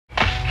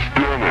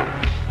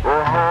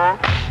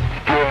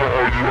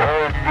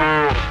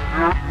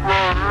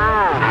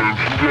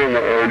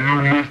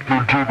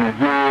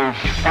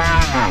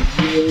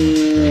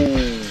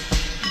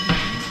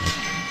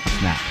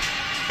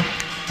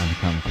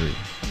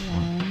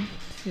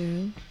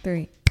2,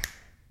 3.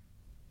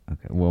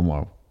 Okay, one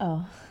more.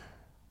 Oh.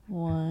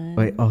 1.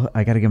 Wait,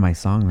 I gotta get my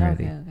song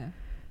ready. Okay.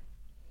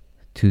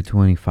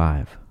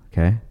 225.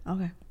 Okay.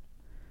 Okay.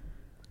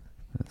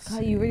 Let's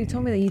God, you already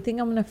told me that. You think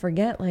I'm gonna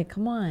forget? Like,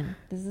 come on.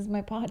 This is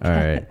my podcast. All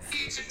right.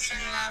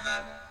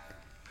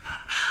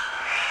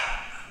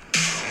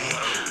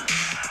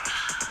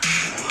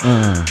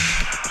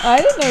 I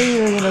didn't know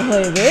you were gonna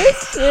play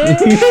this shit.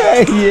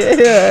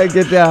 yeah.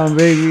 Get down,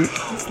 baby.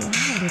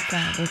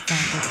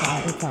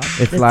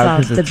 It's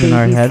loud because it's in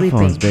our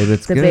headphones, baby.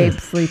 It's the good.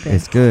 babe's sleeping.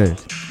 It's good.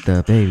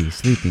 The baby's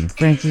sleeping.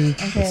 Frankie.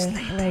 Okay,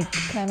 like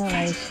kind of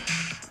like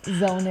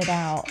zone it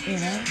out, you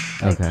know?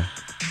 Like, Okay.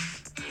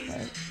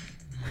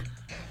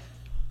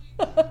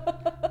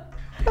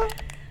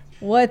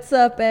 What's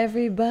up,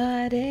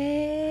 everybody?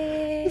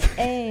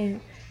 Hey.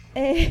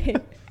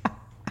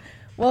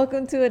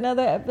 Welcome to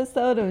another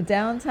episode of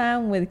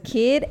Downtime with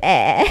Kid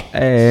Ash.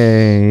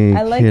 Hey,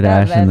 I like Kid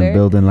that Ash in the better.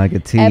 building like a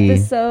T.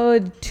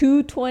 Episode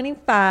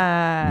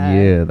 225.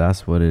 Yeah,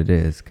 that's what it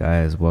is,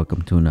 guys.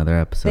 Welcome to another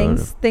episode.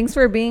 Thanks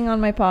for being on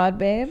my pod,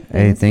 babe.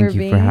 Hey, thank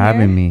you for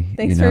having me.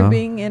 Thanks you know? for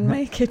being in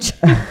my kitchen.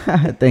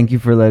 Thank you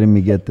for letting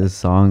me get this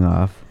song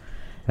off.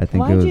 I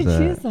think Why'd it was. you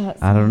choose that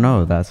I don't song?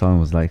 know. That song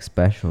was like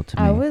special to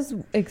me. I was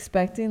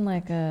expecting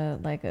like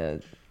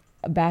a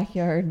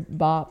backyard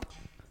bop.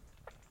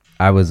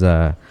 I was.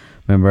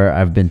 Remember,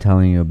 I've been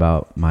telling you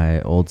about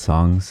my old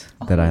songs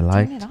that I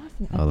liked. Turn it off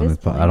at Oh, let me. this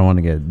point. I don't want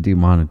to get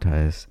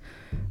demonetized.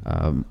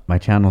 My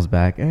channel's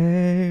back.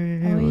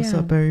 Hey, Oh, what's yeah.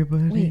 up,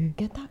 everybody? Wait,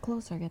 get that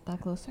closer.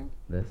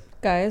 This.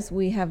 Guys,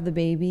 we have the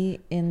baby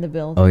in the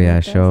building. Oh yeah,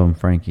 with show us. him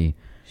Frankie.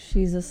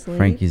 She's asleep.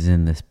 Frankie's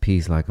in this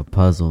piece like a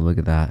puzzle. Look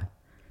at that.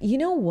 You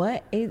know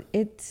what?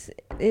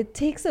 It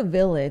takes a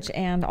village,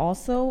 and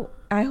also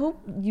I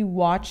hope you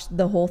watched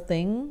the whole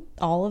thing,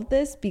 all of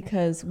this,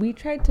 because we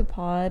tried to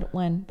pod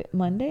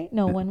Monday?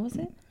 No, when was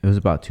it? It was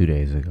about 2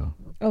 days ago.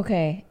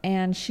 Okay,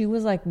 and she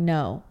was like,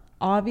 no.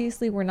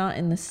 Obviously, we're not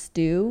in the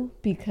stew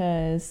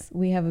because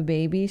we have a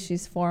baby.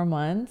 She's 4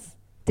 months.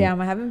 Damn,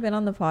 I haven't been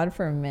on the pod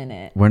for a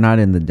minute. We're not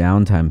in the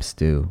downtime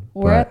stew.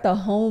 We're but at the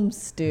home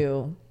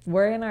stew.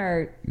 We're in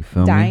our You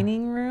feel me?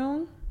 dining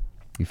room.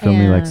 You feel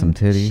me like and some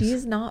titties?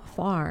 She's not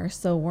far,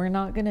 so we're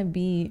not going to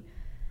be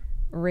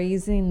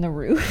raising the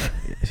roof.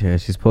 Yeah,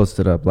 she's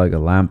posted up like a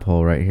lamp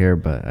pole right here,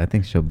 but I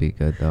think she'll be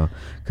good though,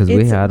 because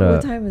we had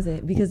What time is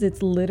it? Because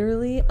it's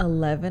literally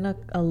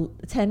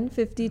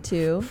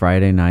 10:52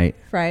 Friday night.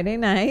 Friday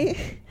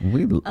night.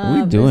 We This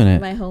doing is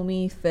it. my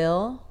homie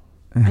Phil.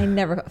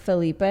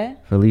 Felipe.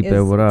 Felipe,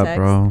 is what up, text.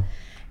 bro?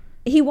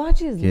 He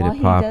watches Get while it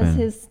he does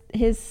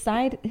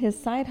poppin'. his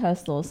side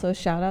hustle. So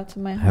shout out to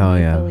my Hell homie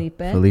yeah, Felipe.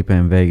 Felipe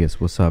in Vegas.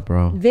 What's up,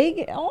 bro?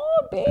 Vegas.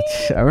 Oh, baby.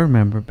 I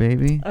remember,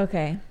 baby.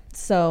 Okay.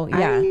 So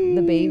yeah,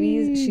 the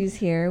baby, she's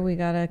here. We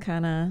gotta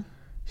kind of.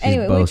 She's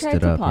Anyway, we boasted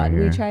tried to up pod. right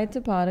We here. tried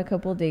to pod a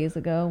couple days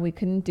ago. We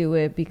couldn't do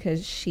it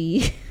because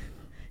she.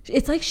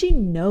 It's like she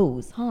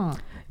knows, huh?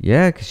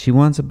 Yeah, because she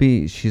wants to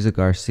be. She's a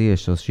Garcia,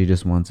 so she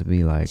just wants to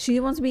be like. She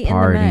wants to be in the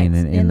partying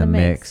mix. and in the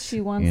mix, She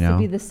wants you to know?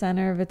 be the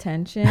center of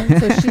attention.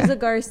 So she's a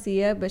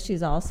Garcia, but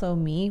she's also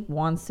me.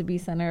 Wants to be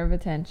center of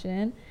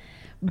attention.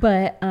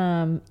 But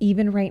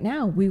even right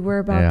now, we were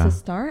about Yeah. to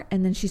start,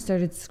 and then she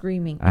started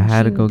screaming. I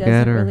had to go She get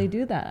doesn't her. really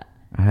do that.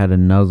 I had to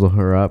nuzzle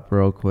her up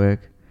real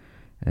quick,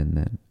 and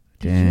then.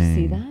 Did you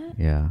see that?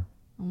 Yeah,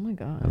 Oh my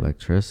god.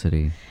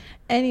 electricity.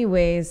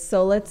 Anyways,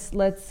 so let's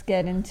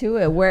get into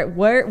it.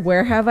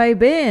 Where have I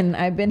been?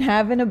 I've been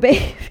having a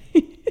baby.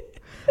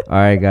 All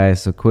right,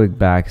 guys. So quick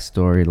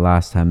backstory.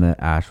 Last time that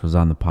Ash was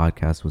on the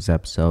podcast was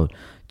episode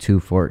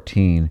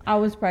 214, I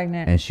was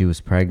pregnant. and she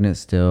was pregnant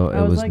still. I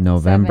It was was like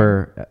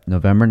November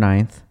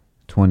 9th,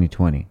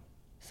 2020.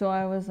 So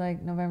I was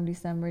like November,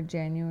 December,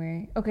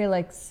 January. Okay,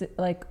 like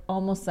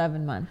almost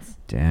 7 months.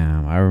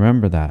 Damn, I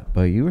remember that.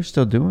 But you were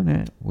still doing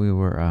it. We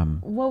were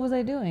What was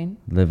I doing?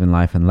 living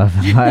life and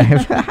loving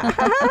life.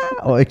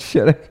 Like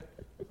shit.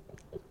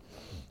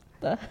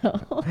 The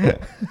hell?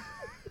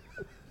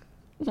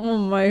 Oh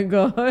my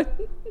god.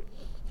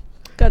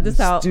 Cut this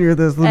out. Steer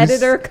this.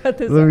 Editor, cut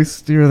this Let me out.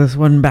 steer this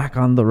one back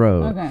on the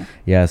road. Okay.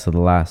 Yeah, so the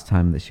last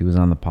time that she was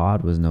on the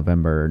pod was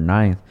November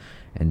 9th.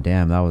 And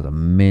damn, that was a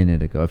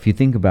minute ago. If you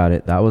think about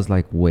it, that was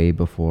like way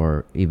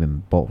before even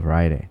Bolt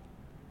Friday.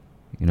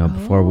 You know,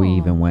 before we Oh.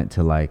 even went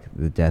to like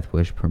the Death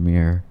Wish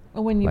premiere.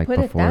 Oh, when you Like put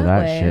it before that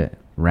that way. shit.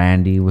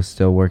 Randy was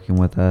still working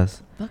with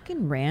us.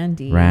 Fucking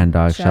Randy.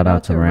 Randog, shout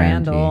out to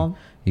Randy. Randall.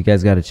 You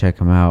guys got to check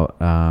him out.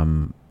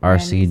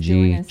 Randy's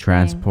doing RCG his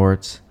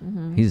Transports.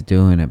 Mm-hmm. He's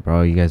doing it,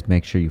 bro. You guys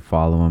make sure you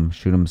follow him.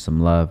 Shoot him some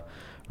love.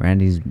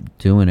 Randy's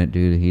doing it,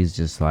 dude. He's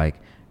just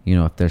like, you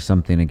know, if there's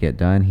something to get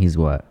done, he's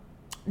what?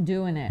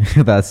 Doing it.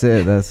 That's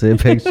it.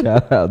 Big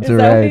shout out Is to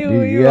that Randy.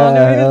 what you Yeah, wanted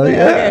me to hell say?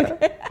 yeah.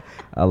 Okay.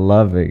 I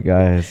love it,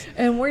 guys.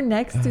 And we're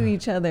next to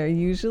each other.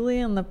 Usually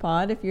on the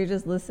pod, if you're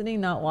just listening,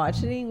 not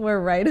watching,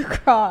 we're right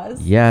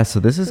across. Yeah, so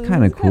this is This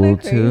kind of is kinda cool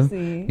too.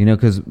 crazy. You know,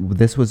 because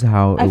this was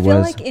how I it feel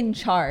was. like in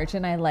charge,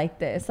 and I like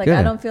this. Like, I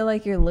Good. don't feel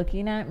like you're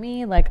looking at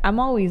me. Like, I'm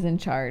always in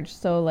charge.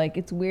 So, like,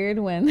 it's weird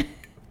when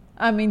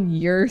I'm in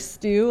your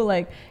stew.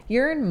 Like,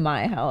 you're in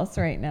my house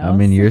right now.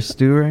 I'm in your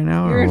stew right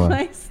now, You're or in what?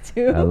 my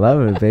stew. I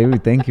love it, baby.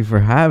 Thank you for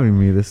having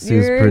me. This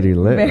stew's You're pretty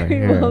lit very right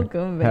here.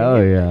 welcome, babe.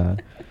 Hell yeah.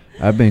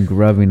 I've been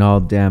grubbing all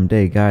damn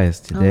day, guys.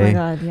 Today, Oh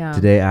my God, yeah.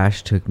 today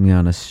Ash took me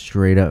on a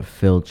straight up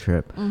field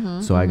trip.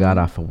 Mm-hmm, So I got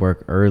off of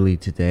work early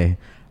today.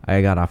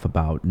 I got off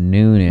about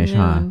noonish,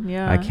 huh?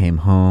 Yeah. I came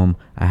home.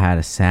 I had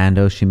a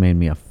sando. She made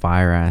me a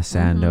fire ass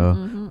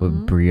sando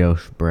with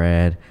brioche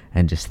bread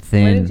and just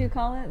thin. What did you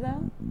call it,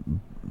 though?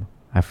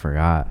 I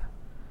forgot.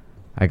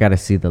 I got to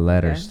see the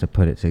letters Okay. to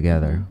put it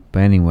together.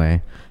 But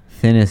anyway,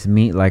 thinnest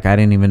meat. Like, I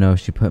didn't even know if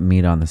she put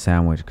meat on the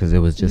sandwich because it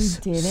was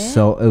just didn't?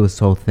 it was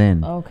so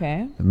thin.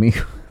 Okay. The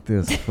meat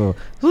was full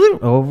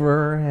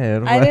over her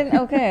head. I didn't.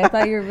 Okay, I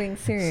thought you were being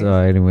serious. So,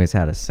 anyways,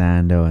 had a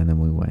sando, and then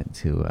we went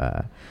to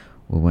the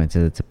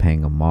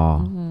Topanga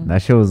Mall.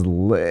 That shit was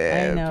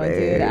lit. I know,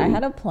 babe. dude. I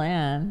had a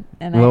plan,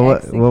 and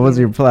What was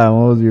your plan?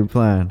 What was your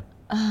plan?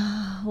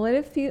 What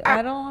if you?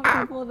 I don't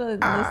want people to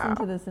listen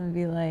to this and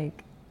be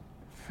like,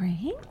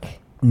 Frank.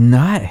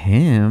 Not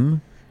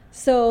him.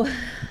 So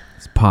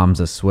His palms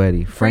are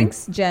sweaty.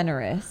 Frank's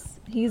generous.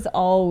 He's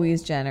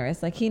always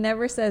generous. Like, he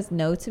never says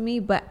no to me,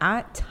 but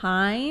at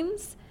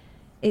times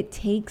it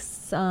takes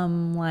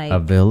some like A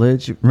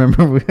village.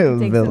 Remember we had a it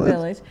takes village. a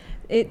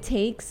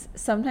village.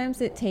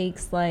 Sometimes it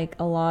takes like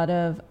a lot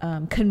of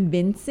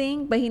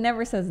convincing, but he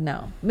never says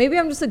no. Maybe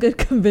I'm just a good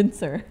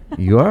convincer.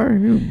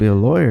 You'd be a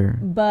lawyer.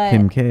 But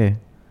Kim K.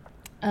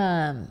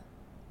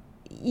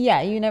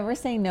 Yeah, you never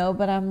say no,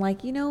 but I'm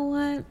like, you know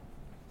what?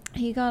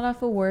 He got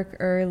off of work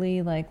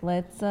early. Like,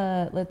 let's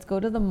go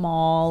to the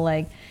mall.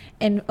 Like,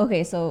 and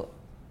okay, so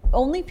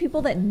only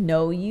people that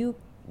know you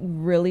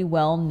really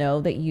well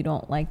know that you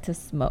don't like to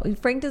smoke.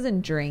 Frank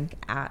doesn't drink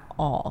at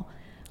all.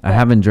 I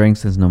haven't drank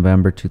since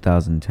November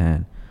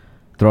 2010.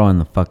 Throwing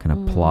the fucking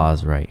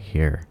applause right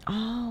here.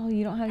 Oh,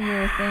 you don't have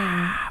your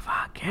thing.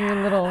 Fuck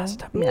Your little. that's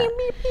the-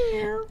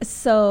 Yeah.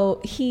 So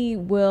he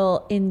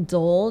will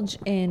indulge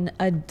in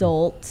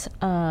adult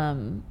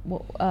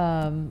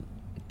Plants.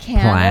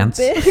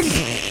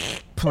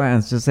 cannabis.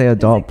 Plants. Just say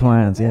adult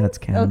plants. Yeah, it's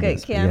cannabis. Okay,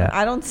 but yeah.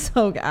 I don't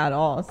smoke at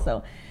all.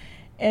 So,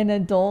 an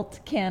adult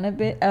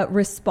cannabis,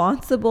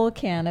 responsible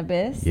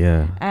cannabis.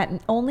 Yeah.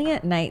 Only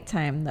at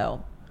nighttime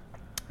though.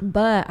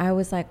 But I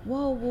was like,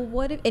 whoa, well,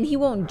 what if? And he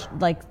won't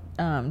like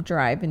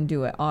drive and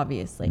do it,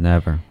 obviously.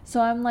 Never. So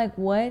I'm like,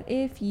 what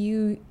if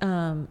you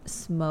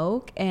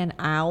smoke and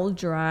I'll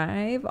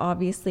drive,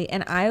 obviously,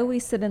 and I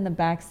always sit in the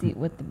back seat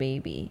with the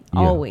baby, Yeah.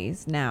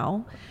 always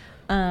now.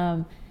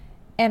 And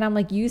I'm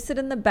like, you sit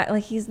in the back,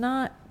 like he's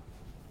not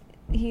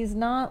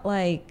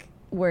like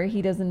where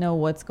he doesn't know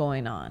what's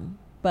going on.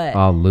 But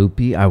All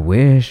loopy. I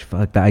wish.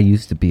 Fuck that. I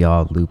used to be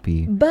all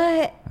loopy.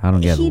 But I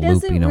don't get he loopy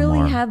doesn't no really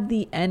more. have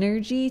the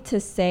energy to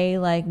say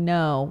like,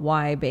 no,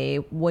 why,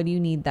 babe? What do you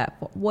need that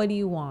for? What do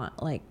you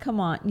want? Like, come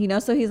on,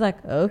 So he's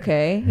like,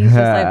 okay. He's just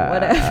like,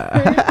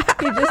 whatever.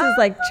 He just is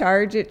like,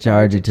 charge it to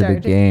the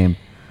game.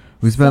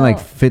 We spent like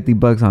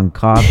 $50 on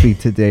coffee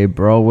today,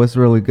 bro. What's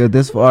really good?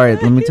 All right,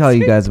 let me tell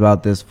you guys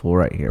about this fool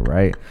right here,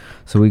 right?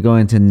 So we go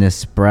into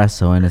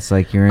Nespresso, and it's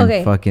like you're in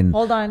Okay, fucking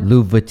hold on.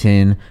 Louis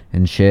Vuitton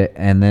and shit,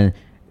 and then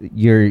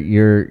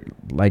you're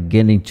like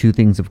getting 2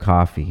 things of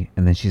coffee,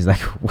 and then she's like,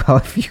 well,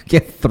 if you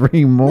get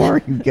 3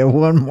 more, you get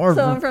 1 more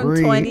So for I'm from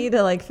free. $20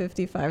 to like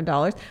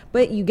 $55,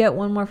 but you get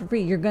 1 more for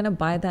free. You're gonna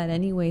buy that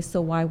anyway,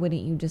 so why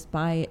wouldn't you just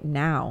buy it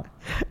now?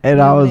 And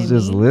You I know what was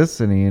just mean?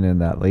 listening,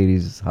 and that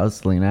lady's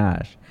hustling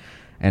Ash.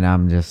 And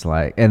I'm just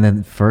like, and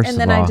then And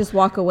then of all, I just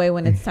walk away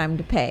when it's time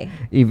to pay.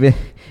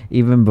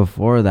 even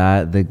before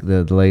that,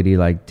 the lady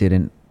like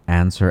didn't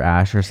answer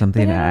Ash or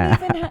something. But I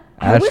don't even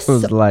I Ash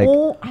was like,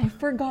 oh, I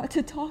forgot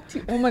to talk to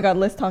you. Oh my God,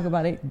 let's talk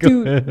about it.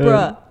 Dude,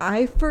 bruh,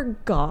 I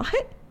forgot.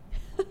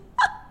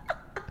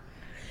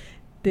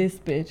 This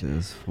bitch.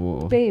 this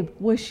fool. Babe,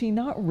 was she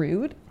not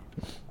rude?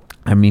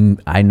 I mean,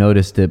 I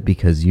noticed it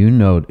because you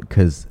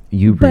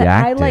But reacted.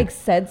 I like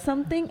said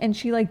something and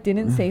she like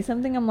didn't say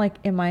something. I'm like,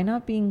 am I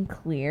not being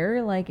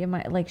clear? Like, am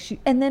I like she?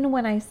 And then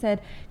when I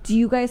said, do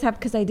you guys have?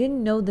 Because I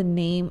didn't know the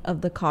name of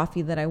the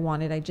coffee that I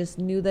wanted. I just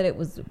knew that it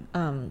was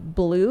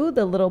blue.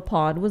 The little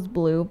pod was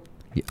blue,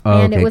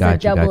 Oh, and okay, it was a got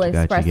you, double got you,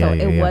 got you. espresso. Yeah,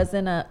 yeah, It yeah.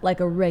 wasn't a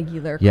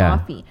regular Yeah.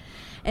 coffee.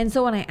 And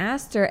so when I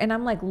asked her, and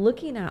I'm like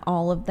looking at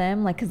all of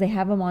them, like, because they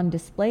have them on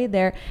display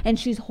there, and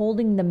she's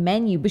holding the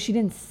menu, but she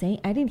didn't say,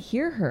 I didn't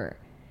hear her.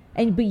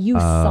 But you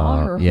saw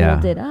her yeah.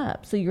 hold it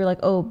up. So you're like,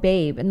 oh,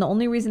 babe. And the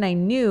only reason I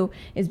knew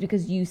is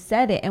because you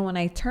said it. And when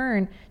I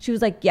turned, she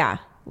was like, yeah.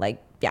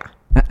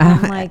 And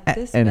I'm like,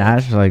 this and bitch.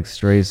 Ash like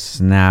straight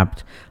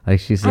snapped, like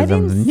she I said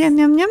didn't something, yum,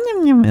 yum, yum,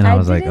 yum, yum. And I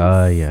was like, didn't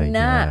oh yeah,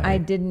 snap. yeah. I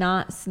did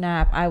not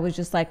snap. I was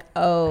just like,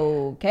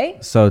 okay.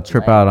 So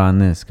trip out on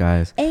this,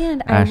 guys.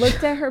 And I Ash-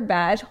 looked at her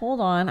badge. Hold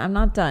on, I'm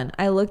not done.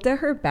 I looked at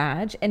her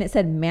badge and it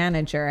said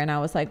manager. And I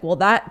was like, well,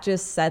 that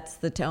just sets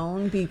the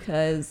tone,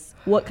 because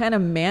what kind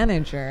of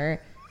manager,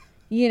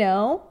 you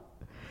know?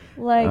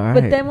 Like, All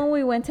but right. then when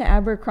we went to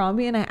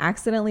Abercrombie and I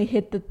accidentally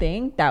hit the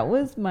thing, that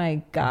was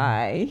my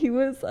guy. He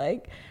was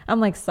like, I'm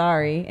like,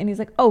 sorry. And he's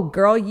like, oh,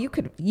 girl, you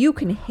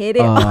can hit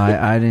it. Oh,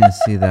 I didn't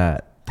see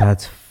that.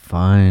 That's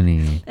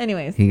funny.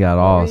 Anyways, He got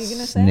what all were you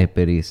gonna say?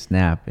 snippety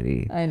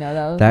snappity. I know,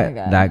 that was my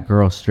guy. That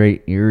girl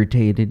straight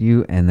irritated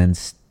you and then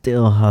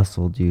still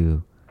hustled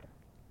you.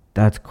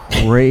 That's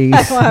crazy.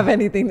 I don't have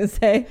anything to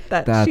say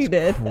that That's she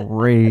did.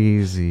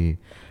 crazy.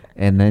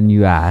 And then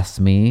you asked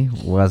me,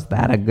 was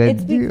that a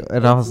good deal?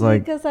 And I was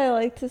like, because I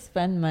like to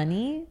spend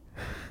money.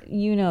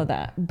 You know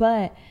that.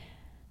 But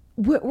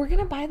we're going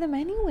to buy them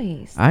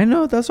anyways. I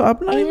know. That's why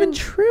I'm not even And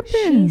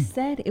tripping. She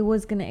said it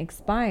was going to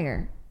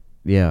expire.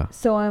 Yeah.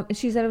 So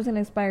she said it was going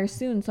to expire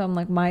soon. So I'm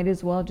like, might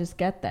as well just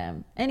get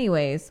them.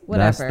 Anyways,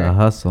 whatever. That's the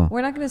hustle.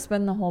 We're not going to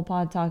spend the whole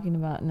pod talking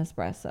about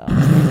Nespresso.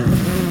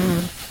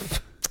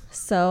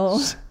 So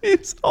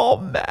It's all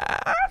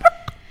mad.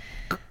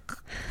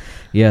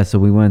 Yeah, so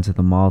we went to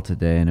the mall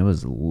today and it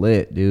was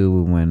lit, dude.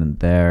 We went in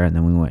there and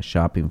then we went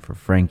shopping for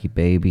Frankie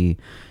Baby.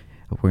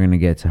 We're going to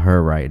get to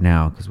her right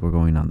now because we're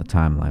going on the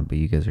timeline, but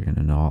you guys are going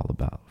to know all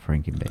about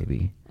Frankie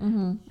Baby.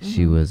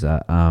 She was,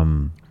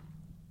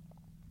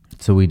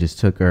 so we just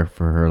took her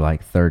for her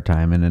like third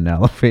time in an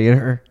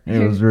elevator. It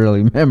was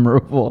really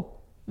memorable.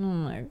 oh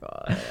my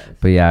God.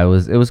 But yeah, it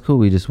was cool.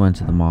 We just went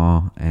to the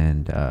mall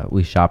and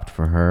we shopped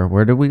for her.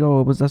 Where did we go?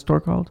 What was that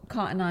store called?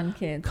 Cotton On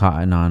Kids.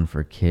 Cotton On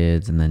for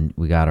Kids. And then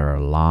we got her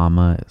a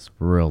llama. It's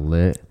real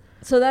lit.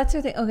 So that's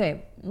your thing.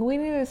 Okay, we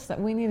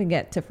need to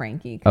get to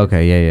Frankie.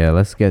 Okay, yeah.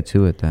 Let's get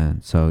to it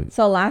then. So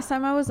last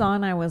time I was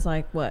on, I was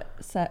like, what,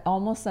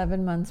 almost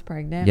 7 months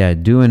pregnant. yeah,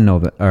 due in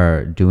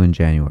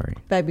January,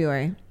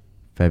 February.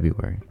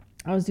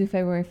 I was due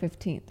February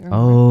 15th. Remember?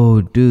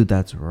 Oh, dude,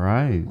 that's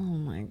right. Oh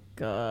my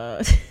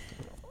God.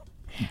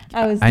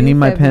 I need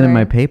my pen and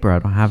my paper. I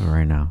don't have it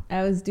right now.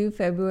 I was due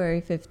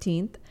February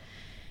 15th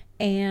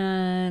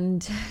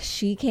and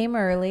she came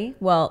early.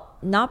 Well,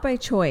 not by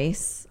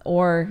choice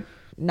or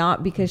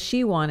not because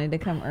she wanted to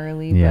come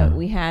early, Yeah. but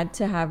we had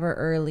to have her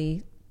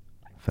early.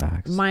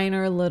 Facts.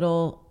 Minor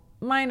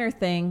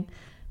thing.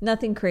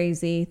 Nothing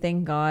crazy.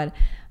 Thank God.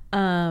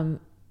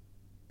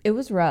 It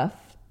was rough.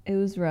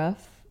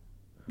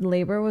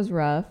 Labor was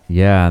rough.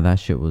 Yeah, that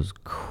shit was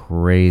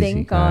crazy.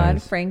 Thank God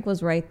guys. Frank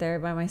was right there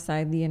by my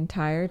side the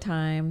entire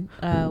time.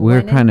 We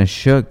were kind of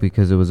shook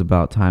because it was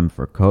about time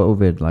for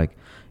COVID. Like,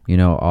 you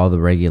know, all the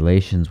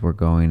regulations were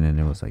going and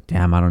it was like,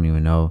 damn, I don't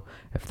even know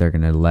if they're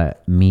going to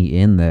let me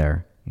in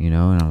there, you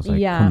know? And I was like,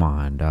 Yeah. come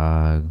on,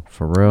 dog.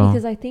 For real?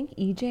 because I think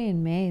EJ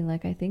and May,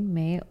 I think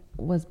May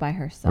was by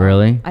herself.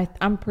 Really?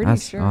 I'm pretty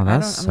sure. Oh,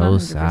 that's I'm so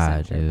not 100%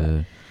 sad, sure, but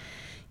dude.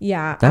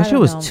 yeah. That I shit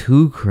don't was know.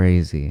 too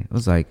crazy. It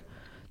was like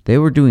they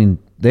were doing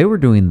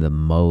the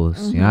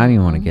most. You know, I didn't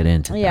even want to get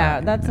into that. Yeah,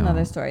 you that's know?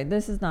 another story.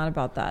 This is not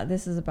about that.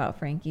 This is about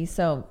Frankie.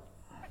 So,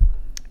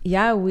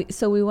 yeah, we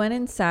went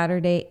in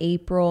Saturday,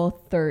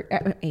 April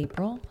 3rd.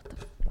 April?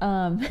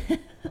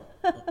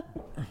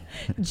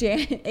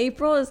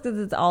 April is because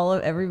it's all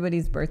of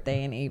everybody's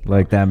birthday in April.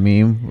 Like that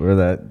meme where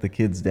the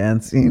kids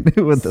dancing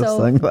with the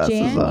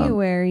sunglasses on.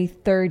 January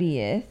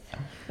 30th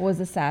was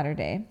a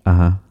Saturday.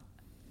 Uh-huh.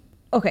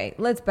 Okay,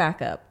 let's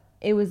back up.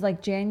 It was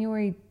like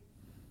January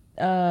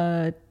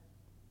 27th.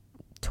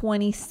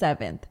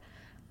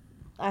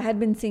 I had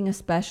been seeing a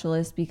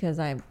specialist because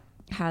I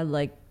had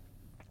like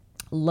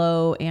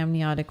low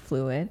amniotic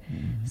fluid.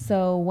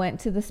 So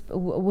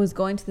was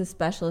going to the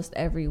specialist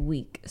every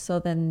week. So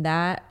then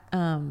that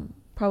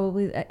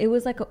probably it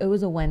was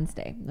a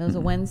Wednesday. It was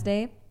a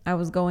Wednesday. I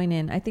was going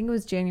in. I think it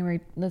was January,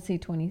 let's say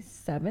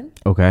 27th.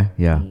 Okay,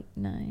 yeah. 8,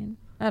 9.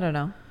 I don't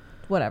know.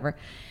 Whatever.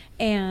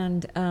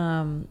 And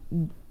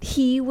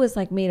he was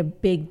like made a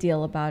big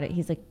deal about it.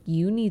 He's like,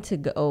 you need to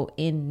go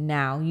in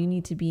now. You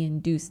need to be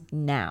induced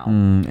now.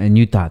 And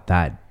you thought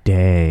that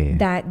day.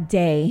 That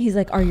day, he's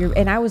like,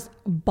 and I was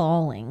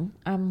bawling.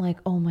 I'm like,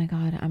 oh my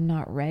God, I'm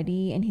not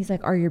ready. And he's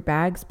like, are your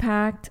bags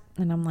packed?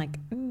 And I'm like,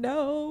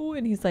 no.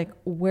 And he's like,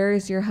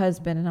 where's your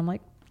husband? And I'm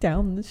like,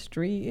 down the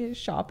street. His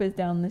shop is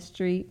down the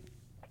street.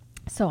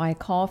 So I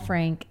call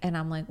Frank and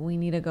I'm like, we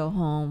need to go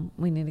home.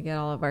 We need to get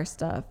all of our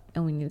stuff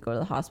and we need to go to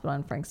the hospital.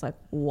 And Frank's like,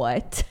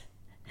 what?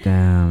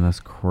 Damn, that's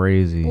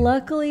crazy.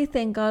 Luckily,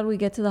 thank God we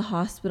get to the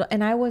hospital.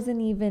 And I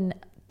wasn't even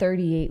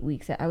 38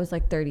 weeks. I was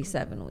like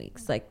 37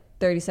 weeks, like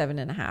 37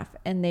 and a half.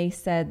 And they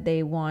said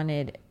they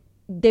wanted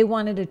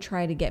to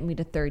try to get me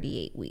to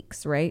 38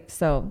 weeks, right?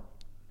 So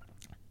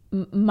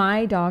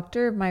my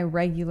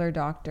regular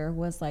doctor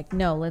was like,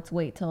 no, let's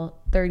wait till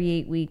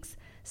 38 weeks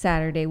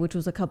Saturday, which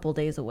was a couple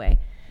days away.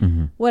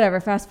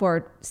 Whatever. Fast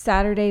forward.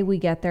 Saturday, we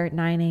get there at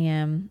 9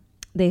 a.m.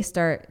 They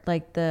start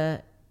like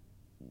the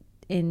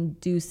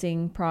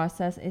inducing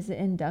process. Is it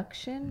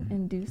induction?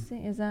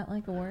 Inducing? Is that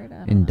like a word? I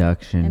don't know.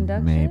 Induction,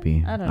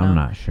 maybe. I don't know. I'm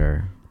not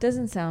sure.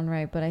 Doesn't sound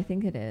right, but I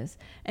think it is.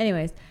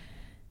 Anyways,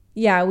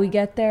 yeah, we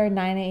get there at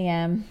 9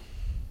 a.m.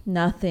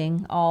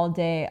 Nothing all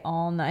day,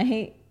 all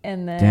night.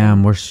 And then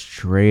Damn, we're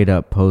straight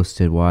up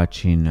posted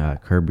watching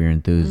Curb Your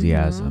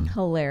Enthusiasm.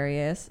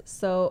 Hilarious.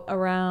 So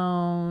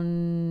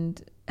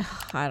around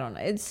I don't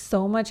know. It's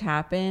so much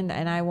happened,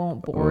 and I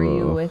won't bore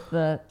you with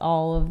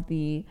all of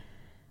the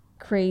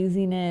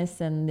craziness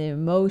and the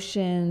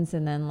emotions,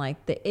 and then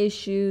like the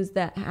issues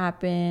that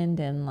happened,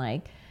 and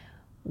like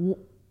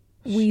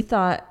we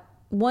thought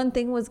one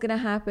thing was gonna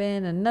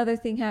happen, another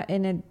thing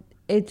happened, and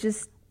it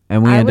just.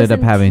 And we ended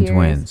up having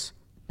twins.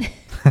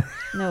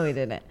 No, we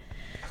didn't.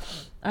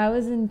 I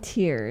was in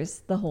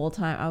tears the whole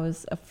time. I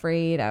was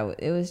afraid.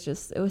 It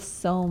was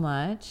so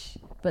much.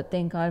 But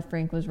thank God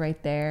Frank was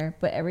right there.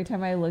 But every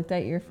time I looked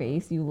at your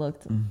face, you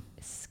looked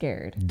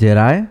scared. Did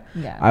I?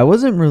 Yeah. I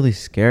wasn't really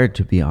scared,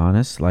 to be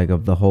honest, like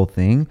of the whole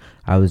thing.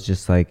 I was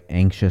just like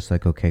anxious,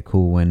 like, okay,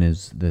 cool. When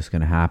is this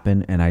going to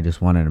happen? And I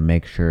just wanted to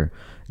make sure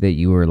that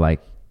you were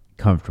like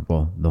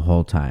comfortable the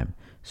whole time.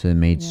 So it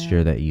made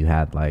sure that you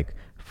had like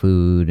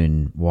food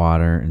and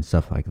water and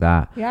stuff like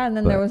that. Yeah, and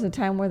then there was a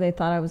time where they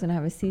thought I was going to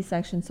have a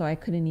C-section, so I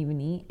couldn't even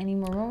eat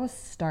anymore. I was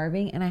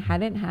starving, and I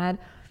hadn't had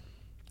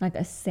like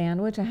a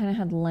sandwich. I hadn't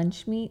had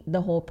lunch meat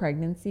the whole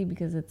pregnancy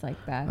because it's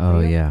like bad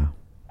for you. Yeah.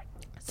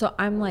 So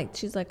I'm like,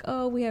 she's like,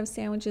 oh, we have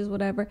sandwiches,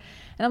 whatever.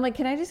 And I'm like,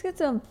 can I just get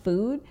some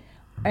food?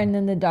 And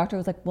then the doctor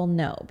was like, well,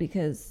 no,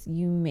 because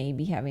you may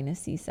be having a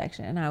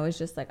C-section. And I was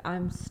just like,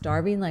 I'm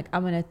starving. Like,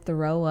 I'm going to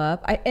throw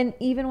up. And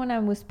even when I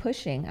was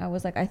pushing, I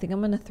was like, I think I'm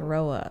going to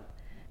throw up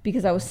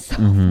because I was so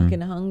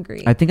fucking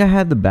hungry. I think I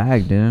had the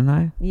bag, didn't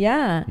I?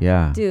 Yeah.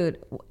 Yeah.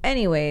 Dude.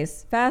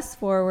 Anyways, fast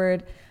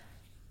forward.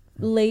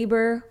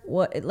 Labor,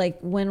 like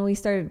when we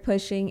started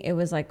pushing, it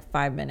was like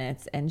 5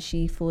 minutes, and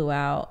she flew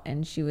out,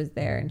 and she was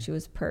there, and she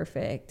was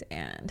perfect,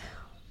 and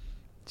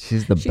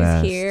she's the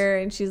best. She's here,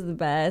 and she's the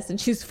best, and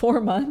she's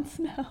 4 months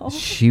now.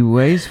 She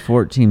weighs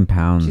 14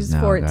 pounds. She's now,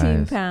 14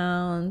 guys.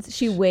 pounds.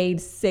 She weighed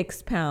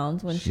 6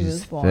 pounds when she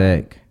was born.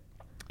 Thick.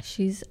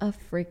 She's a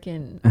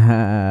freaking.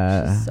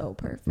 She's so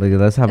perfect. Look,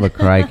 let's have a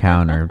cry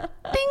counter.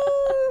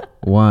 Ding!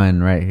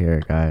 1 right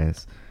here,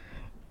 guys.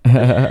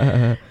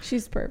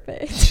 She's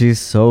perfect. She's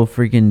so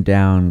freaking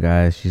down,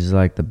 guys. She's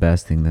like the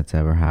best thing that's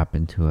ever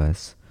happened to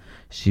us.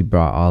 She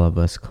brought all of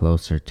us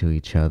closer to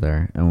each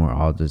other, and we're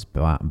all just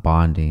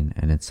bonding.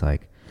 And it's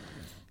like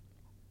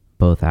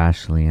both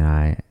Ashley and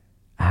I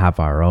have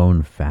our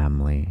own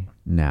family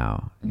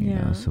now, you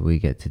know, so we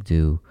get to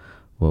do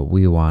what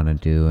we want to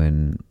do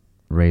and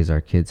raise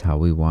our kids how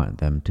we want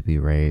them to be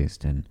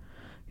raised, and,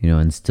 you know,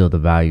 instill the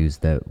values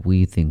that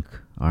we think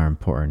are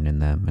important in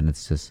them. And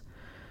it's just,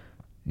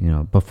 you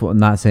know, before,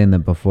 not saying that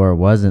before it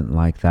wasn't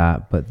like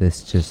that, but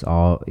this just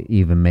all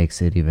even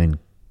makes it even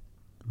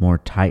more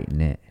tight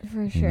knit.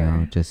 For sure. You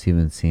know, just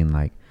even seeing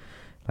like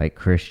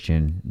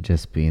Christian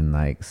just being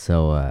like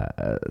so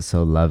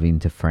loving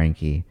to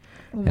Frankie.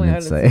 Oh my God,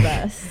 it's it's like the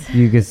best.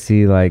 you could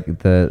see like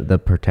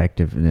the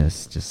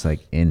protectiveness just like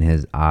in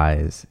his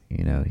eyes.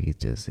 You know,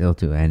 he'll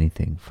do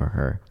anything for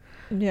her.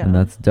 Yeah. And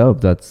that's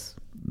dope. That's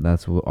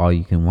all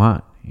you can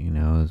want. You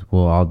know, is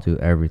we'll all do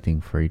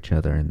everything for each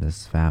other in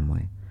this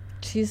family.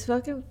 She's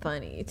fucking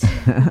funny. She's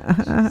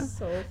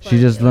so funny. She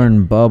just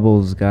learned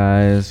bubbles,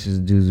 guys. She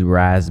just does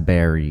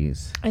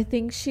raspberries. I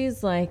think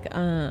she's like,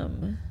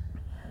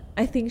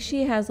 I think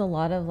she has a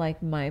lot of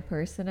like my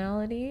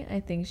personality. I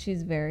think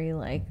she's very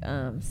like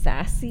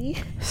sassy.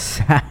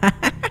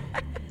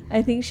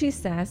 I think she's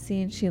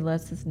sassy, and she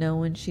lets us know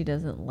when she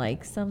doesn't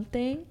like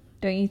something.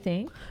 Don't you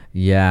think?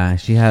 Yeah,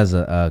 she has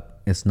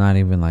it's not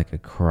even like a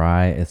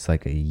cry. It's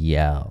like a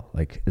yell.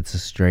 Like it's a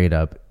straight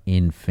up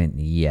infant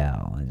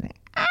yell. And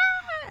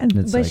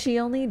it's but like, she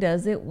only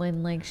does it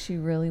when like she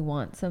really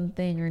wants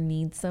something or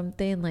needs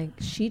something. Like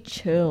she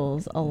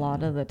chills a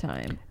lot of the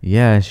time.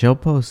 yeah, she'll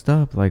post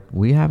up. Like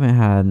we haven't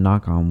had,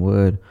 knock on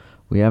wood,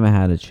 we haven't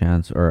had a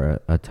chance or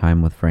a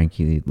time with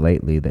Frankie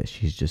lately that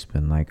she's just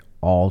been like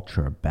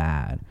ultra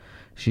bad.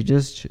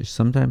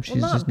 Sometimes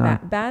she's just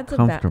not bad's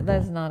comfortable.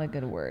 that's not a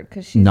good word,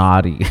 because she's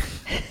Naughty.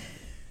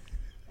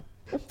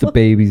 The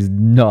baby's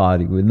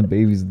naughty. When the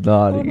baby's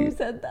naughty. Well, who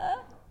said that?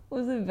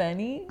 Was it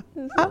Benny?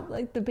 Who said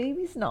like the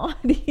baby's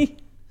naughty?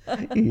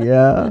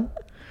 Yeah.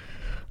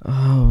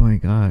 Oh my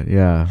God.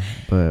 Yeah.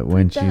 But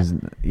when she's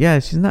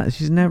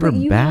never But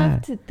you bad.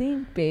 have to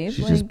think, babe.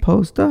 She like, just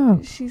post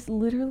up. she's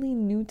literally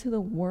new to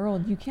the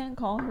world. You can't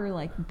call her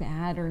like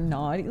bad or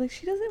naughty. Like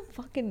she doesn't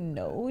fucking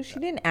know. She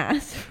didn't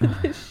ask for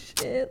this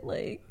shit.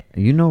 Like,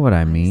 You know what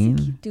I why does he mean?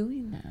 keep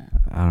doing that?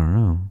 I don't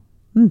know.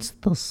 It's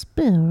the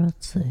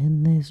spirits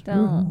in this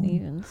Don't room.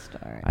 even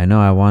start. I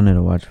know I wanted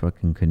to watch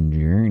fucking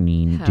Conjuring. Do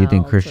you think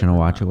Hell Christian to will the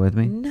watch it with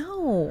me?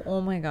 No.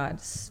 Oh my God.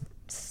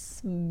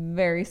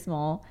 Very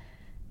small.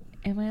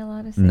 Am I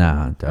allowed to say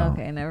Nah, that? don't.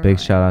 Okay, never Big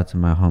mind. shout out to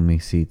my homie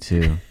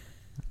C2.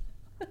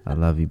 I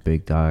love you,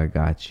 big dog. I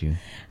got you.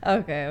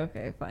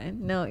 Okay,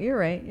 fine. No, you're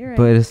right. You're right.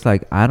 But it's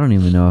like, I don't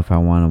even know if I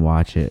want to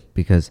watch it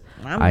because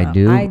I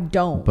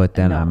don't. But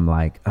then No. I'm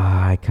like,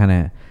 I kind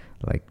of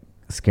like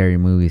scary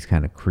movies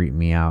kind of creep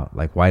me out.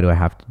 Like, why do I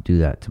have to do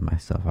that to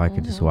myself? I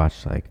could just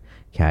watch like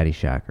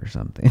Caddyshack or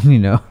something, you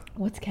know?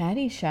 What's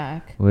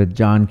Caddyshack? With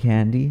John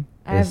Candy.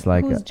 It's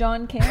like who's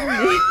John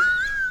Candy?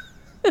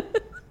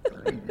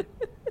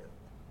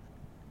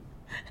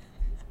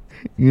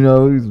 You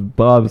know, he's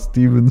Bob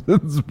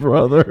Stevenson's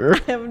brother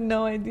I have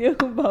no idea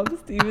who Bob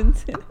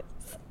Stevenson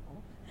is.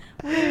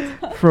 What are you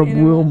talking from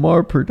about?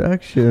 Wilmar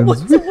Productions.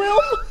 What's Will?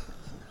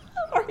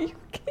 Are you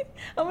kidding?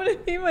 I'm gonna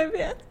pee my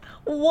pants.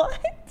 What?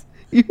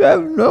 You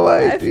have no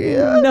I have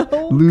idea.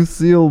 no-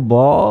 Lucille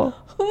Ball.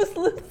 Who's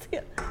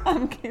Lucille?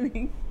 I'm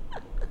kidding.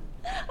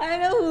 I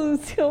know who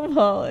Lucille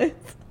Ball is.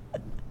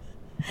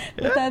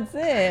 But that's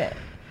it.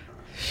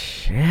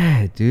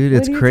 Shit, dude, What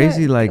it's do you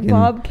crazy. say? Like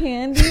Bob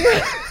Candy.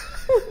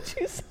 What'd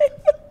you say?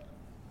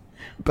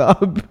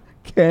 Bob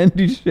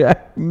Candy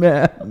Shack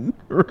Man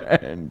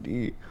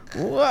Randy.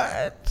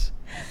 What,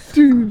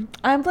 dude?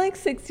 I'm like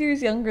 6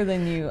 years younger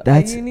than you.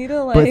 That's You need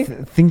to But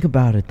like. think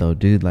about it though,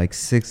 dude. Like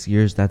 6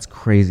 years, that's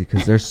crazy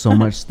because there's so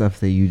much stuff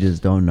that you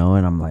just don't know,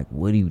 and I'm like,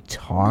 what are you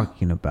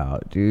talking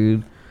about,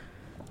 dude?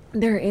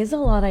 There is a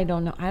lot I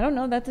don't know. I don't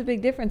know. That's a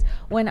big difference.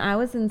 When I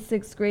was in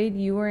 6th grade,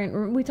 you were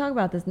in. We talk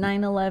about this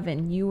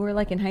 9/11. You were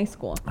like in high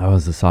school. I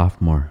was a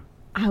sophomore.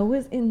 I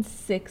was in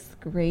 6th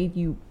grade.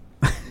 You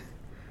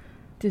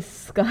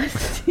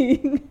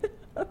disgusting.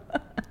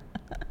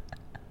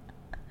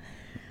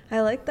 I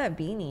like that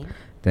beanie.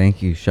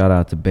 Thank you. Shout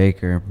out to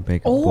Baker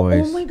Boys.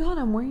 Oh my God!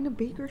 I'm wearing a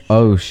Baker shirt.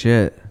 Oh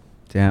shit.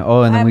 Damn.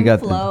 Oh, and then we got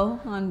Flo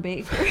on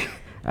Baker.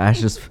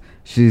 Ash's.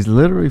 She's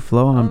literally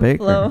Flo on I'm Baker.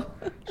 Flo.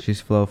 She's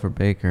Flo for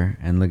Baker.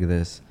 And look at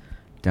this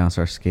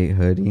Downstar Skate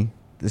hoodie.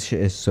 This shit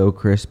is so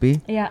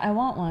crispy. Yeah, I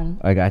want one.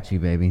 I got you,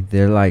 baby.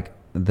 They're like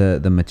the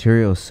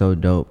material is so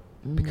dope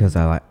because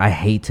I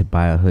hate to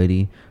buy a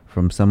hoodie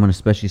from someone,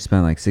 especially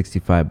spent like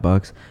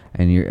 $65,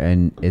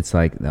 and it's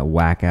like that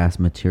whack ass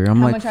material. I'm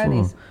How like, much are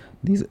 "Fool,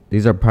 these?"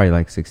 These are probably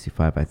like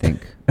 65, I think.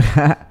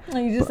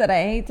 You just said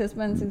I hate to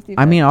spend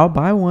 65. I mean, I'll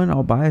buy one.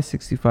 I'll buy a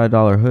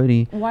 $65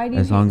 hoodie. Why do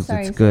you as hate, long as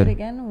sorry, it's say it good.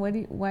 again.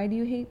 Why do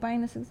you hate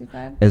buying a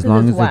 65? As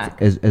long as whack.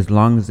 it's as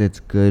long as it's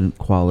good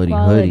quality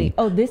hoodie.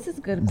 Oh, this is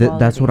good quality.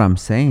 That's what I'm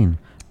saying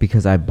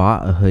because I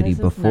bought a hoodie This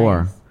is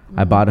before. nice.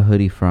 I bought a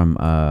hoodie from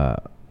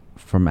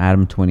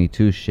Adam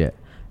 22 shit,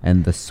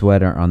 and the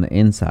sweater on the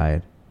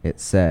inside it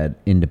said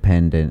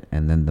independent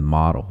and then the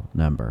model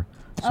number.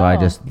 So I Oh.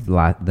 just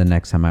the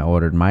next time I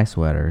ordered my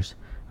sweaters,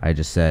 I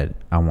just said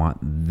I want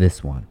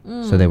this one.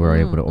 So they were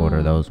able to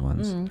order those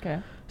ones. Okay.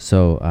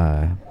 So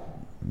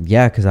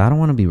yeah, because I don't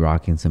want to be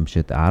rocking some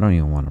shit that I don't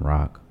even want to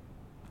rock.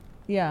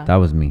 Yeah. That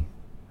was me.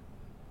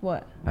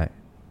 What?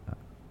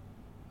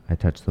 I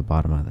touched the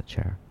bottom of the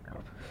chair.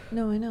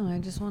 No, I know. I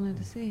just wanted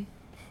to see.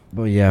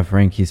 But yeah,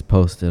 Frankie's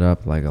posted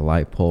up like a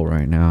light pole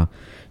right now.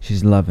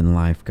 She's loving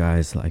life,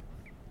 guys. Like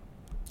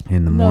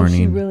in the morning. No,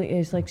 she really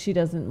is. Like she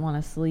doesn't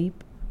want to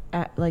sleep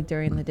at like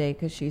during the day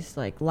because she's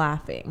like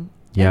laughing.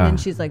 Yeah. And then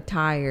she's like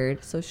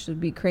tired, so she'll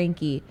be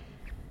cranky.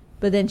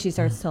 But then she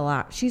starts to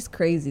laugh. She's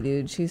crazy,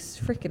 dude. She's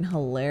freaking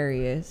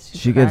hilarious.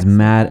 She gets cracks me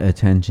mad up.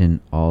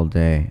 attention all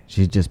day.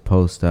 She just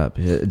posts up.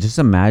 Just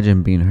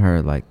imagine being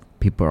her. Like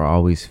people are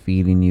always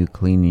feeding you,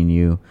 cleaning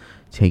you,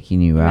 taking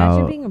you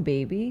Imagine out. being a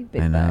baby.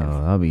 Big I know.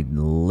 five. That'd be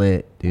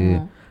lit, dude.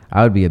 Yeah.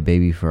 I would be a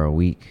baby for a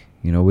week.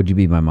 You know, would you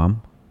be my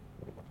mom?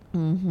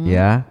 Mm-hmm.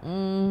 Yeah?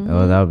 Mm-hmm.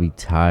 Oh, that would be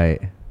tight.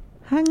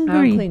 I'll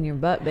Hungry. clean your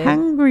butt, babe.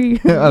 Hungry.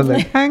 I was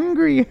like,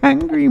 hungry,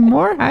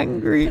 more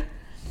hungry.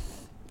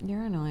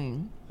 You're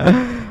annoying.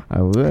 I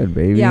would,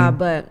 baby. Yeah,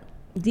 but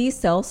these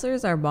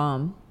seltzers are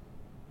bomb.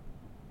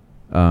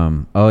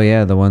 Oh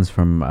yeah, the ones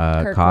from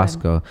Kirkland.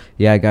 Costco.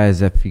 Yeah,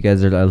 guys, if you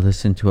guys are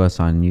listening to us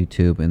on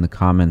YouTube, in the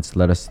comments,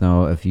 let us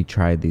know if you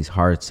tried these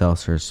hard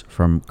seltzers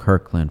from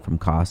Kirkland from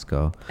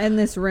Costco. And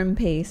this rim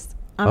paste.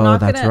 Oh,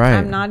 that's right.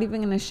 I'm not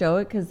even gonna show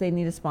it because they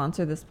need to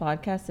sponsor this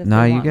podcast. If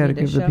Now they you want gotta me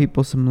to give the show.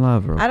 people some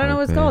love. I don't know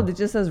what it's called. It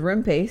just says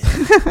rim paste.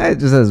 It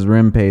just says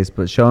rim paste,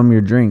 but show them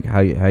your drink. How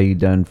you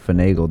done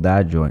finagled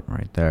that joint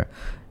right there,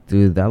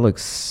 dude? That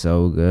looks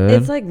so good.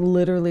 It's like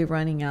literally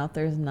running out.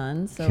 There's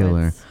none, so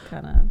Killer. it's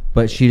kind of.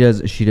 But she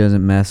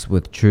doesn't mess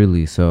with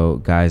Truly. So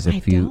guys,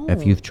 if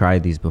don't. you've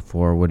tried these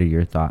before, what are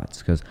your thoughts?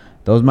 Because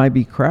those might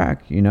be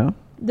crack, you know.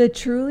 The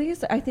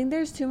Trulies, I think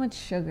there's too much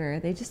sugar.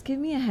 They just give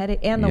me a headache.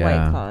 And the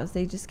Yeah. White Claws,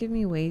 they just give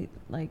me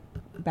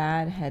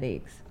bad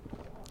headaches.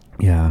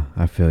 Yeah,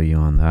 I feel you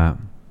on that.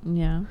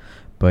 Yeah,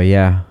 But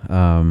yeah,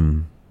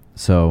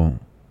 so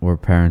we're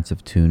parents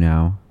of two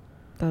now.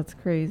 that's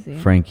crazy.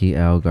 Frankie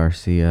L.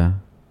 Garcia,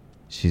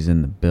 she's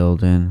in the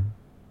building,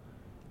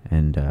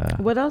 and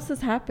What else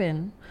has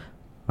happened?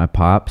 my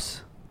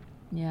pops.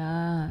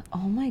 Yeah.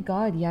 Oh my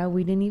God. Yeah,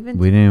 we didn't even.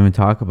 We didn't even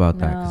talk about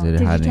that because No. it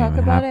Did you hadn't talk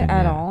even about it happened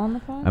at yet. all on the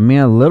phone? I mean,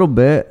 a little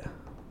bit,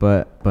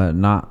 but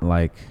not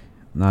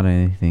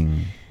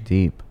anything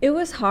deep. It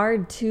was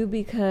hard too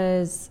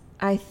because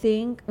I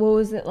think what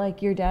was it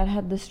like? Your dad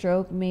had the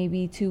stroke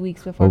maybe 2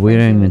 weeks before. But we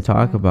Frankie didn't even was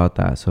talk born. about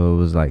that. So it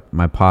was like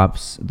my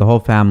pops, the whole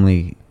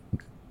family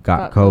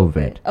got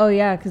COVID. Oh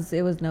yeah, because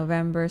it was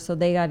November, so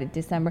they got it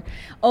December.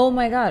 Oh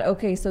my God.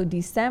 Okay, so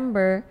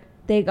December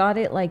they got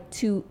it like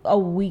a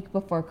week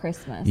before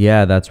Christmas.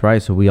 Yeah, that's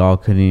right. So we all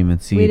couldn't even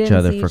see We each didn't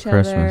other see for each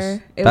Christmas.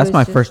 other. It That's was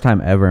my just- first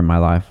time ever in my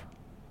life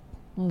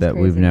It was that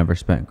we've crazy. never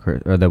spent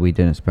or that we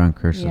didn't spend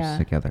Christmas Yeah.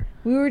 together.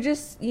 We were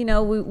just, we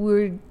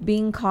were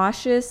being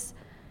cautious.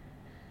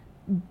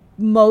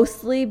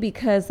 mostly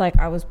because like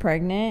I was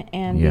pregnant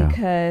and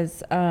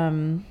because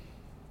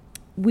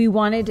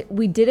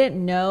we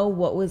didn't know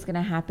what was going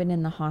to happen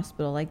in the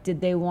hospital. Like,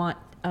 did they want,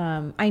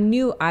 I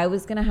knew I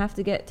was going to have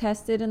to get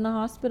tested in the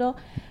hospital,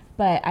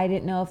 but I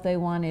didn't know if they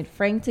wanted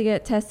Frank to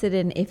get tested,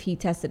 and if he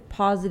tested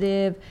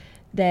positive,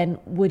 then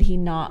would he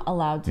not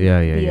allowed to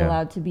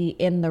allowed to be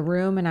in the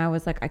room? And I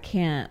was like, I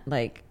can't,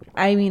 like,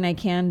 I mean, I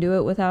can do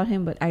it without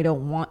him, but I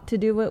don't want to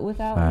do it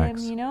without him,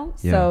 you know?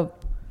 Yeah. So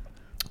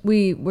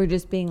we were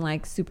just being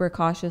like super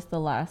cautious the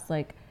last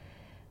like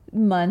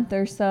month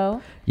or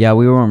so. Yeah,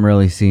 we weren't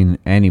really seeing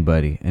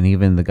anybody, and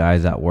even the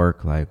guys at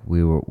work, like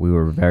we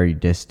were very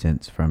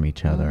distant from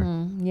each other.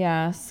 Mm-hmm.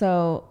 Yeah,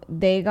 so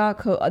they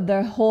got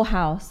their whole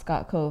house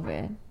got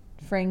COVID.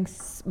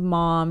 Frank's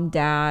mom,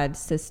 dad,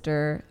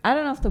 sister. I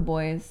don't know if the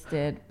boys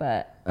did,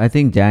 but I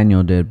think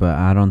Daniel did, but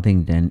I don't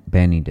think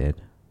Benny did.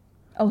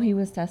 Oh, he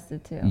was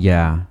tested too.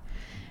 Yeah.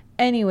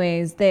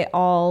 Anyways, they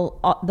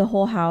all the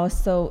whole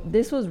house. So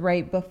this was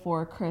right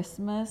before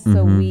Christmas,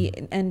 so we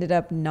ended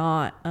up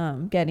not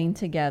getting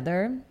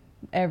together.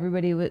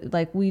 Everybody was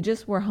like, we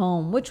just were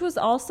home, which was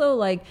also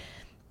like,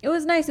 it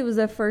was nice. It was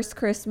the first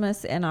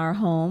Christmas in our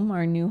home,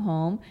 our new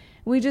home.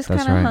 We just kind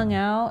of hung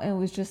out, and it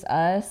was just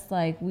us.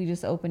 Like, we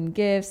just opened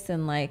gifts,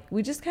 and like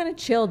we just kind of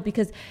chilled,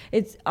 because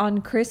it's on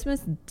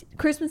Christmas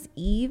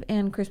Eve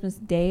and Christmas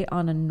Day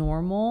on a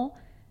normal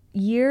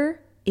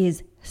year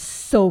is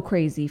so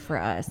crazy for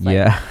us. Like,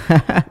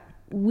 yeah.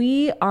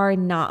 we are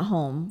not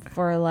home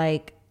for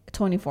like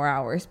 24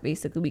 hours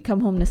basically. We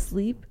come home to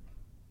sleep.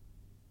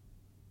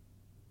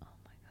 Oh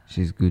my god.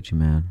 She's Gucci,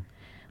 man.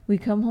 We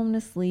come home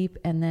to sleep,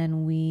 and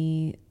then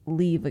we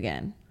leave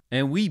again.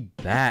 And we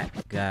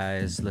back,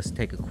 guys. Let's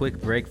take a quick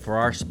break for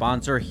our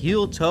sponsor,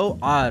 Heel Toe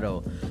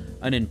Auto.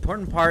 An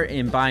important part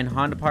in buying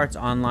Honda parts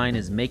online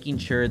is making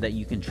sure that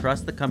you can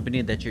trust the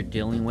company that you're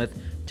dealing with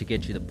to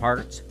get you the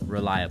parts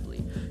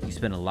reliably. You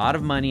spend a lot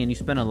of money and you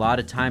spend a lot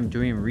of time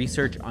doing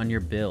research on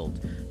your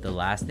build. The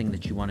last thing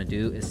that you want to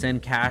do is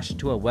send cash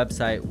to a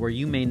website where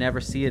you may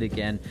never see it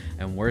again,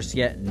 and worse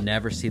yet,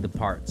 never see the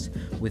parts.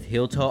 With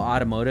Heel Toe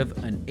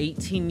Automotive, an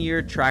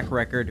 18-year track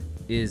record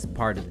is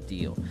part of the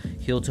deal.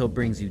 Heel Toe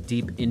brings you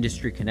deep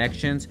industry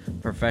connections,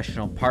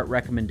 professional part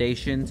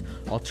recommendations,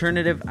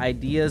 alternative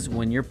ideas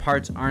when your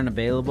parts aren't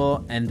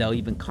available, and they'll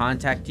even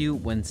contact you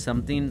when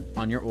something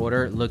on your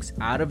order looks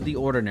out of the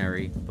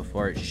ordinary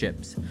before it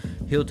ships.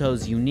 Heel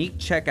Toe's unique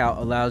checkout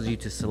allows you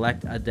to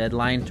select a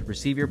deadline to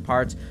receive your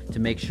parts to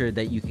make sure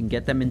that you can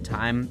get them in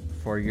time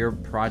for your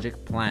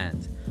project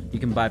plans. You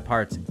can buy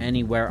parts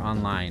anywhere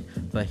online,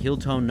 but Heel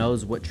Toe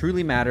knows what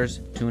truly matters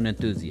to an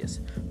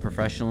enthusiast: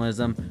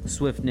 professionalism,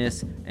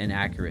 swiftness, and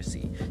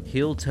accuracy.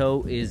 Heel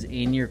Toe is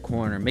in your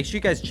corner. Make sure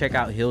you guys check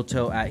out Heel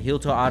Toe at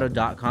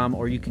heeltoeauto.com,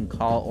 or you can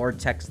call or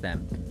text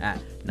them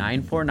at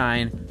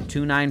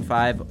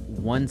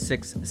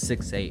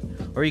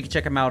 949-295-1668, or you can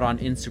check them out on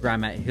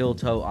Instagram at Heel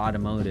Toe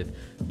Automotive.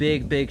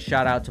 Big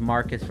shout out to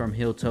Marcus from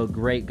Heel Toe.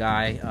 Great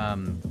guy.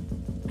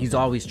 He's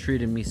always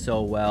treated me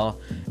so well,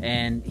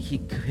 and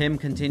him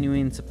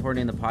continuing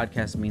supporting the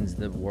podcast means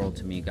the world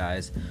to me,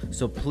 guys.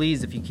 So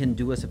please, if you can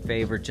do us a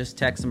favor, just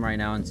text him right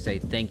now and say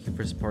thank you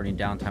for supporting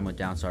Downtime with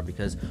Downstar,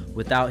 because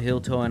without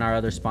Heel Toe and our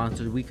other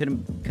sponsors, we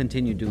couldn't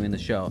continue doing the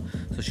show.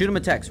 So shoot him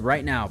a text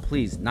right now,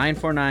 please,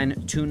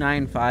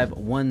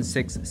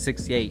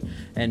 949-295-1668,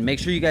 and make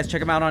sure you guys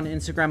check him out on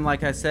Instagram.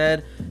 Like I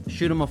said,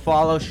 shoot him a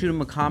follow, shoot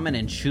him a comment,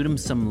 and shoot him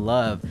some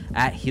love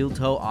at Heel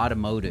Toe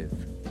Automotive.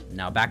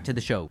 Now back to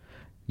the show.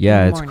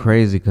 Yeah, it's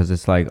crazy because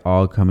it's like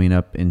all coming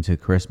up into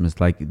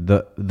Christmas. Like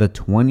the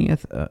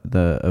 20th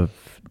of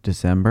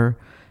December,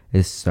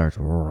 it starts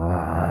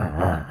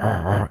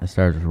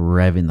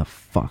revving the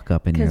fuck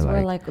up, and you're like, because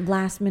we're like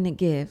last minute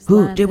gifts.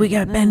 Who did we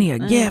get Benny a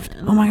gift?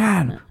 Oh my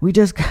god, we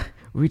just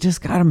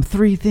got him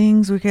 3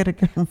 things. We gotta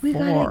get him 4. We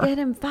gotta get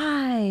him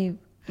 5.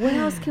 What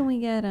else can we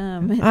get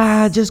him?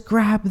 Just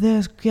grab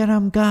this, get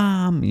him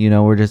gum. You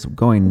know, we're just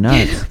going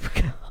nuts.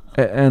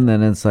 And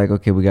then it's like,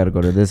 okay, we got to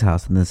go to this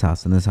house and this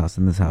house and this house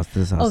and this house,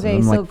 this house.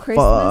 Okay, so like,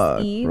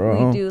 Christmas Eve,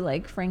 bro, we do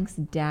like Frank's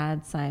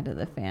dad's side of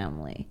the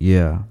family.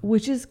 Yeah.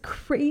 Which is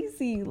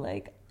crazy.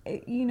 Like,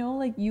 you know,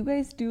 like you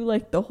guys do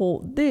like the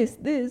whole this.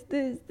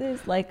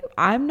 Like,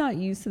 I'm not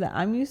used to that.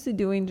 I'm used to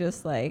doing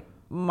just like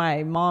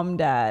my mom,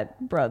 dad,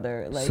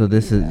 brother. Like, so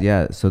this is,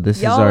 so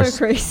this y'all is our, are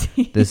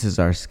crazy. This is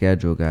our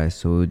schedule, guys.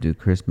 So we would do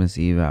Christmas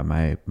Eve at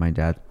my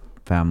dad's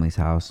family's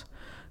house.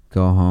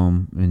 Go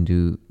home and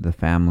do the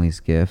family's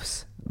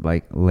gifts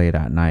like late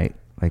at night,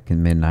 like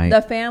in midnight.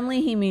 The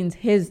family, he means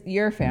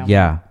your family.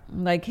 Yeah.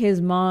 Like his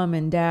mom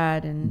and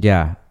dad and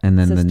yeah. And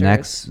then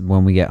sisters.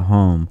 when we get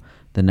home,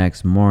 the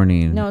next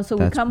morning. No, so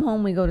we come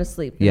home, we go to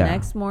sleep. The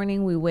next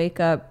morning we wake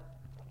up,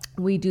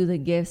 we do the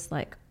gifts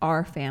like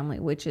our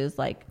family, which is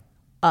like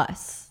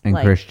us. And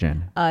like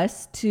Christian.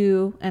 Us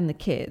two and the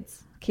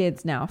kids.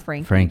 Kids now,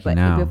 Frankie. But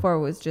now. Before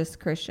it was just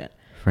Christian.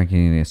 Frankie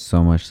needed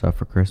so much stuff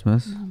for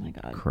Christmas. Oh my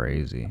god,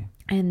 crazy!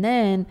 And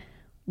then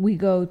we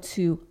go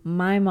to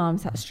my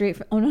mom's house. We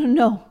go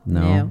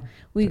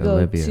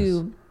Olivia's.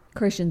 to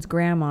Christian's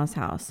grandma's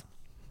house.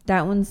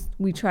 That one's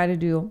we try to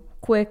do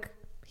quick.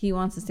 He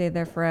wants to stay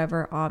there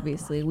forever.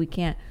 Obviously, we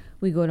can't.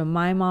 We go to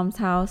my mom's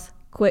house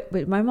quick,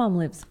 but my mom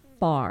lives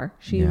far.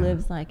 She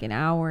lives like an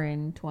hour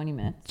and 20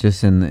 minutes.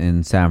 Just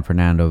in San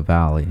Fernando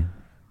Valley.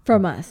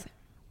 From us.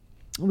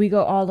 We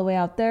go all the way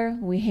out there.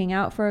 We hang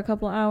out for a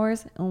couple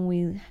hours and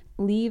we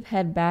leave,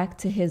 head back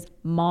to his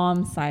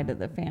mom's side of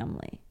the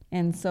family.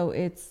 And so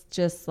it's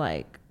just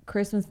like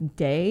Christmas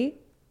Day.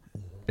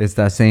 It's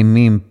that same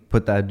meme.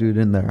 Put that dude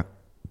in there.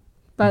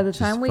 By the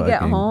time we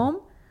get home,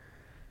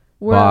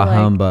 we're bah like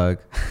humbug.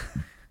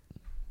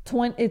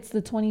 It's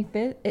the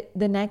 25th.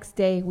 The next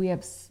day we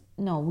have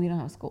no, we don't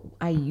have school.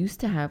 I used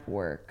to have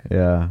work.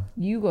 Yeah.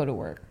 You go to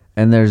work.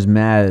 And there's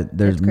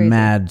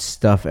mad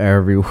stuff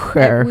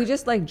everywhere. We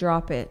just like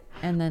drop it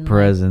and then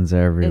presents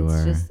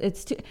everywhere.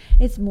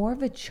 It's more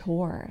of a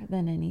chore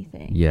than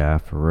anything. Yeah,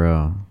 for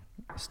real.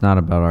 It's not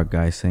about our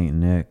guy Saint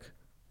Nick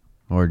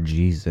or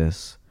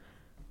Jesus.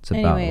 It's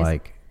about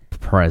like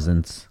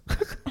presents.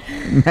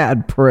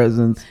 Mad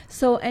presents.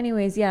 So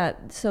anyways, yeah.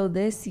 So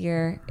this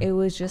year it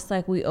was just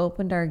like we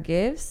opened our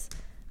gifts.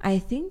 I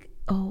think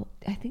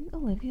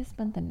Olivia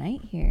spent the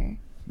night here.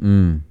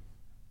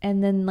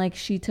 And then like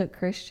she took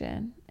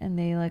Christian and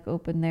they like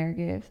opened their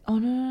gifts. Oh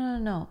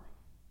no.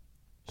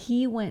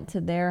 He went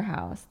to their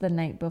house the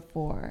night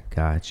before.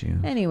 Got you.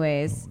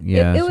 Anyways,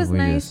 yeah, it was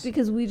nice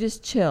because we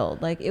just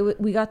chilled. Like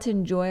we got to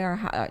enjoy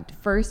our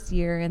first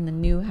year in the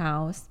new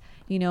house,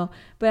 you know.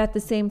 But at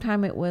the same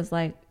time, it was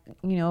like,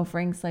 you know,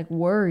 Frank's like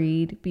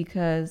worried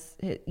because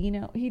you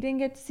know he didn't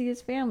get to see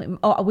his family.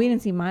 Oh, we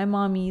didn't see my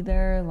mom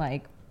either.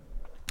 Like,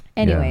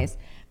 anyways,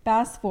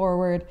 fast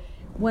forward.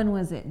 When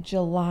was it?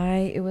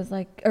 July. It was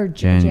like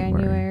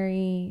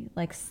January,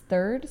 like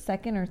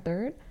 2nd or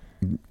 3rd.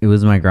 It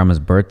was my grandma's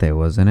birthday,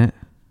 wasn't it?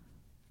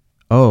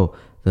 Oh,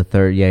 the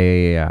 3rd.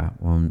 Yeah.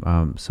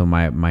 So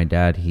my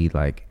dad, he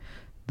like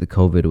the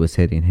COVID was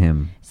hitting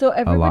him. So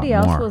everybody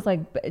else more. was like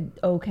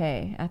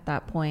okay at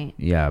that point.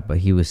 Yeah, but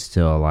he was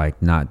still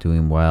like not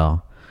doing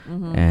well.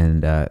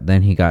 And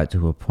then he got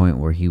to a point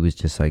where he was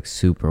just like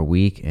super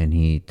weak, and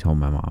he told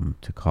my mom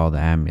to call the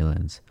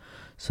ambulance.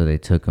 So they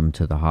took him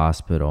to the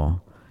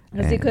hospital.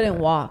 Because he couldn't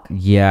walk.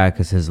 Yeah,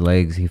 because his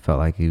legs, he felt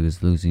like he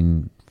was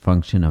losing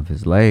function of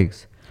his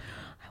legs.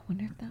 I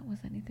wonder if that was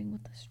anything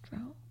with the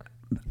stroke.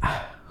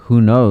 Who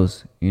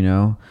knows, you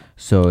know?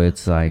 So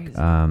it's like,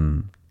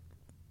 so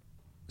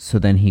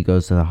then he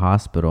goes to the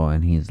hospital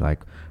and he's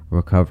like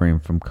recovering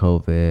from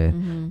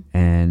COVID.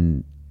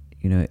 And,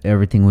 you know,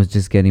 everything was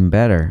just getting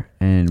better.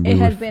 And it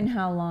had been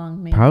how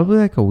long? Maybe? Probably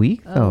like a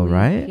week though,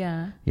 right?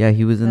 Yeah. Yeah,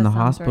 he was in the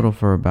hospital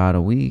for about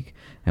a week.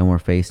 And we're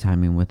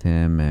FaceTiming with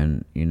him,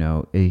 and you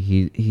know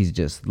he's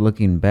just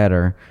looking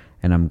better,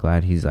 and I'm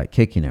glad he's like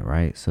kicking it,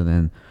 right? So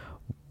then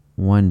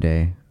one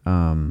day,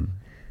 my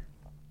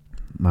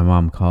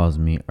mom calls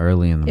me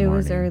early in the morning. It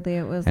was early.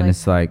 It was, and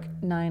it's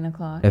like 9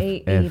 o'clock,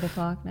 8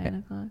 o'clock,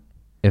 9 o'clock.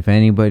 If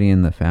anybody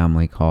in the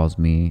family calls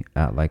me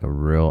at like a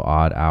real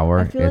odd hour,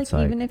 I feel it's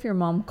like even if your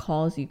mom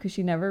calls you, because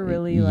she never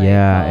really calls.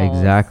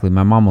 Exactly.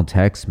 My mom will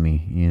text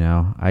me. You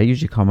know, I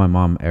usually call my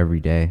mom every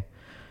day.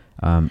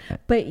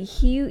 But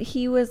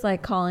he was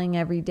like calling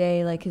every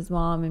day, like his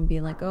mom, and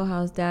being like, oh,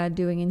 how's dad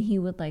doing? And he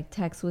would like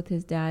text with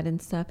his dad and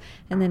stuff.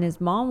 And then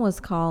his mom was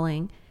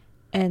calling,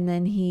 and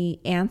then he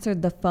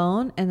answered the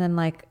phone, and then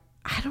like,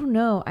 I don't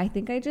know, I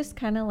think I just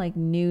kind of like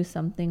knew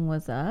something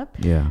was up.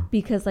 Yeah.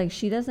 Because like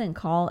she doesn't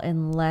call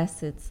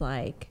unless it's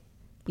like,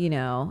 you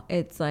know,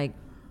 it's like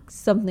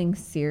something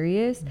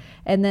serious.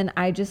 And then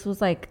I just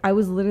was like, I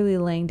was literally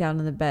laying down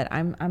in the bed.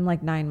 I'm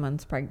like 9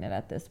 months pregnant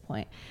at this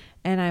point.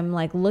 And I'm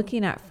like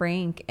looking at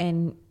Frank,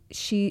 and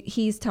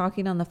he's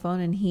talking on the phone,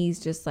 and he's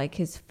just like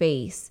his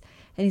face,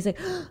 and he's like,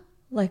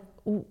 like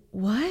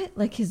what?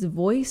 Like his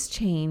voice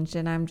changed,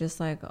 and I'm just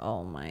like,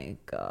 oh my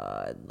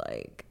God,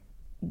 like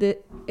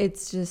it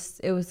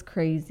was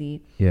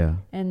crazy. Yeah.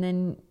 And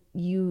then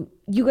you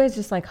guys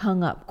just like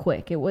hung up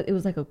quick. It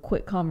was like a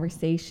quick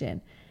conversation,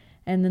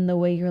 and then the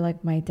way you're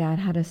like, my dad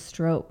had a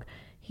stroke.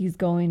 He's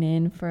going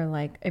in for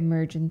like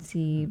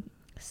emergency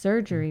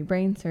surgery,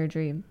 brain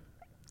surgery.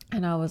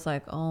 And I was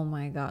like, oh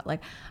my God.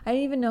 Like, I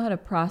didn't even know how to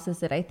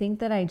process it. I think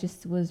that I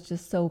just was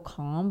just so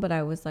calm, but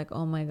I was like,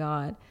 oh my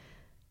God,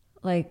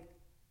 like,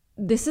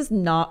 this is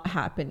not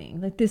happening.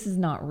 Like, this is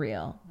not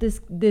real.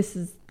 This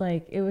is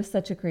like, it was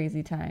such a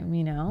crazy time,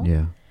 you know?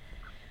 Yeah.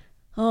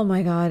 Oh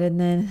my God. And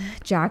then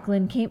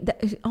Jacqueline came.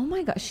 Oh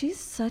my God. She's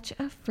such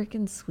a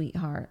freaking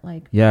sweetheart.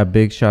 Like, yeah.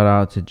 Big shout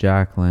out to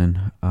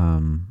Jacqueline.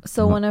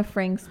 So one of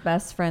Frank's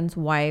best friend's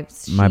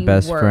wives, my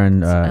best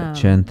friend,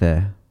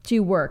 Chente. She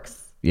works.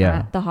 Yeah.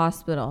 At the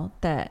hospital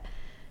that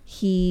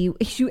she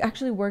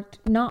actually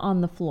worked not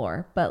on the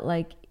floor, but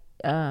like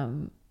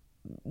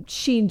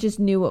she just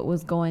knew what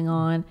was going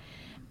on,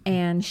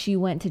 and she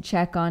went to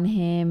check on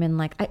him, and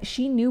like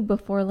she knew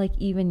before like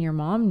even your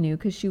mom knew,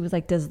 because she was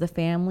like, does the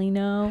family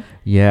know?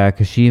 Yeah,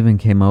 because she even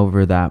came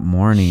over that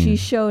morning. She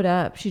showed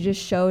up. She just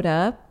showed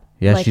up.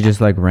 Yeah, like, she just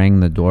like rang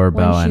the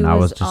doorbell, and I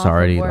was just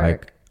already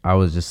like I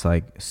was just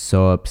like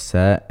so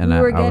upset, and We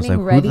were I was like,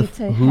 getting ready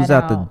to who's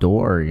head at the out.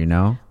 door, you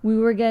know? We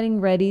were getting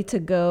ready to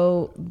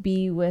go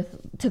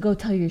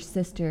tell your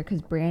sister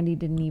because Brandy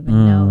didn't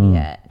even know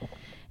yet.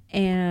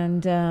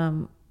 And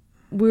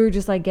we were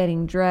just like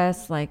getting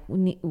dressed. Like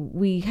we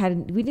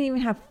didn't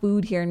even have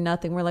food here,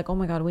 nothing. We're like, oh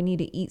my God, we need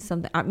to eat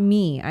something. I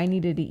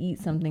needed to eat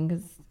something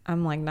because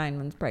I'm like 9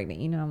 months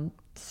pregnant. You know, I'm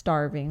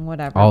starving,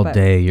 whatever. All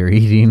day you're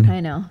eating. I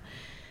know.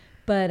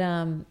 But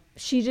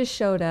she just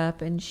showed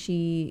up and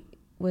she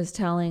was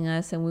telling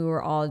us, and we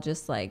were all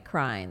just like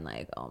crying,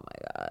 like, oh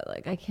my God,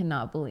 like I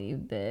cannot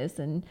believe this.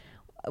 And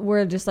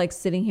we're just like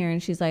sitting here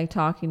and she's like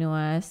talking to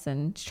us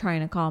and trying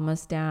to calm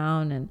us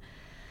down. And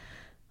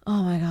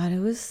oh my God,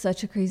 it was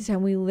such a crazy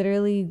time. We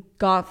literally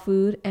got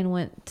food and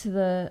went to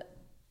the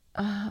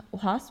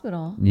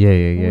hospital.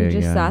 Yeah. We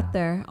just sat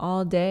there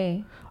all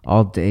day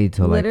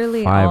till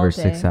Literally like 5 all or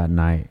 6 day. at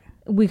night.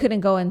 We couldn't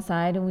go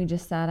inside and we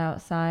just sat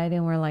outside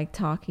and we're like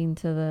talking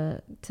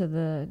to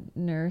the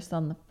nurse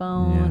on the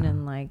phone. Yeah.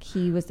 And like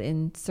he was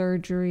in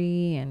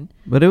surgery. And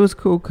But it was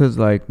cool because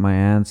like my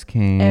aunts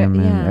came and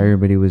yeah.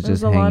 everybody was There was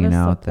just a lot hanging of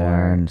out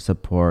there and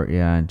support.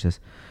 Yeah, and just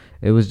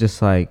it was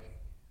just like,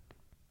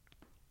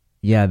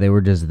 yeah, they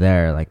were just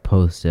there, like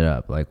posted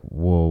up, like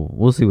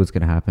we'll see what's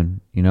gonna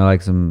happen, you know,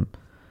 like some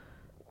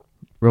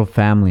real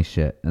family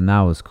shit, and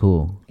that was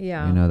cool.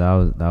 Yeah. You know,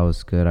 that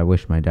was good. I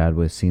wish my dad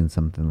would have seen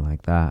something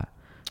like that.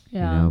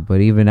 yeah. You know,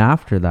 but even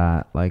after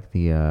that, like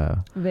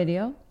the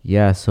Video.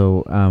 yeah,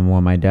 so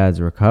when my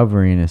dad's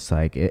recovering, it's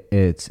like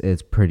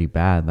it's pretty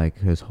bad. Like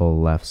his whole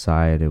left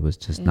side, it was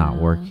just not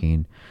Yeah.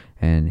 working,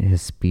 and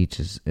his speech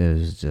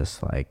is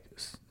just like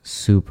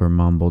super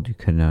mumbled. You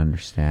couldn't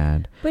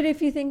understand. But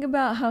if you think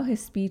about how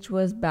his speech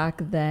was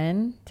back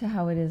then to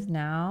how it is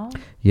now,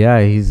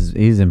 Yeah,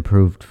 he's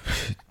improved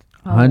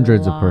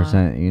hundreds of lot.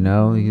 percent. You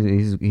know,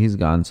 he's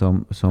gotten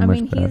so I much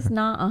mean, better. he's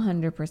not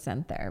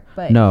 100% there,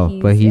 but No,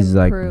 but he's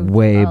like improved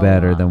way a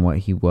better lot. than what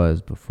he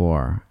was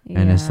before.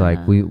 And it's like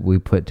Yeah. we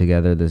put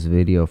together this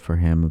video for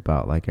him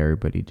about like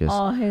everybody just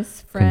all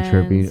his friends,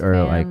 contribute or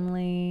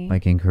family,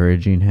 like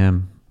encouraging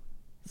him.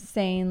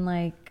 saying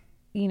like,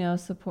 you know,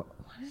 support.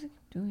 Why is it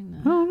doing I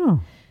that? don't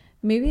know.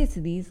 Maybe it's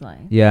these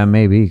lights. Yeah,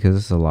 maybe because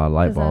it's a lot of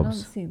light 'Cause I don't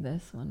bulbs. see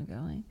this one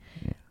going.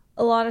 Yeah.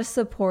 A lot of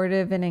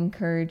supportive and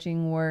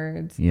encouraging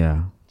words.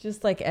 Yeah.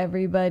 Just like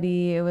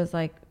everybody, it was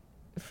like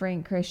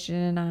Frank,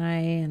 Christian, and I,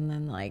 and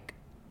then like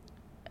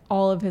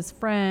all of his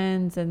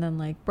friends, and then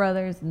like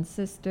brothers and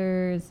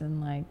sisters,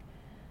 and like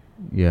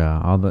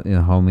Yeah, all the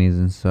homies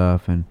and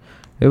stuff, and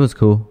it was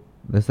cool.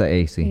 That's the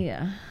AC.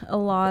 yeah, a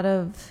lot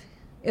of.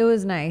 It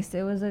was nice.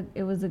 It was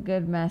a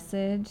good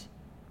message.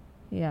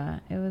 Yeah,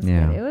 it was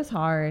Yeah. good. It was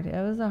hard.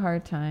 It was a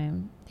hard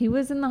time. He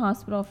was in the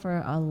hospital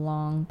for a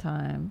long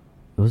time.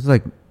 It was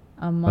like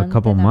A month. a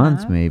couple and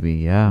months, half? maybe.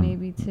 Yeah,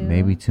 Maybe 2.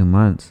 Maybe 2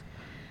 months.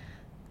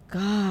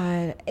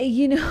 God,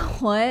 you know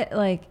what?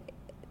 Like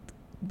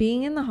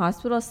being in the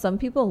hospital, some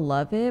people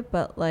love it,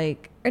 but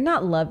like, or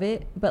not love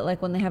it, but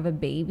like when they have a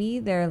baby,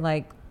 they're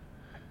like,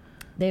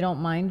 they don't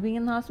mind being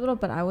in the hospital.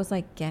 But I was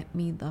like, get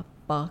me the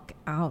fuck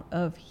out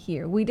of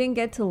here. We didn't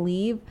get to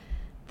leave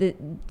the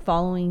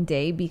following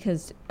day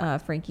because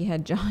Frankie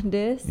had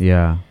jaundice.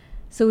 Yeah.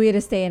 So we had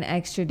to stay an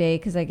extra day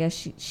because I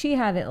guess she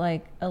had it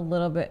like a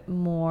little bit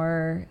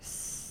more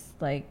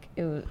like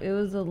it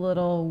was a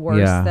little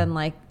worse than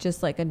like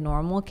just like a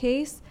normal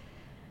case.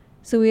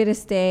 So we had to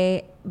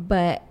stay.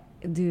 But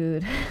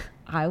dude,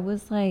 I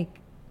was like,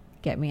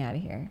 get me out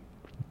of here.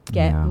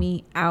 Get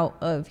me out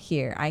of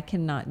here. I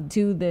cannot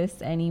do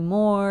this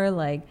anymore.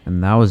 Like,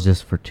 And that was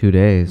just for 2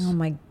 days. oh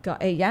my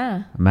God.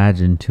 Yeah.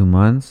 Imagine 2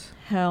 months.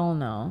 Hell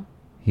no.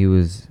 He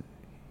was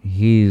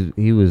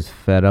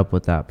fed up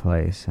with that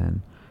place,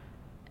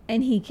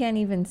 And he can't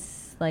even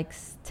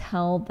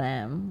tell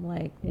them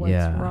like what's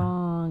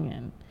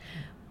wrong.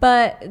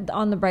 But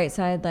on the bright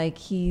side, like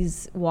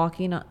he's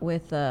walking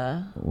with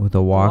a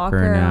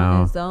walker now.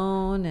 on his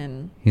own,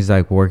 and He's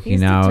like working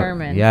he's out.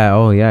 determined. Yeah,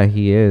 oh yeah,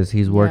 he is.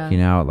 He's working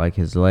out like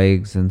his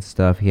legs and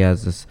stuff. He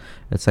has this,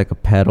 it's like a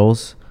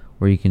pedals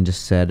where you can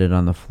just set it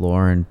on the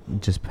floor and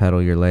just pedal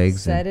your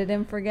legs. Set it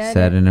and forget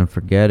Set it. it and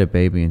forget it,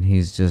 baby. And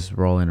he's just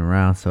rolling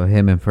around. So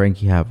him and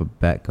Frankie have a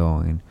bet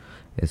going.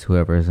 It's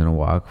whoever's gonna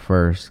walk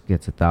first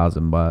gets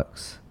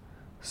 $1,000.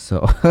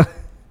 So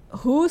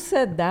Who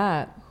said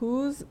that?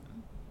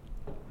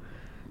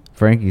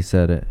 Frankie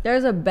said it.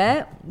 There's a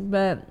bet,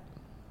 but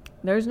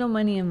there's no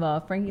money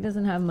involved. Frankie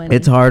doesn't have money.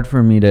 It's hard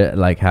for me to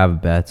like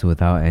have bets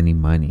without any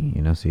money,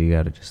 you know. So you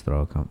got to just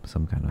throw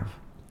some kind of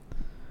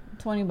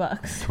 $20.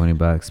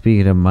 $20.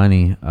 Speaking of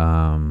money,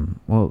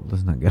 well,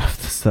 let's not get off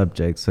the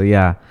subject. So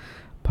yeah,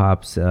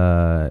 Pops,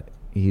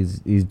 he's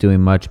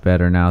doing much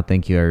better now.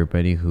 Thank you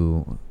everybody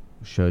who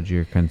showed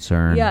your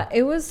concern. Yeah,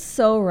 it was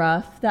so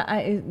rough that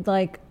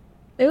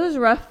it was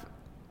rough.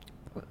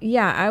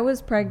 Yeah, I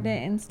was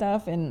pregnant and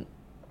stuff, and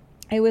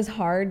it was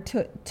hard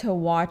to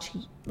watch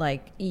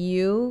like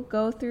you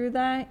go through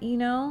that, you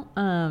know.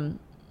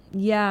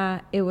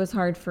 Yeah, it was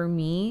hard for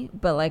me,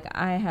 but like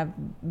I have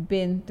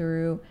been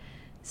through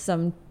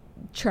some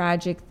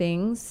tragic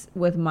things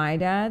with my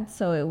dad,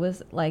 so it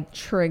was like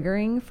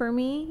triggering for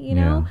me, you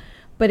know.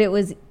 But it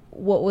was,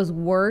 what was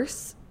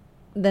worse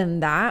than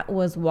that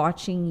was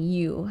watching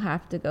you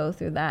have to go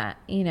through that,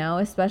 you know,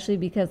 especially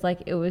because like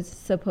it was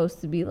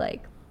supposed to be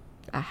like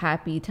a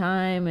happy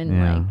time, and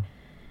like,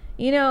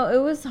 you know,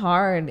 it was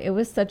hard. It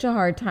was such a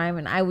hard time,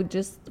 and I would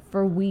just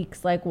for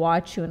weeks like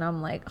watch you, and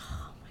I'm like,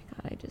 oh my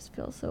God, I just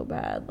feel so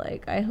bad.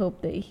 Like, I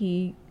hope that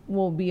he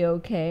will be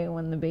okay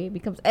when the baby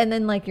comes. And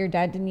then like your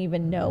dad didn't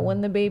even know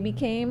when the baby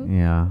came.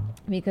 Yeah.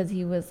 Because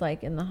he was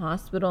like in the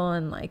hospital,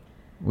 and like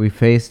we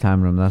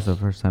FaceTimed him. That's the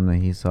first time that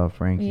he saw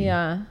Frankie.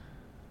 Yeah.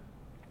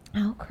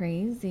 Oh,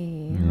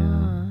 crazy. Yeah.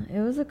 Huh? It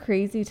was a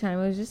crazy time.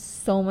 It was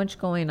just so much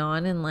going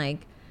on, and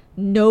like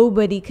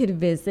nobody could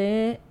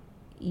visit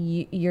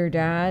your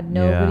dad.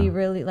 Nobody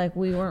really, like,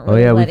 we weren't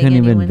really we couldn't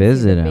even anyone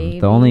visit him. baby.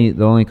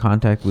 The only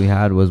contact we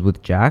had was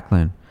with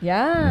Jacqueline.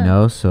 Yeah. You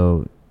know,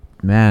 so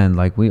man,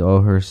 like, we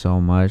owe her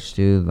so much,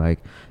 dude. Like,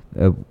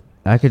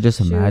 I could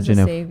just imagine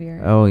if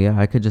savior. Oh yeah,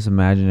 I could just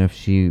imagine if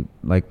she,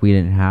 like, we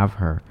didn't have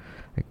her.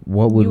 Like,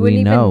 what would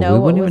we know? We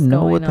wouldn't even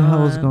know what the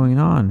hell was going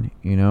on,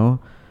 you know?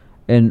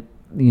 And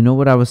you know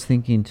what I was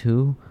thinking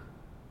too?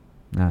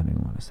 I don't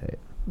even want to say it.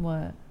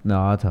 What? No,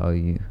 I'll tell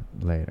you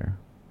later.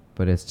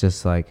 But it's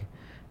just like,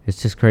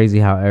 it's just crazy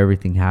how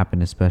everything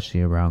happened,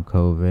 especially around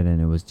COVID. And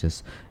it was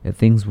just,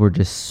 things were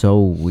just so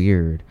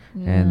weird.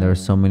 And there were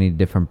so many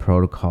different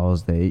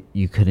protocols that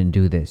you couldn't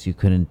do this, you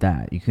couldn't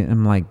that.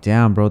 I'm like,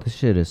 damn, bro, this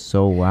shit is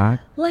so whack.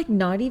 Like,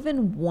 not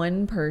even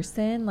one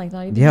person, like,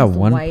 not even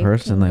one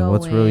person. Like,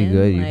 what's really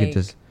good? You could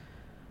just.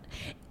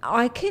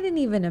 I couldn't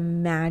even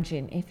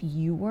imagine if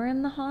you were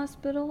in the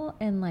hospital,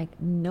 and like,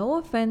 no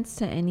offense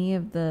to any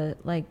of the,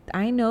 like,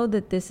 I know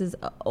that this is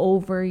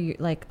over,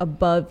 like,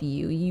 above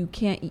you. You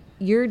can't,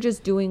 you're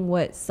just doing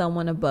what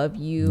someone above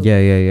you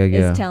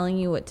is telling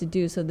you what to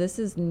do. So this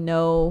is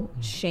no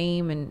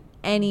shame in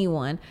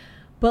anyone.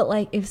 But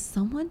like, if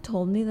someone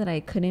told me that I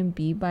couldn't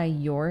be by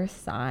your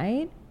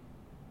side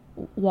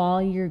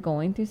while you're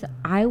going through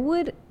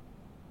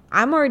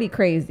I'm already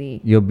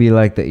crazy. You'll be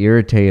like the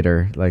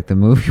Irritator, like the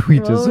movie we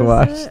just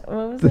watched.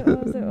 What was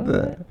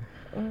it?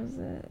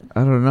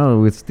 I don't know,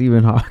 with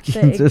Stephen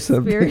Hawking or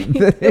something.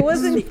 It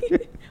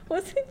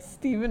wasn't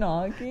Stephen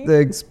Hawking? The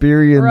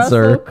Experiencer.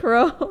 Russell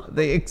Crowe.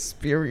 The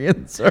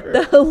Experiencer.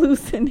 The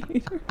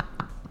Hallucinator.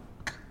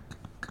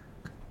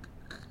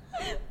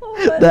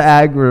 The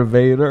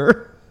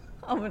Aggravator.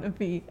 I'm gonna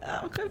be.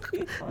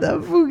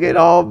 That fool get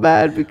all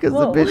mad because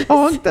the bitch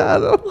honked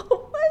at him.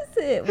 What was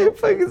it?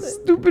 Fucking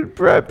stupid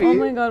Preppy. Oh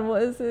my God,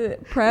 what is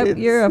it?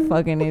 You're a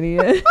fucking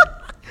idiot.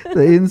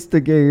 The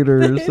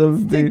Instigator or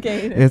something.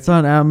 It's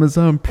on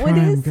Amazon Prime.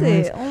 What is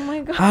guys. it? Oh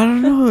my God. I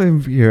don't know.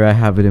 Here, I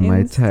have it in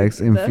my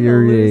text.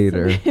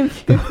 Infuriator.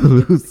 The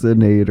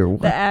Hallucinator.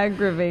 What the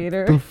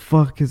Aggravator. the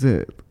fuck is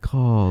it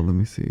called? Let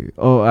me see.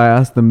 Oh, I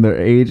asked them their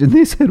age and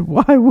they said,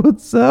 why,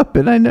 what's up?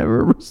 And I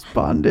never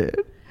responded.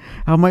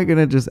 How am I going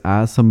to just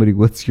ask somebody,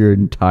 what's your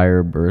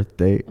entire birth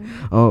date?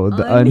 Oh,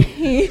 the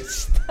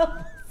unhinged.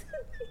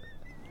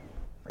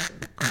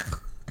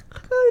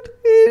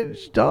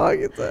 Unhinged dog.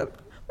 It's that.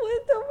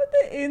 What's up with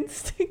the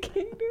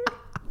Instigator?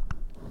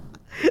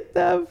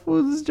 That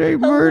fool's straight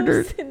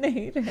murdered.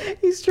 Hallucinator.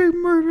 He straight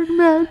murdered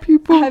mad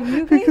people. Have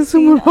you guys because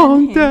seen someone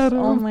honked at Unhinged? him.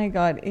 Oh my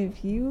God.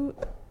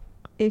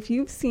 If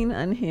you've seen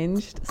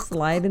Unhinged,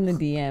 slide in the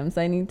DMs.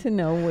 I need to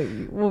know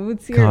what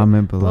was your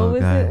comment below, what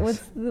was guys.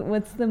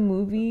 What's the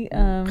movie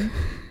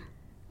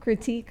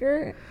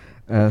critiquer?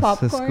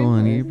 Siskel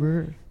and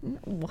Ebert.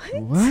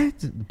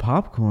 What?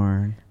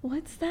 Popcorn.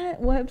 What's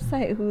that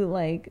website who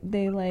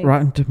they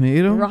Rotten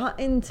Tomato?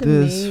 Rotten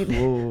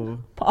Tomato.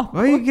 Why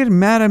are you getting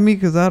mad at me?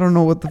 Because I don't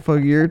know what the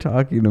fuck you're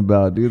talking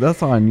about, dude.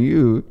 That's on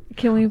you.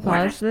 Can we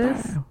pause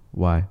this?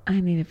 Why?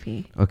 I need a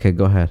pee. Okay,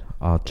 go ahead.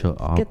 I'll chill.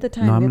 Get the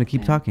time. No, I'm going to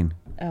keep talking.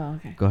 Oh,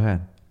 okay. Go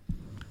ahead.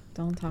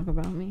 Don't talk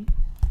about me.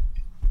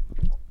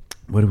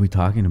 What are we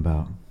talking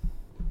about?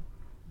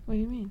 What do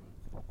you mean?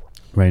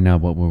 Right now,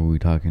 what were we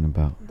talking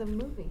about? The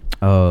movie.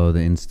 Oh, the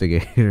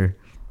Instigator.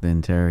 The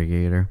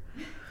Interrogator.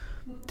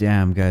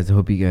 Damn, guys. I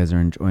hope you guys are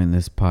enjoying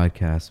this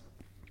podcast.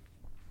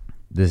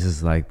 This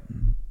is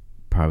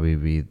probably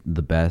be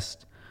the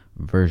best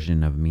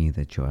version of me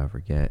that you'll ever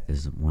get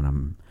is when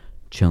I'm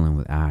chilling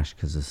with Ash,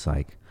 because it's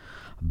like,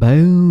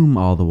 boom,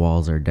 all the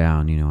walls are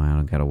down. You know, I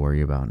don't got to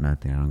worry about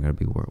nothing. I don't got to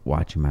be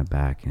watching my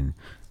back, and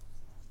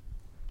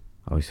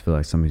I always feel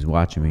like somebody's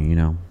watching me, you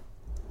know.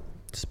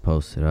 Just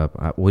post it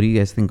up. What do you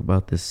guys think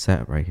about this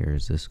set right here?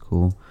 Is this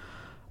cool?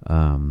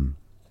 I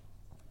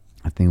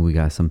think we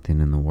got something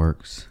in the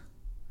works.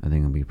 I think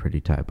it'll be pretty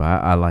tight. But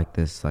I like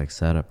this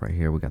setup right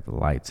here. We got the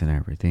lights and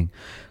everything.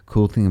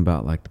 Cool thing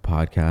about the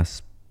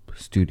podcast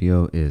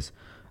studio is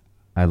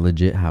I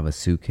legit have a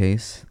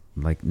suitcase,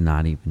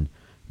 not even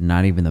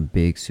a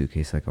big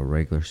suitcase, like a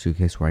regular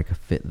suitcase where I could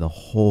fit the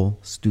whole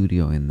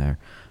studio in there,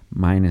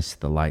 minus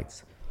the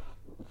lights.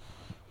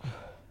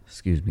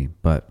 Excuse me,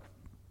 but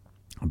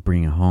I'll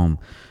bring it home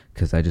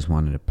because I just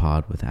wanted to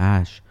pod with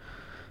Ash,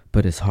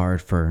 but it's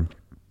hard for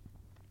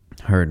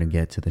her to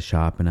get to the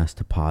shop and us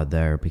to pod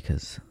there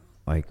because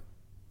like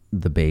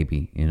the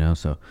baby, you know.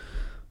 So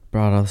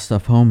brought all the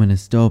stuff home and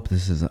it's dope.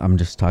 I'm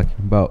just talking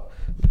about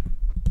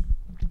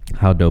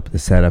how dope the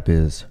setup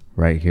is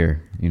right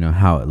here, you know,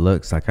 how it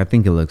looks. Like I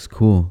think it looks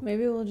cool.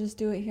 Maybe we'll just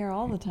do it here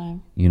all the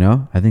time. You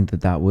know, I think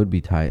that would be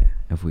tight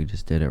if we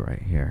just did it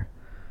right here.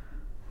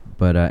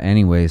 But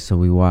anyway, so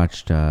we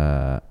watched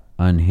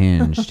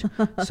Unhinged.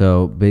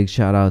 So big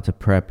shout out to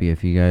Preppy.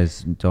 If you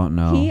guys don't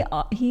know,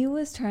 He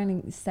was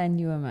trying to send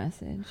you a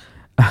message.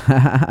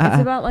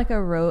 It's about like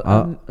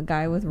a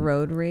guy with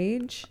road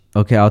rage.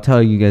 Okay, I'll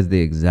tell you guys the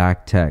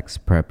exact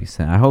text Preppy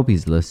sent. I hope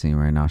he's listening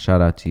right now.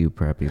 Shout out to you,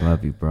 Preppy.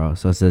 Love you, bro.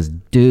 So it says,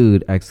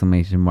 dude,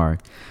 exclamation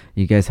mark.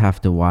 You guys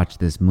have to watch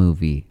this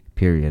movie,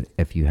 period,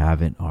 if you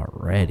haven't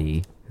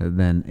already. And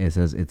then it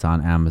says it's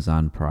on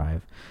Amazon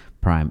Prime.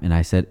 And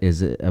I said,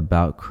 is it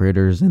about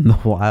critters in the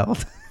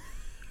wild?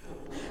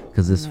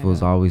 Because this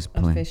fool's always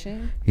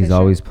playing. He's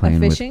always playing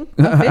with fishing.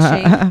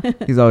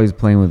 He's always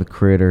playing with the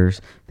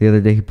critters. The other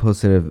day he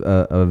posted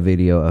a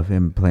video of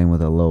him playing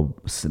with a little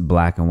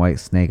black and white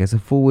snake. I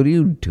said, "Fool, what are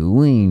you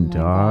doing,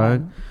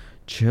 dog? God.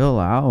 Chill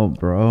out,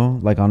 bro."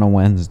 Like on a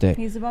Wednesday.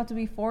 He's about to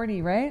be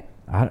 40, right?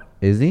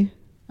 Is he?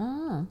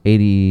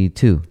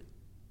 82.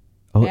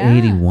 Oh, Yeah.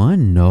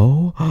 81?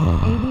 No.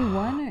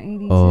 81 or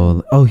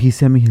 82? Oh, he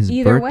sent me his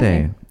Either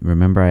birthday. way.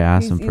 Remember I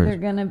asked him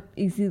for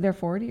He's either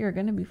 40 or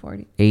gonna be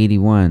 40.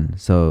 81.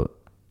 So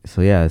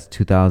yeah, it's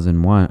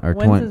 2001 or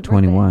When's his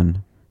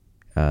 21.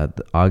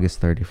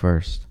 August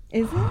 31st.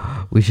 Is it?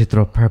 We should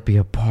throw Preppy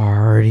a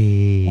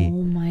party. Oh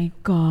my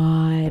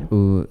God.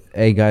 Ooh,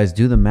 hey guys,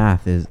 do the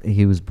math.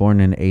 He was born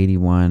in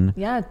 81.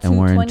 Yeah, and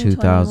we're in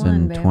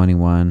 2021,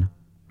 2021,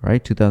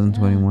 right?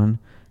 2021.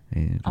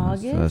 Yeah.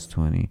 August? So that's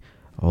 20.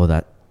 Oh,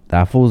 that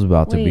fool's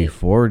about to be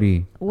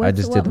 40. I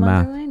just did the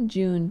math.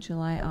 June,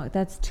 July. Oh,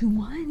 that's 2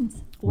 months.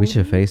 40? We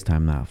should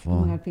FaceTime that Oh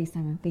fool. my God,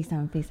 FaceTime.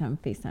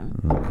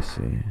 Let me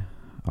see.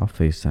 I'll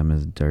FaceTime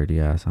his dirty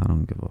ass. I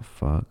don't give a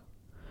fuck.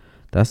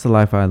 That's the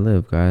life I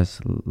live, guys.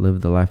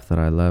 Live the life that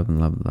I love and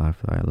love the life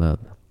that I love.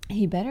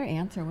 He better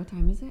answer. What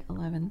time is it?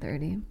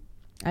 11:30.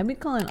 I'd be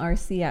calling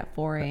RC at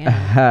 4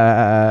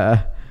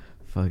 a.m.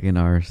 Fucking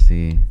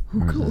RC.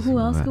 Who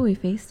else could we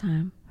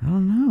FaceTime? I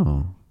don't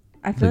know.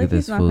 I feel Look like at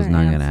this fool's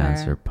not gonna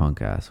answer,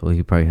 punk ass. Well,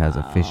 he probably has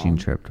a fishing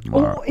trip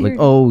tomorrow. Oh, like,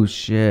 oh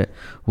shit,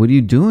 what are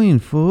you doing,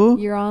 fool?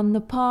 You're on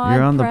the pod.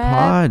 You're on the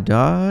pod,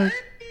 dog.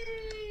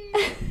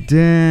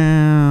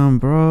 Damn,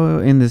 bro,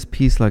 in this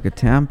piece like a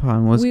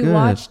tampon. What's good? We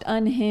watched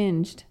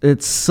Unhinged.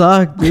 It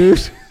sucked,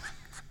 dude.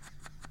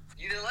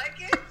 You didn't like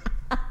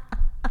it?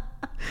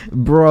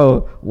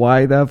 Bro,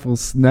 why that fool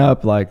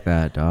snap like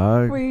that,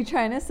 dog? Were you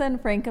trying to send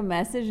Frank a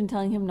message and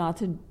telling him not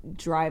to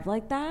drive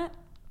like that?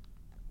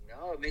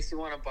 No, it makes me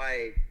want to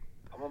buy.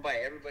 I'm gonna buy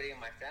everybody in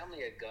my family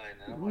a gun.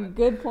 I don't wanna,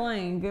 Good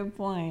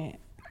point.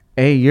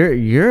 Hey,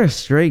 you're a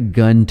straight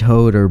gun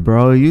toter,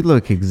 bro. You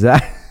look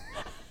exact.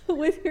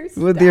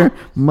 With your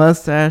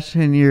mustache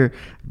and your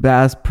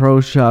Bass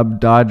Pro Shop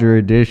Dodger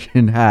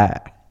Edition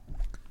hat.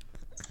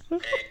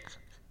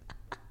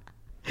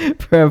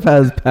 Prep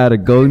has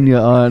Patagonia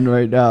on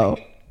right now.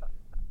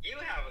 you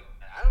have.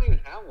 I don't even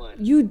have one.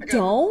 You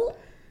don't?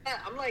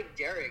 I'm like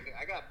Derek.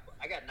 I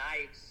got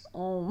knives,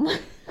 Oh my.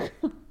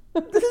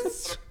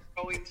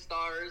 throwing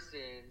stars,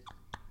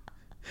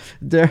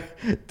 and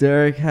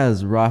Derek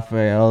has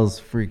Raphael's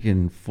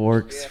freaking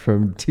forks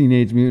from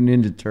Teenage Mutant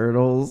Ninja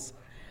Turtles.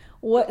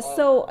 What?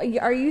 So,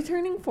 are you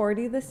turning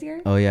 40 this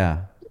year? Oh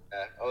yeah.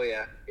 oh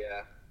yeah,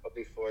 I'll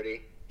be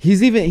 40. He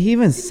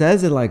even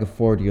says it like a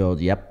 40-year-old.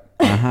 Yep.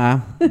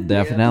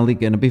 Definitely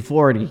gonna be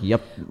 40.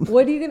 Yep.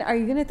 What are you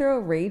gonna throw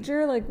a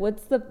rager? Like,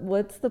 what's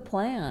the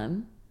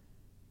plan?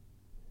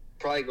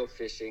 Probably go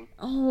fishing.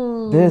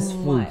 Oh, This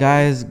fool,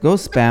 guys, go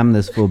spam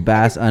this fool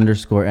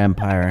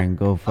Bass_Empire and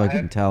go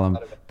fucking tell him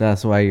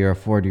that's why you're a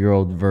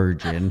 40-year-old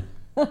virgin.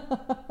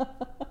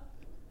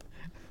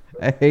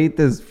 I hate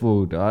this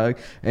fool, dog.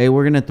 Hey,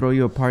 we're gonna throw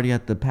you a party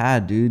at the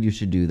pad, dude. You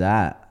should do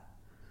that.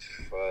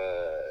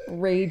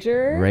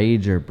 Rager.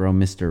 Rager, bro,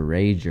 Mr.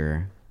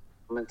 Rager.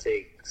 I'm gonna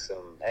take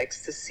some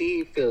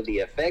ecstasy, feel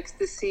the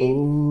ecstasy.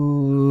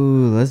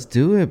 Ooh, let's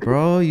do it,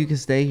 bro. You can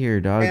stay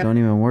here, dog. Yeah. Don't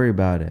even worry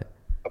about it.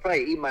 I'll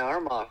probably eat my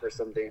arm off or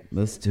something.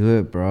 Let's do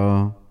it,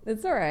 bro.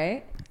 It's all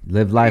right.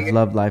 Live life,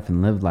 love life,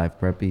 and live life,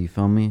 Preppy. You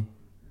feel me?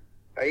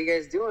 How are you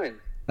guys doing?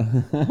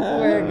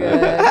 We're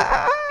good.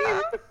 This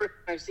is the first time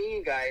I've seen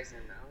you guys,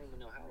 and I don't even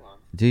know how long.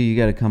 Dude, you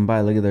gotta come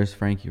by. Look at there's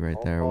Frankie right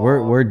there.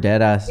 We're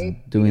dead ass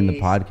doing the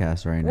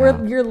podcast right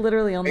now. You're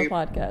literally on the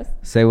podcast.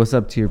 Say what's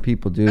up to your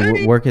people,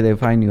 dude. Where can they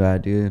find you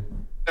at, dude?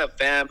 What's up,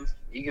 fam?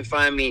 You can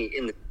find me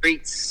in the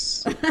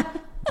streets or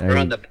Hey,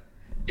 on the.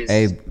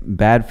 hey,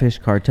 Bad Fish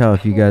Cartel.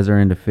 If you guys are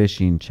into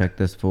fishing, check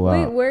this fool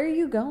Wait, out. where are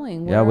you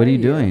going? Yeah, what are you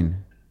doing?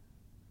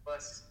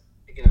 Bus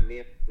picking up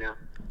Mia now.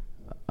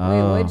 Wait,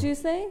 Oh. what'd you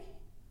say?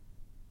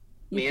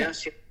 Mia,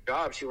 she had a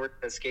job. She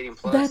worked at Skating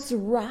Plus. That's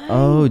right.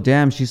 Oh,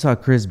 damn. She saw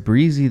Chris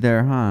Breezy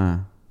there, huh?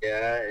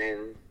 Yeah,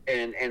 and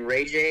and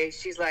Ray J.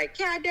 She's like,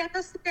 yeah, Dad,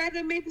 that's the guy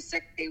that made the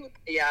sex tape with.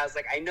 Yeah, I was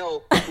like, I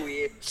know who he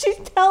is. She's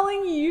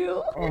telling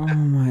you. Oh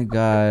my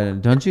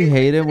god! Don't you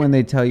hate it when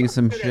they tell you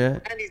some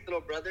shit? Andy's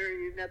little brother.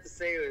 You didn't have to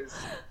say it was.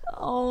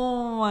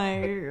 Oh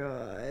my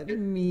god,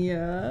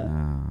 Mia.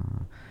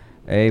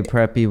 Hey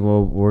Preppy,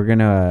 well we're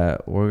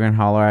gonna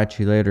holler at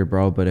you later,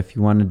 bro. But if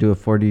you want to do a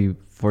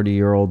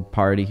 40-year-old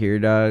party here,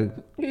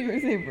 dog. You were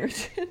say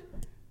virgin.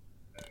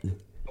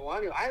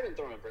 I haven't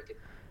thrown a brick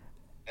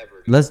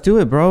ever. Let's do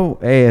it, bro.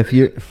 Hey, if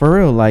you for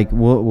real, like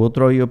we'll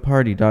throw you a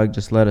party, dog.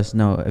 Just let us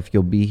know if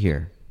you'll be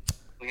here.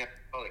 We have to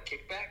call it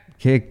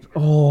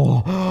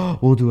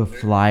kickback. We'll do a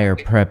flyer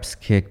preps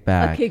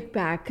kickback. A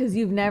kickback because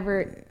you've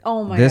never.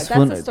 Oh my This god,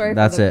 one, that's a story.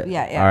 that's for it. the,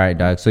 Yeah. All right,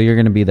 dog. So you're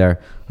gonna be there.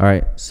 All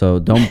right. So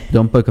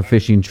don't book a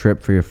fishing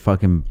trip for your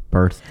fucking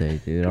birthday,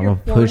 dude. I'm Your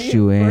gonna push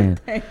you 40th in.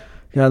 birthday.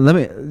 Yeah, let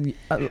me.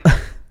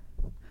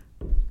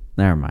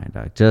 Never mind,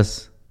 dog.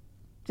 Just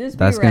Just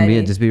that's be gonna be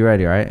ready. it. Just be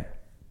ready. All right.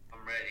 I'm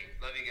ready.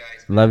 Love you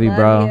guys. Love you, Love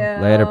bro.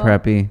 you. Later,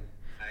 Preppy.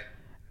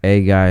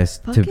 Hey guys,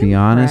 to Fucking be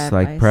honest, Prep,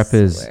 like I Prep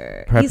is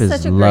swear. Prep He's is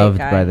such a great loved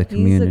guy. by the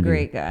community. He's a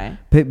great guy.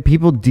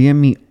 People DM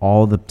me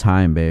all the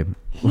time, babe.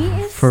 He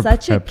is For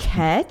such a Prep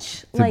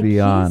catch. to be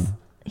on.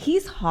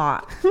 He's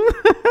hot.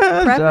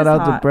 Prep Shout is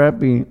out hot. to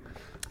Preppy.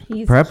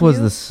 He's Prep was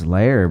cute. the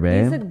slayer,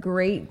 babe. He's a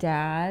great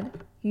dad.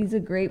 He's a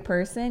great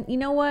person. You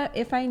know what?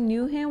 If I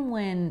knew him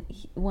when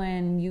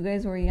you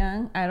guys were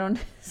young, I don't.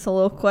 It's a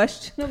little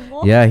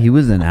questionable. Yeah, he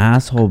was an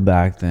asshole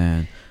back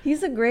then.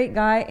 He's a great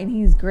guy and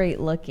he's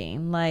great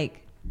looking. Like,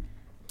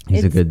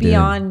 He's a it's good dude.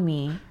 beyond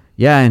me.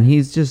 Yeah, and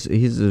he's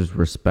a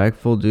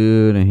respectful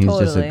dude, and he's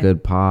just a Totally.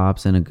 good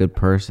pops and a good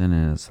person,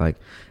 and it's like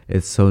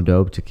it's so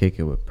dope to kick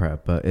it with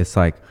Prep. But it's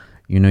like,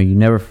 you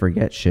never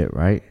forget shit,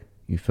 right?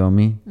 You feel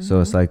me? So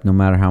Mm-hmm. it's like no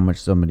matter how much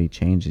somebody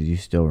changes, you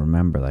still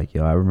remember. Like,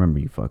 yo, I remember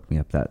you fucked me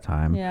up that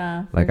time.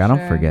 Yeah, Like for I don't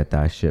sure. forget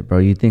that shit, bro.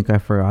 You think I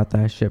forgot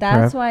that shit,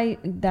 That's Prep? why.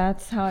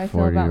 That's how I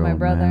feel about my 40-year-old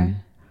brother.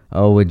 man.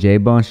 Oh, with J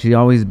Bone, she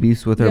always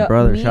beefs with her Yo,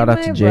 brother. me Shout and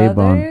out to my J Bone.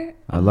 brother-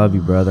 I love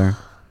you, brother.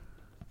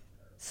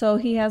 So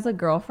he has a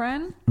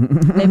girlfriend.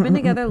 They've been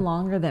together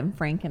longer than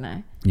Frank and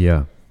I,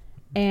 Yeah.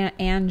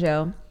 and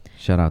Joe.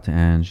 Shout out to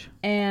Ange.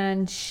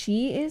 And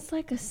she is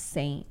like a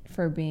saint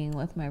for being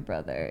with my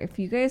brother. If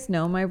you guys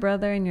know my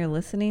brother and you're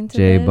listening to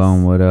this,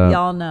 J-Bone, what up?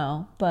 y'all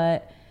know.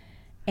 But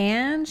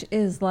Ange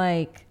is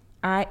like,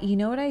 you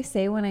know what I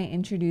say when I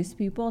introduce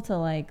people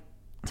to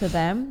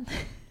them?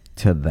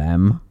 To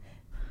them.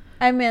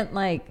 I meant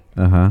like,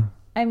 Uh-huh.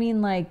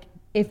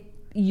 if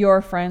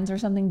your friends or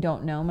something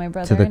don't know my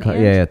brother To the and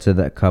Ange, yeah, to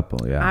that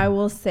couple, yeah. I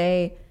will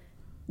say,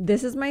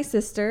 this is my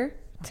sister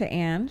to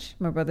Ange,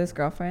 my brother's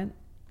girlfriend,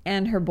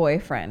 and her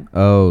boyfriend.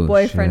 Oh,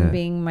 Boyfriend shit.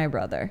 being my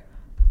brother.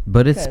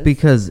 But it's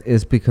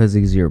 'cause- because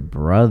he's your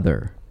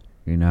brother,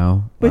 you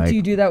know? But Like, do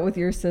you do that with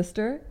your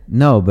sister?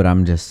 no, but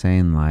I'm just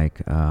saying,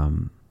 like,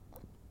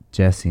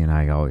 Jesse and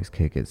I always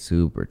kick it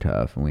super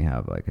tough, and we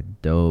have like a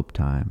dope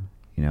time,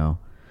 you know?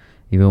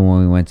 Even when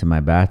we went to my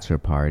bachelor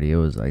party, it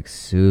was like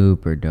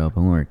super dope,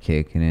 and we were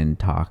kicking and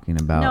talking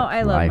about No,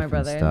 I love life my and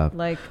brother. stuff.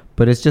 Like,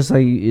 But it's just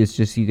like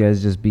you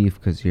guys just beef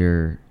because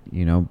you're,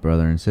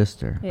 brother and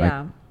sister.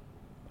 yeah. Like,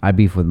 I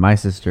beef with my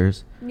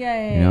sisters.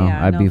 Yeah.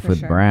 I no, beef for with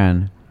sure.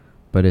 Bran,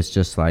 but it's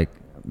just like,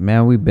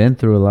 man, we've been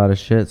through a lot of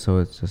shit, so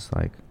it's just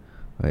like,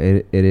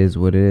 it is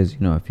what it is.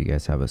 If you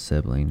guys have a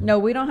sibling. No,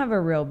 we don't have a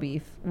real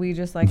beef. We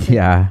just like to,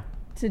 Yeah.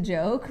 to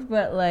joke,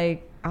 but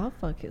like, I'll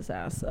fuck his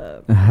ass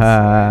up.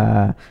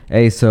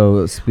 Hey,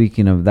 so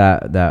speaking of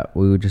that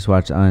we would just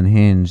watch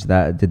Unhinged.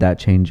 Did that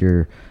change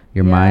your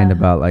mind Yeah.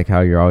 about like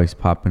how you're always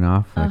popping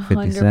off like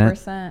 50 Cent?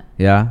 100%.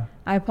 Yeah.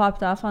 I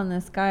popped off on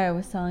this guy I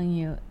was telling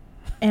you,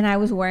 and I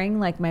was wearing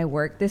like my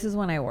work. This is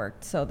when I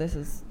worked, so this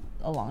is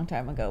a long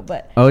time ago.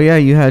 But Oh yeah,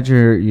 you had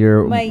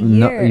your My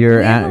year. your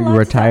We have a lot to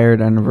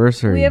retired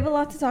anniversary. we have a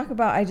lot to talk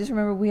about. I just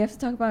remember we have to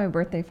talk about my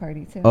birthday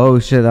party too. Oh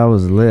shit, that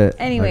was lit. Like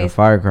a Anyways.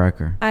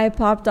 firecracker. I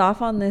popped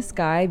off on this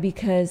guy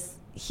because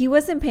he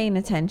wasn't paying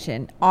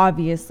attention,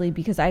 obviously,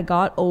 because I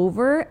got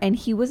over and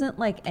he wasn't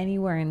like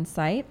anywhere in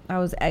sight. I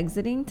was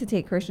exiting to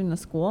take Christian to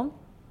school,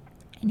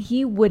 and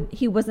he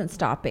wasn't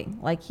stopping.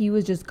 Like, he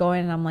was just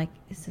going, and I'm like,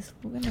 is this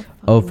fool gonna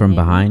Oh, fucking from hit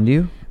me? behind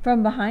you?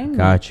 From behind me.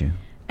 Got you.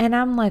 And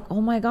I'm like,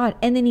 oh my God.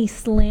 And then he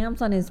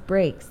slams on his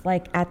brakes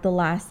like at the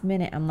last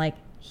minute. I'm like,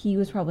 he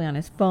was probably on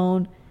his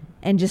phone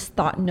and just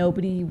thought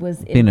nobody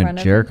was in Being a front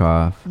of jerk him.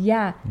 off.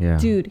 Yeah. Yeah.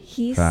 Dude,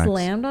 he Facts.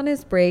 slammed on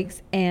his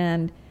brakes,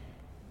 and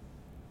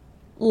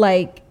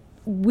like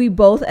we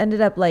both ended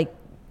up like,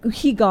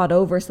 he got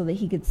over so that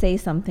he could say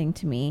something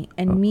to me.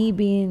 And me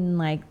being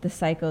like the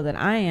psycho that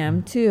I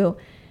am too,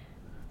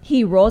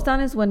 he rolls down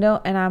his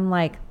window, and I'm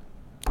like,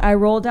 I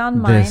roll down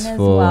mine This as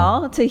fool.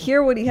 well to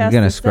hear what he You're has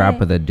gonna to scrap say.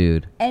 with a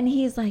dude. And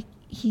he's like,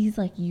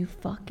 you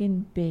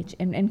fucking bitch.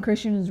 And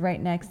Christian was right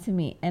next to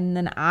me. And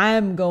then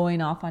I'm going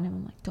off on him.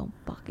 I'm like, don't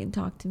fucking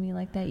talk to me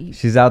like that. You.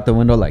 She's out the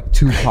window like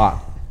Tupac.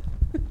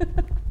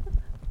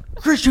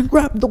 Christian,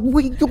 grab the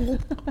wheel.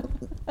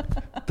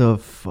 The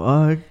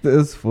fuck,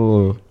 this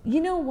fool.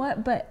 You know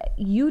what? But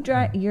you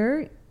drive.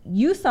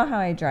 you saw how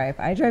I drive.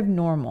 I drive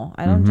normal.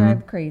 I don't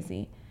drive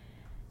crazy.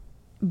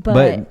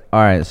 But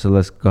all right, so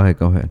let's go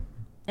ahead.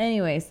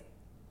 Anyways,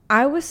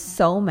 I was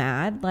so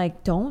mad.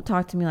 Like, don't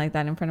talk to me like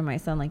that in front of my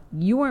son. Like,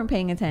 you weren't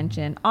paying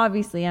attention.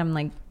 Obviously, I'm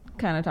like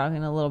kind of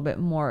talking a little bit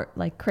more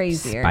like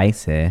crazier.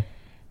 Spicy.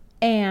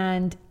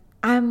 And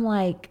I'm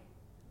like,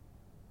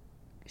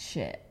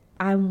 shit.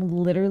 I'm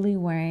literally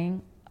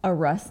wearing a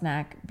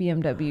Rusnak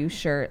BMW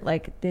shirt.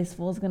 Like, this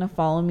fool's gonna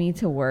follow me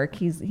to work.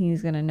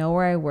 He's gonna know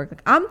where I work.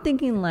 Like, I'm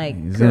thinking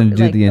like He's gonna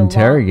do like the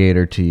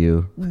interrogator to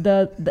you.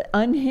 The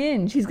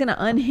unhinge. He's gonna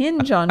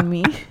unhinge on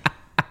me.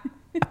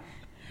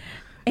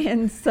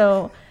 And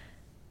so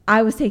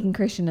I was taking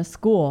Christian to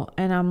school,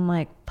 and I'm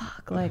like,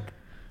 fuck, like,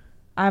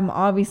 I'm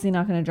obviously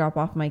not gonna drop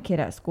off my kid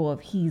at school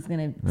if he's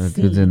gonna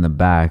see. Dude's in the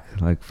back,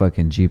 like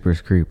fucking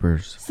Jeepers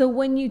Creepers. So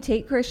when you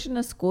take Christian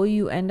to school,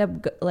 you end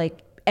up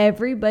like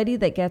everybody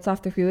that gets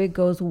off the freeway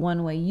goes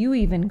one way. You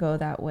even go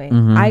that way.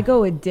 I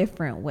go a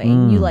different way.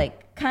 You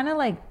like kind of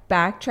like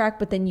backtrack,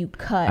 but then you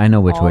cut. I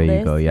know which all way you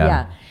this. go.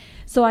 Yeah.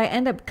 So I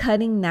end up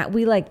cutting that.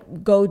 We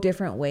like go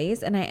different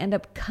ways, and I end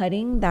up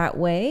cutting that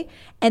way,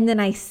 and then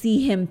I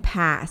see him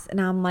pass, and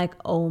I'm like,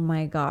 oh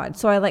my God.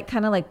 So I like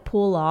kind of like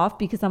pull off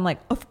because I'm like,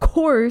 of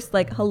course,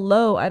 like,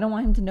 hello, I don't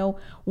want him to know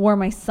where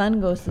my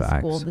son goes to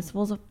school. This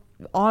fool's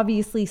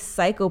obviously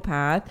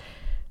psychopath,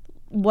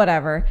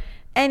 whatever.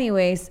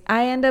 Anyways,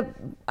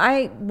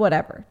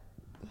 whatever.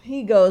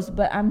 He goes,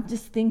 but I'm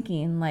just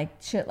thinking like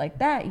shit like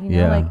that, you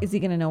know, like, is he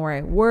gonna know where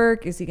I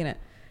work? Is he gonna,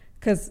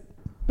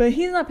 but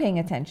he's not paying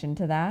attention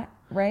to that,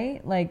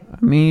 right? Like,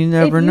 I mean, you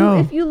never know.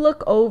 If you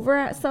look over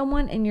at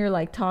someone and you're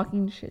like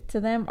talking shit to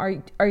them, are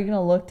you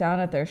gonna look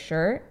down at their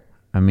shirt?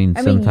 I mean,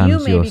 sometimes you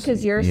maybe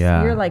because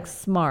you're like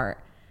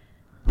smart,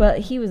 but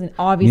he was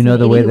obviously, you know,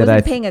 the way that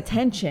wasn't paying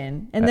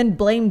attention, and then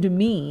blamed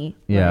me.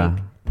 Yeah,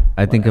 like,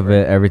 I think of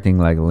it everything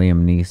like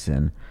Liam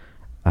Neeson.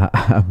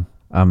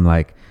 I'm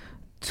like,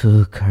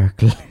 to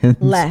Kirkland,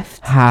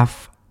 left,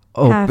 half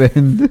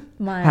opened,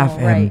 mile, half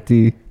right.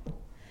 empty.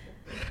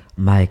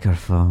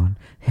 Microphone,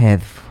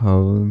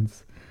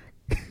 headphones.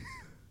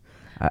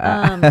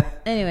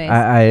 Anyways,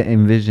 I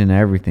envision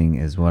everything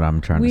is what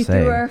I'm trying to say.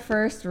 We threw our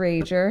first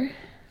rager.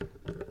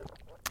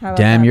 How about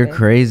Damn, that, you're babe?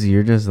 crazy.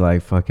 You're just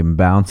like fucking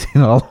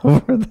bouncing all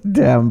over the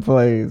damn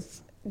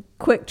place.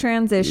 Quick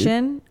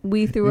transition.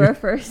 We threw our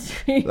first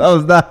rager. That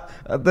was not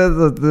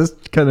this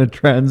kind of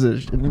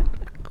transition.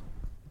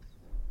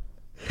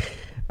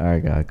 All right,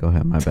 God, go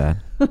ahead. My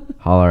bad.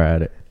 Holler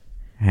at it.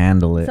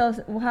 Handle it. So,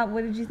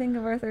 what did you think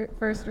of our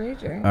first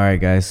rager? All right,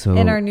 guys. So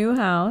in our new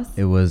house.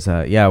 It was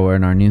we're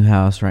in our new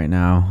house right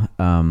now.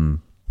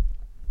 And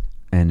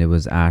it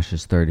was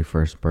Ash's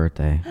 31st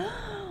birthday.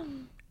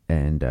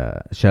 And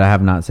should I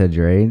have not said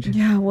your age?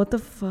 Yeah, what the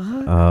fuck?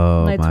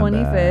 Oh, my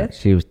 25th. Bad.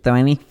 She was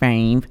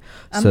 25.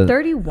 I'm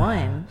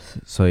 31.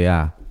 So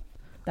yeah.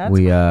 That's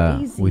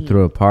crazy. We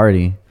threw a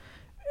party,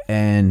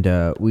 and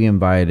we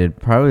invited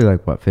probably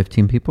like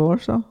 15 people or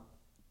so.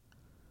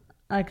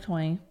 Like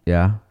 20.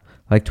 Yeah.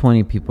 Like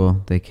 20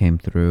 people, they came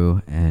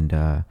through, and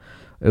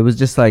it was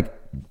just like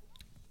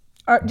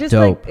just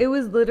dope. Like, it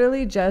was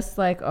literally just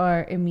like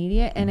our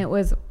immediate, and it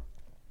was,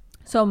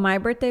 so my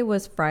birthday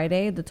was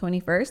Friday the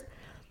 21st,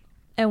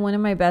 and one of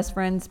my best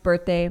friend's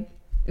birthday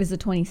is the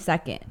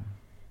 22nd.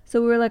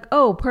 So we were like,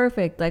 oh,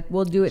 perfect, like,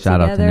 we'll do it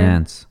together. Shout out to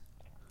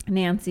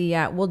Nancy,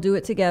 yeah, we'll do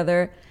it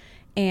together,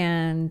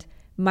 and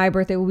my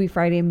birthday will be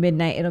Friday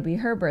midnight, it'll be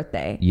her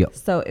birthday. Yep.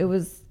 So it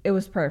was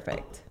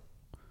perfect,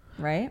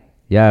 right?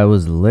 Yeah, it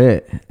was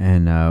lit,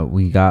 and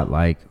we got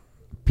like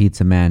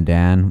Pizza Man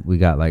Dan. We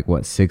got like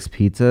 6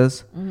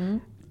 pizzas. Mm-hmm.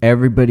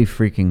 Everybody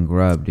freaking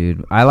grubbed,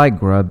 dude. I like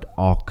grubbed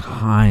all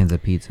kinds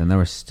of pizza, and there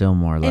was still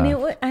more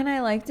left. And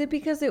I liked it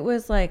because it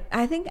was like,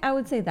 I think I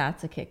would say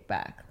that's a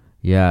kickback.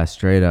 Yeah,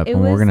 straight up.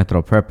 And we're gonna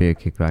throw Preppy a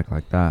kickback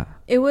like that.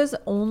 It was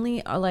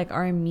only like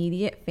our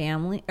immediate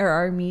family or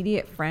our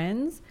immediate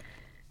friends,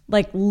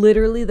 like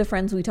literally the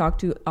friends we talk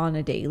to on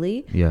a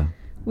daily. Yeah.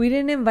 We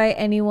didn't invite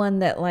anyone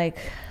that like,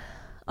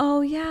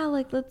 oh yeah,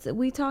 like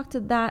we talked to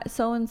that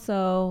so and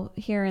so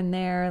here and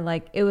there.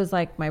 Like, it was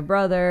like my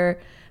brother,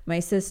 my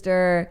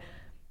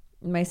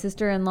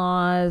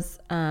sister-in-laws,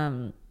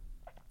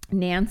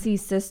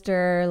 Nancy's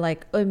sister.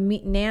 Like,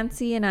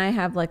 Nancy and I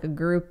have like a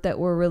group that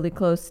we're really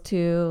close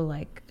to,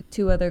 like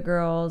 2 other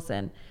girls,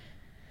 and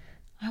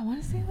I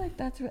want to say like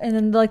that's, and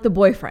then like the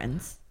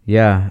boyfriends.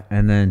 Yeah,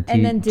 and then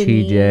Denise,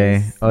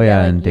 TJ. Oh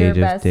yeah, like and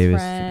Davis,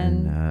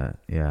 friend, and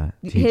TJ,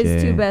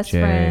 his 2 best Jay.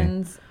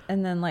 friends,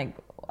 and then like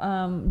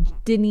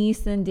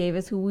Denise and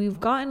Davis, who we've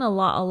gotten a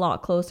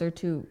lot closer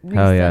to recently.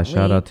 Hell yeah,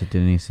 shout out to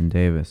Denise and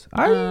Davis.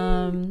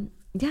 Yeah,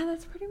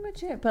 that's pretty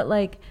much it. But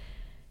like,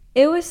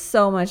 it was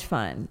so much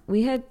fun.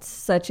 We had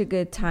such a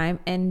good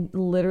time, and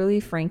literally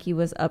Frankie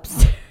was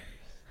upstairs.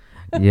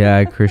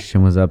 Yeah,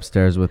 Christian was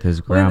upstairs with his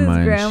grandma,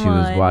 and she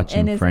was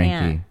watching and Frankie.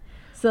 Aunt.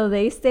 So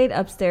they stayed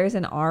upstairs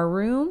in our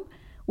room,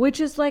 which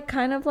is like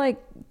kind of like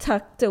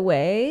tucked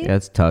away. Yeah,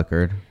 it's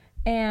tuckered.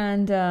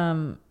 And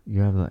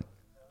you have like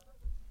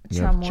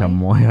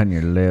chamoy on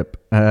your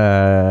lip.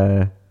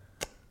 I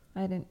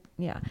didn't.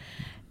 Yeah.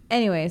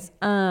 Anyways,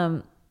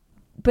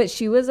 but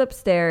she was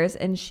upstairs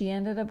and she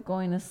ended up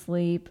going to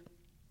sleep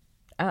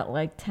at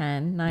like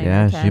 9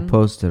 Yeah, or 10. she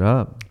posted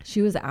up.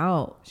 She was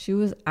out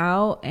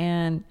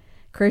and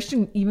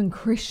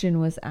Christian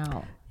was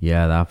out.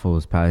 Yeah, that fool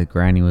was probably,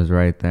 Granny was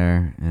right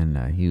there, and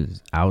he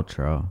was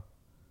outro.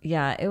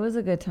 Yeah, it was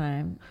a good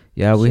time.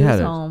 Yeah, we She had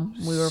was a home.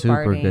 We were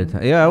super partying. good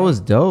time. Yeah, it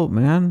was dope,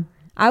 man.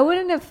 I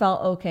wouldn't have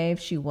felt okay if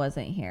she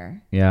wasn't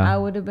here. Yeah. I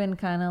would have been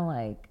kind of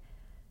like,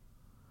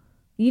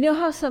 you know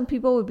how some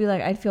people would be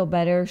like, I'd feel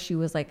better if she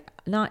was like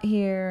not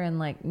here, and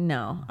like,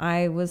 no,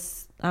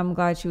 I'm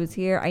glad she was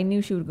here. I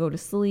knew she would go to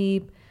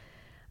sleep.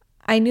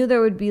 I knew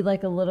there would be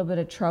like a little bit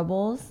of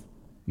troubles.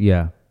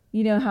 Yeah.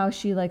 You know how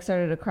she like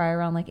started to cry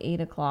around like 8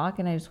 o'clock,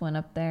 and I just went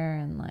up there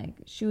and like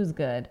she was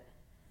good,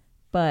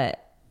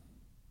 but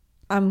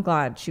I'm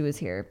glad she was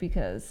here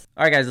because.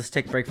 All right, guys, let's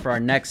take a break for our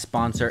next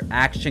sponsor,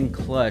 Action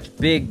Clutch.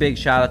 Big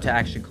shout out to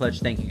Action Clutch.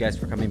 Thank you guys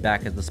for coming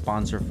back as the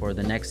sponsor for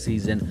the next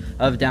season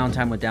of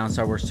Downtime with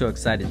Downstar. We're so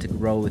excited to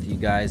grow with you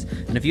guys.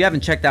 And if you haven't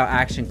checked out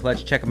Action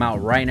Clutch, check them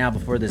out right now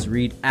before this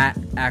read at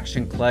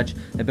Action Clutch.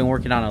 They've been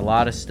working on a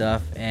lot of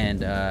stuff, and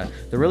they're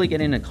really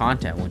getting into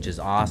content, which is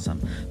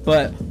awesome.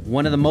 But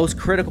one of the most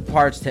critical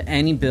parts to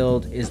any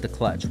build is the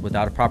clutch.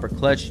 Without a proper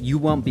clutch, you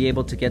won't be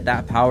able to get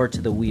that power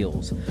to the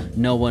wheels.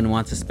 No one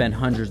wants to spend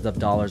hundreds of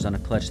dollars on a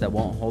clutch that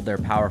won't hold their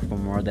power for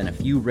more than a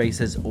few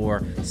races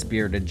or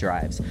spirited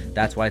drives.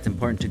 That's why it's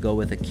important to go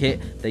with a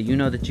kit that you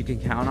know that you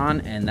can count on,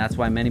 and that's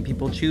why many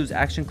people choose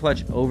Action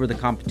Clutch over the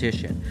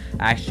competition.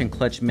 Action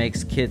Clutch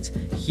makes kits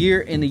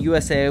here in the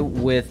USA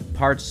with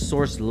parts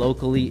sourced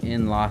locally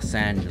in Los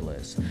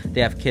Angeles. They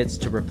have kits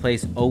to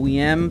replace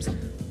OEMs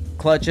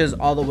clutches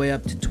all the way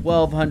up to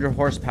 1200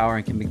 horsepower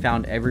and can be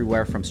found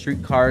everywhere from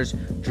street cars,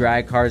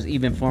 drag cars,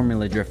 even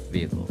Formula Drift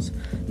vehicles.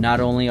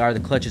 Not only are the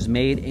clutches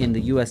made in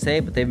the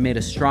USA, but they've made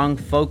a strong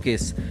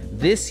focus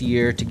this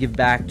year to give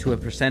back to a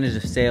percentage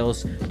of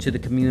sales to the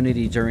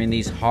community during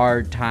these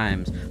hard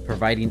times,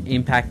 providing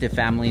impacted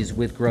families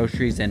with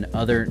groceries and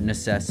other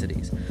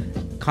necessities.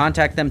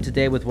 Contact them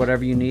today with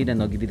whatever you need and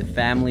they'll give you the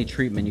family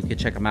treatment. You can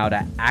check them out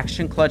at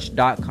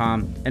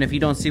actionclutch.com. And if you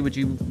don't see what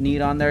you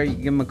need on there, you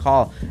can give them a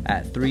call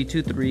at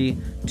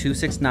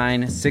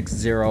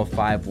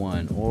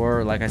 323-269-6051.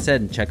 Or like I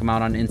said, check them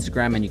out on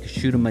Instagram and you can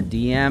shoot them a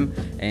DM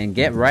and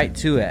get right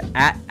to it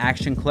at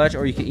actionclutch,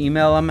 or you can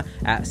email them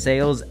at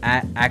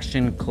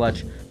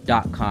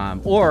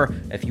sales@actionclutch.com. Or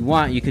if you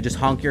want, you could just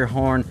honk your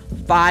horn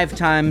 5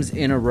 times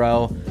in a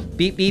row.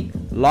 Beep, beep,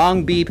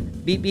 long beep,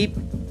 beep, beep.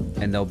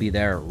 And they'll be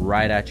there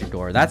right at your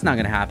door. That's not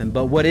going to happen.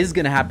 But what is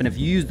going to happen if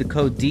you use the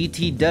code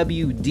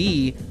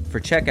DTWD for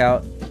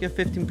checkout, you get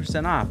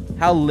 15% off.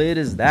 How lit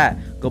is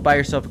that? Go buy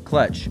yourself a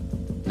clutch.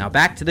 Now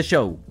back to the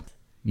show.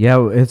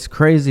 Yeah, it's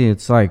crazy.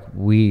 It's like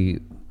we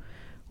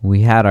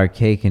had our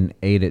cake and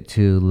ate it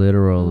too,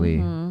 literally.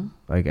 Mm-hmm.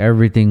 Like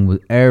everything was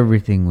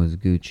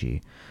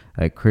Gucci.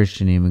 Like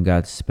Christian even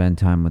got to spend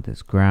time with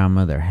his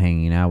grandma. They're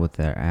hanging out with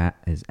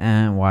his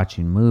aunt,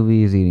 watching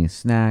movies, eating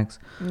snacks.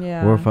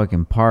 Yeah. We're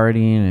fucking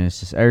partying, and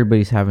it's just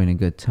everybody's having a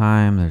good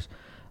time. There's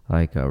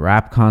like a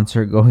rap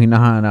concert going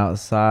on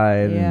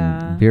outside,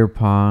 and beer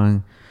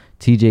pong.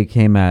 TJ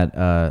came at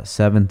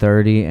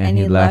 7:30 and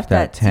he left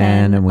at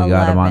 10, and we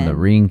got him on the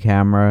ring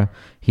camera.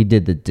 He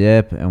did the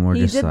dip, and we're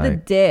just like, the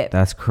dip.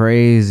 That's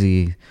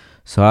crazy.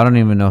 So I don't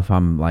even know if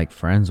I'm like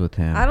friends with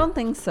him. I don't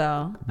think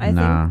so. I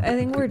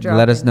think we're dropping.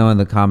 Let us know in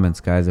the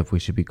comments, guys, if we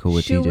should be cool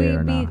with TJ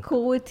or not. Should we be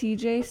cool with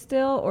TJ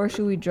still, or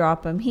should we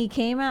drop him? He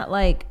came at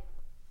like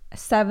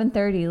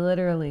 7:30,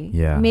 literally.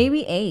 Yeah.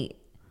 Maybe 8.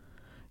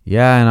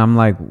 Yeah, and I'm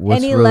like, what's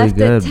and he really left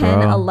good, at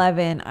 10, bro?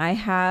 11. I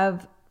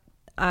have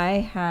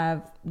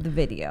the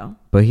video.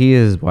 But he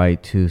is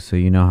white too, so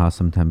you know how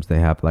sometimes they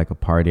have like a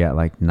party at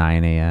like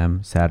 9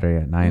 a.m.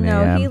 Saturday at 9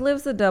 a.m. No, he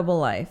lives a double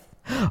life.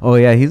 Oh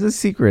yeah, he's a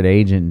secret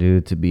agent,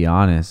 dude, to be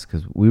honest,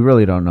 because we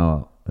really don't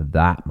know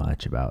that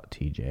much about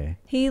TJ.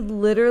 He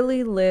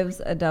literally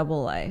lives a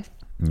double life.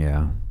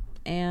 Yeah.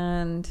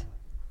 And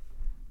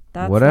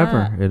that's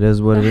whatever. that. It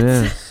is what it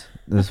is.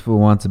 This fool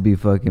wants to be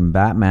fucking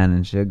Batman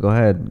and shit. Go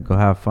ahead. Go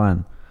have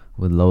fun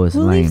with Lois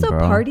Who Lane, leaves bro. a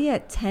party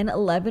at 10,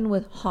 11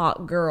 with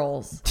hot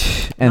girls?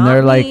 And Not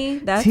they're like, me.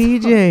 That's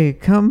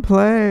TJ, come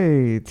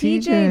play.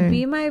 TJ,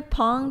 be my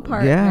pong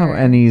partner. Yeah,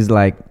 and he's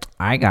like,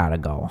 I gotta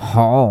go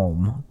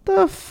home.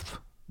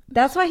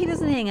 That's why he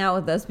doesn't hang out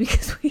with us,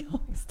 because we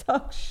always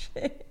talk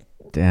shit.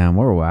 Damn,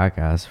 we're whack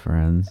ass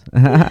friends.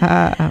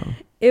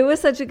 It was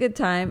such a good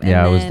time. And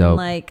Yeah, then, it was dope.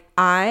 Like,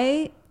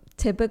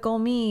 typical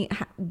me,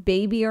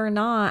 baby or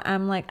not,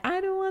 I'm like,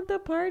 I don't want the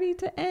party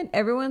to end.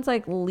 Everyone's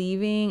like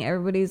leaving.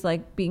 Everybody's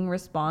like being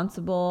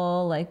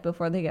responsible, like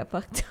before they get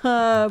fucked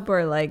up,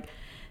 or like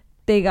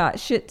they got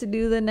shit to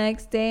do the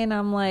next day. And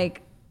I'm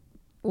like,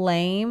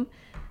 lame.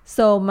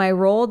 So my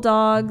roll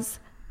dogs,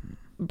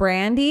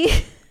 Brandy,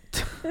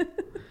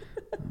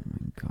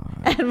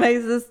 and my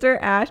sister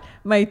Ash,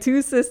 my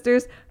 2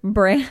 sisters,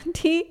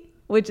 Brandy,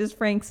 which is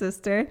Frank's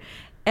sister,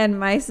 and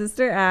my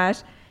sister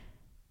Ash,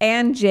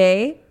 and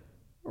Jay,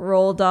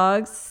 roll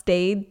dogs,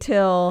 stayed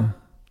till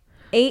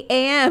 8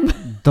 a.m.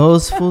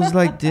 Those fools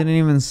like didn't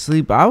even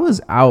sleep. I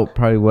was out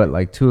probably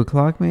like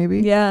 2:00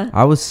 maybe. Yeah.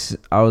 I was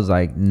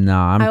like,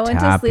 nah, I went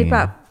tapping. to sleep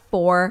at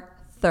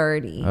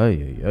 4:30.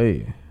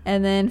 Ay.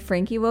 And then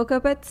Frankie woke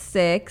up at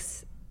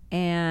 6,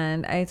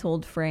 and I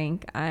told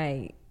Frank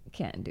I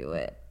can't do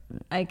it.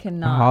 I I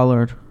cannot.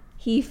 hollered.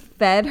 He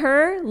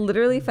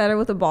literally fed her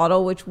with a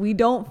bottle, which we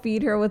don't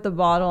feed her with a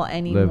bottle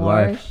anymore.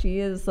 life.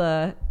 She's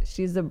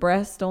a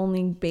breast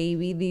only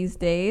baby these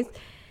days.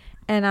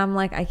 And I'm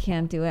like, I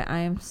can't do it. I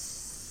am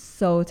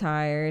so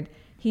tired.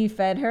 He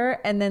fed her,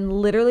 and then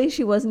literally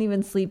she wasn't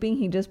even sleeping.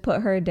 He just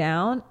put her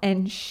down,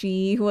 and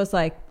she was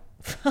like,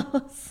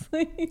 fell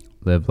asleep.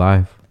 Live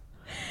life.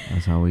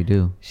 That's how we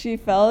do. She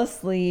fell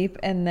asleep,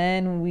 and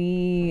then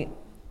we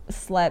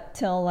slept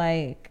till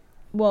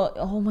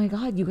oh my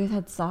God, you guys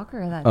had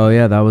soccer that Oh day.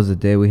 yeah, that was the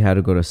day we had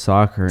to go to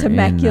soccer.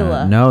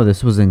 Temecula. No,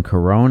 this was in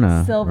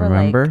Corona. Silver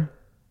remember? Lake.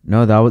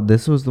 No,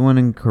 this was the one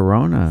in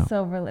Corona.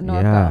 Silver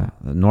Norco. Yeah,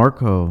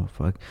 Norco.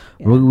 Fuck.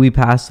 Yeah. We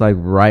passed like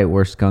right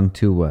where Skunk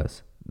 2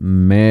 was.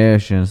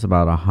 Mission. It's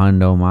about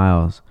 100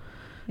 miles.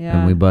 Yeah.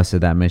 And we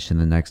busted that mission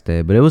the next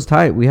day. But it was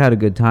tight. We had a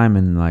good time,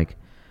 and like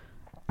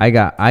I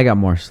got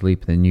more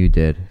sleep than you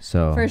did.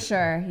 So For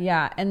sure.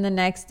 Yeah. And the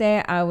next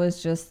day I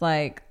was just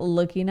like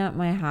looking at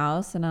my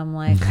house, and I'm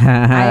like,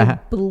 I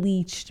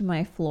bleached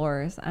my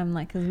floors. I'm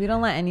like, because we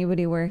don't let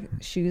anybody wear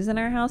shoes in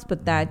our house.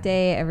 But that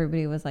day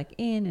everybody was like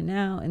in and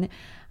out. And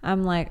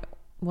I'm like,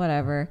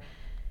 whatever.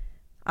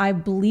 I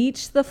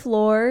bleached the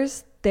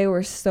floors. They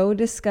were so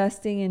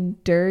disgusting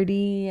and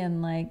dirty.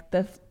 And like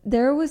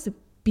there was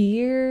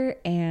beer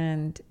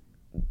and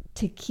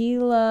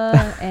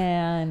tequila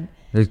and...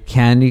 There's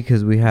candy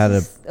because we had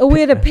a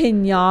we had a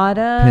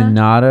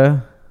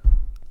piñata.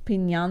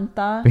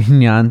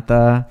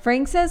 piñata.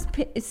 Frank says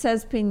it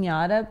says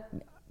piñata.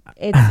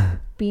 It's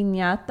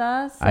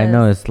piñata. I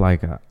know it's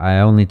like I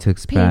only took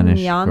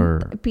Spanish for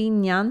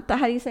piñata.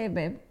 How do you say it,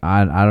 babe?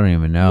 I don't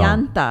even know.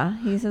 Piñata.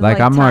 He says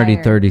Like I'm already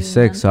tired.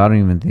 36, Piñata. so I don't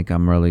even think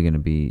I'm really gonna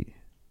be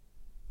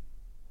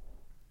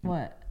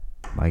What?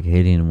 like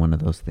hitting one of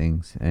those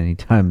things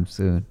anytime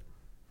soon.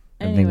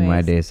 I think my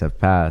Anyways. days have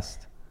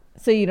passed.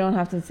 So you don't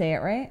have to say it,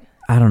 right?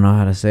 I don't know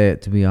how to say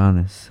it, to be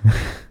honest.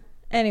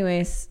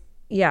 Anyways,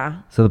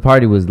 yeah. So the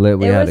party was lit.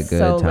 We It had a was good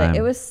so time. lit.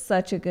 It was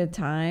such a good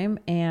time,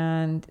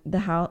 and the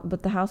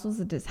house was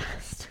a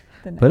disaster.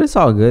 But it's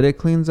all good. It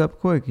cleans up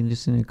quick. You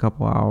just in a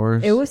couple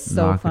hours. It was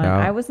so knock it fun.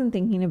 out. I wasn't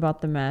thinking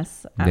about the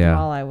mess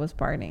while I was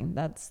partying.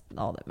 That's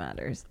all that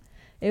matters.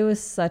 It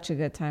was such a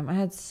good time. I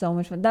had so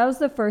much fun. That was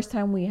the first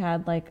time we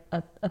had like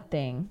a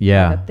thing.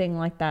 Yeah. Like a thing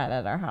like that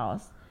at our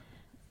house.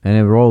 And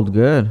it rolled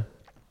good.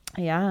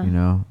 Yeah. You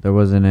know, there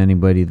wasn't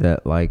anybody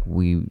that like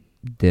we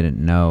didn't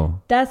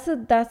know. That's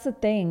the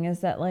thing, is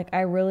that like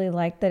I really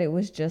liked that it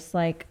was just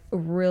like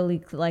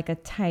really like a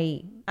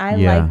tight. I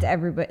liked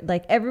everybody,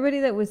 like everybody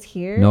that was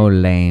here. No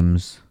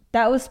lames.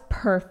 That was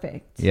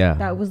perfect. Yeah.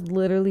 That was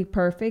literally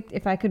perfect.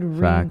 If I could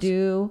Facts.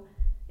 redo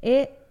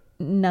it,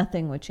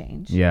 nothing would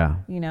change. Yeah.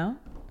 You know?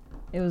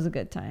 It was a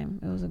good time.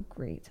 It was a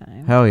great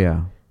time. Hell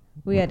yeah.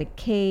 We had a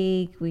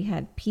cake. We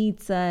had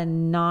pizza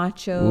and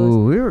nachos.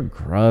 Ooh, we were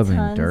grubbing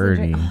tons of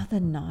dirty. Oh, the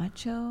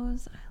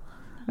nachos.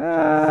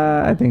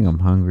 I think I'm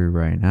hungry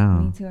right now.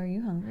 Me too. Are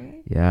you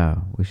hungry? Yeah,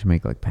 we should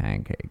make like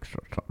pancakes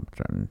or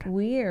something.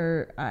 We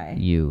or I?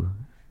 You.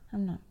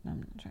 I'm not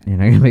trying. You're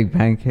not gonna make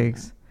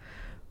pancakes?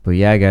 But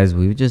yeah, guys,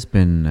 we've just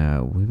been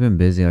we've been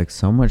busy. Like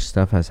so much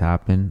stuff has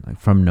happened, like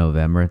from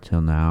November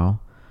till now.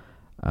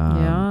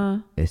 Yeah.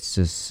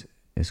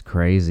 It's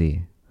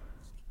crazy.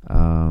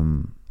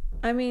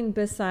 I mean,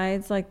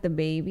 besides like the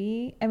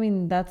baby, I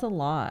mean, that's a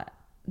lot.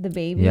 The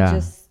baby Yeah.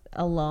 just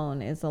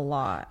alone is a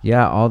lot.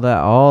 Yeah, all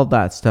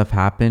that stuff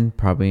happened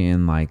probably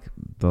in like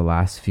the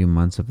last few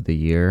months of the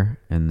year,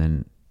 and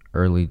then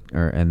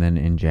and then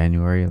in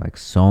January, like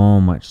so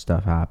much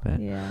stuff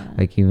happened. Yeah.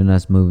 Like even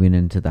us moving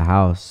into the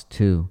house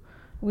too.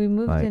 We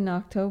moved like- in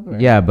October.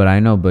 Yeah, but I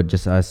know, but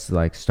just us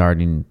like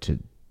starting to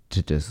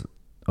just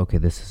okay,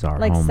 this is our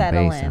Like home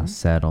settle base now. in.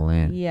 Settle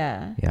in.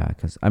 Yeah. Yeah,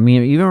 because I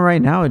mean, even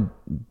right now, it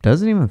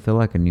doesn't even feel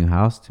like a new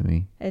house to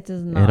me. It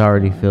does not. It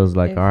already feel- feels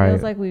like, it all right,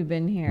 feels like we've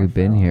been here. We've for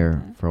a been long here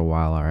time. for a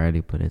while already,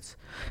 but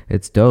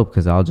it's dope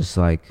because I'll just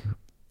like,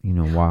 you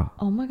know, wow,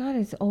 Oh my God,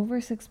 it's over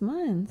 6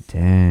 months.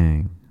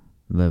 dang,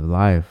 live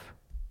life.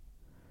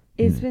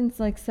 It's been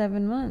like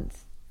 7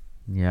 months.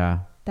 Yeah,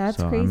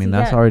 That's I crazy. mean,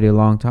 that's Yeah. already a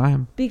long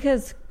time.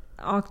 Because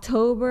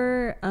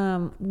October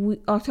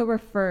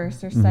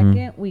 1st or Mm-hmm.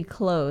 2nd, we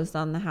closed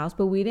on the house,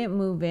 but we didn't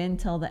move in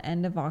till the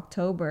end of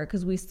October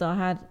because we still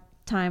had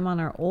time on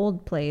our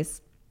old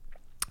place.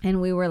 And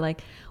we were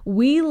like,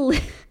 we're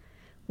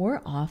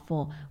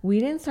awful. We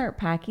didn't start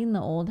packing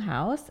the old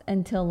house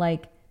until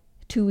like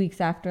 2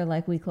 weeks after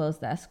like we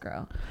closed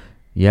escrow.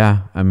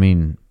 Yeah, I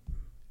mean,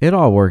 it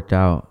all worked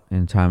out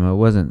in time. It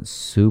wasn't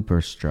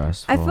super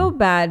stressful. I feel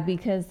bad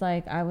because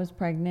like I was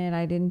pregnant.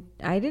 I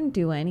didn't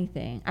do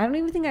anything. I don't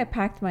even think I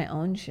packed my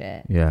own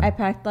shit. Yeah. I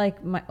packed like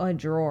a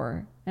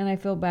drawer, and I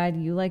feel bad.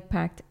 You like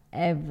packed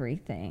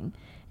everything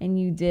and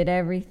you did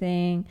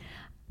everything.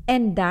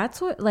 And that's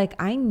what, like,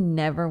 I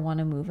never want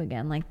to move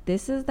again. Like,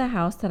 this is the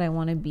house that I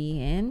want to be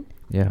in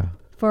Yeah.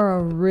 for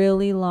a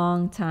really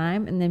long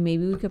time. And then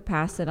maybe we could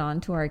pass it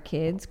on to our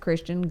kids.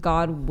 Christian,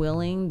 God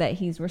willing that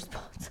he's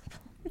responsible.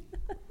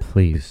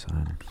 Please,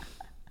 son.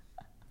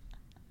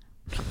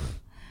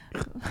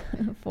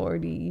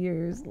 40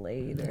 years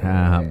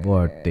later.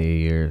 40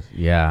 years.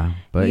 Yeah.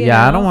 But You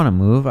yeah, I know? don't want to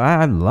move.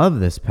 I love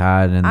this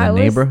pad and the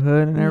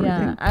neighborhood and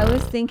everything. Yeah, I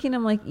was thinking,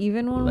 I'm like,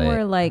 even when Lit.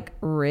 we're like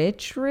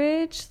rich,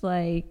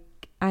 like,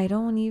 I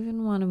don't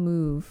even want to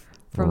move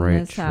from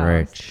this Rich, house.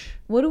 rich.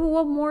 What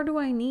more do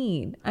I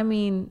need? I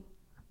mean,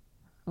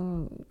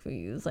 if we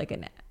use like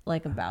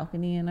a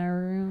balcony in our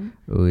room.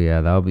 Oh,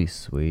 yeah, that would be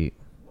sweet.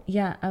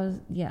 Yeah,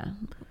 yeah.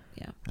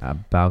 A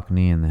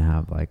balcony and then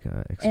have like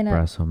a And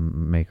espresso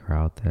maker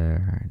out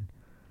there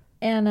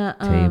And a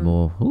and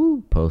table.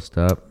 Ooh, post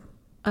up.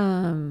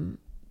 and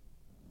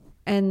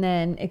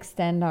then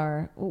extend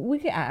we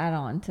could add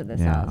on to this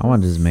Yeah, house. I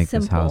want to It's just make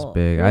this house simple.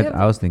 big. We have-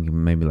 I was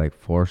thinking maybe like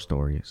 4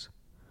 stories.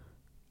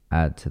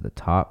 Add to the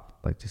top,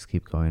 like just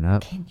keep going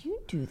up. Can you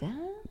do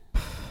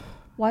that?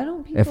 Why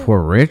don't people? If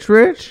we're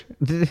rich,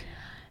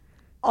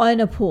 Oh,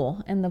 in a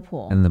pool, in the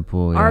pool. in the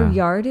pool, Our yeah.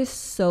 yard is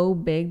so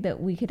big that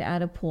we could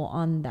add a pool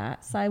on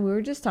that side. We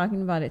were just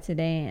talking about it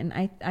today, and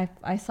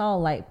I saw a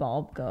light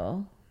bulb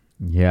go.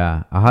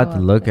 Yeah, I'll have Go to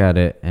up look there. at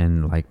it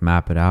and like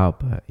map it out.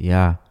 But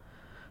yeah,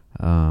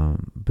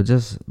 but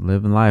just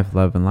loving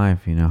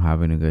life, you know,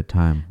 having a good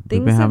time. We've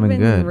Things been have having been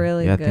good.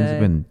 really yeah, things have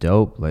good. been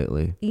dope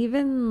lately.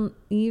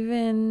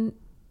 Even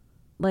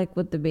like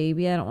with the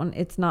baby,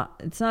 it's not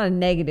a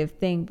negative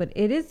thing, but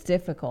it is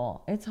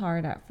difficult. It's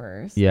hard at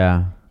first.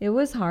 Yeah, It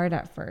was hard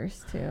at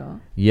first too.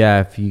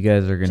 yeah. If you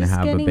guys are gonna Just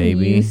have a getting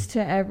baby, used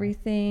to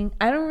everything.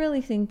 I don't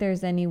really think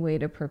there's any way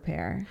to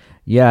prepare.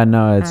 yeah,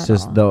 no, it's At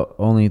just all. the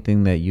only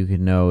thing that you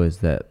can know is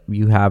that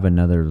you have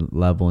another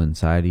level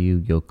inside of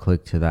you. You'll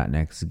click to that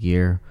next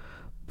gear,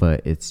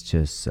 but it's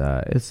just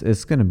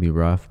it's gonna be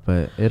rough,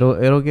 but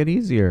it'll get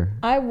easier.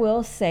 I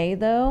will say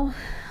though,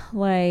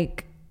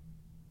 like,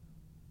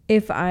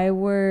 if I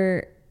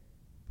were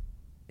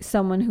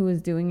someone who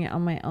was doing it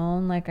on my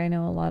own, like, I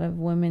know a lot of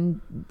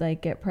women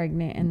like get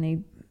pregnant and they,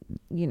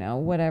 you know,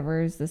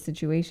 whatever is the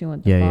situation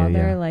with the Yeah, yeah,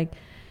 father, yeah. like,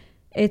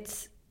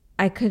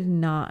 I could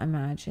not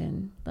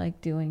imagine like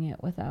doing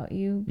it without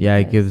you. Yeah,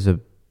 it because- gives a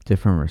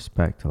different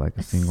respect to like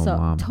a single so,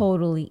 mom.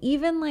 Totally.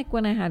 Even like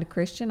when I had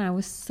Christian, I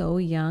was so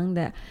young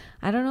that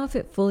I don't know if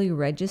it fully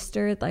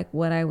registered like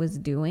what I was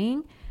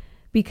doing,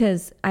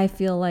 because I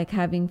feel like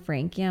having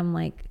Frankie, I'm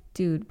like,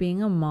 dude,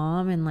 being a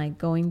mom and like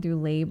going through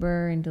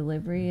labor and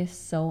delivery is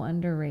so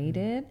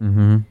underrated.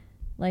 Mm-hmm.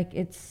 Like,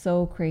 it's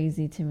so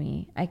crazy to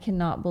me. I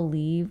cannot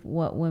believe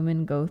what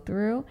women go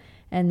through,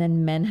 and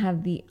then men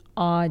have the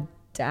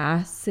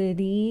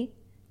audacity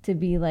to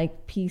be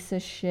like piece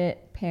of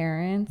shit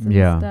parents and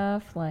Yeah.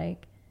 stuff.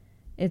 Like,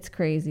 it's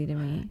crazy to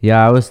me.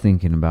 Yeah, I was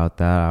thinking about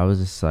that. I was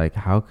just like,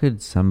 how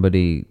could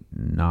somebody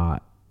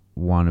not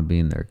want to be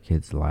in their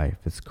kid's life?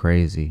 It's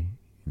crazy.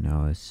 You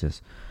know, it's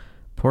just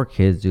poor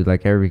kids, dude.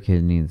 Like, every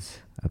kid needs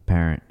a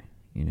parent,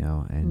 you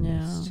know, and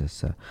it's Yeah.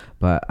 just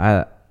but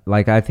I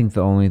think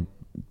the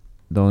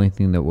only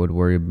thing that would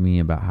worry me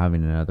about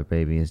having another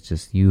baby is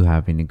just you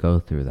having to go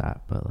through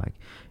that. But like,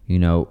 you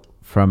know,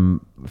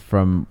 from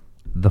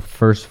the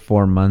first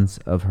 4 months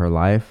of her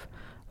life,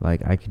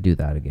 like, I could do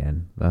that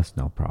again. That's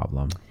no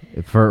problem.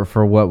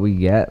 For what we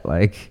get,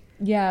 like,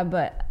 Yeah,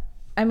 but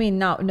I mean,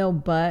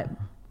 but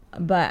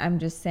I'm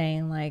just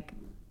saying, like,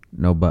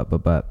 no but.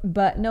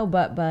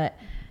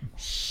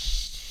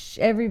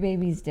 every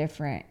baby's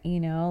different, you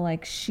know.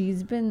 Like,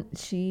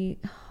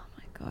 oh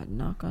my God,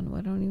 knock on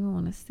wood, I don't even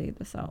want to say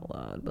this out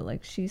loud, but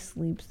like, she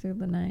sleeps through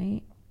the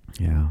night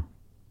Yeah.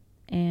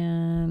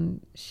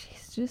 and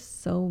she's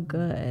just so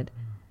good.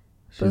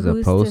 She's But a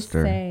who's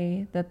poster. to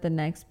say that the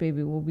next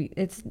baby will be?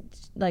 It's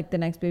like the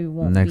next baby The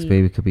won't. next be,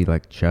 baby could be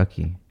like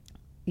Chucky.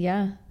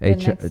 Yeah. Hey,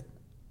 the next,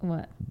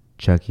 what?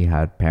 Chucky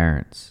had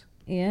parents.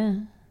 Yeah.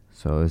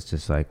 So it's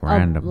just like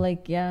random.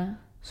 Like, yeah.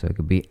 So it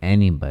could be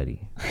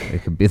anybody. We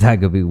could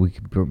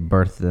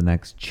birth the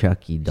next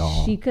Chucky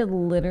doll. She could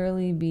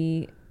literally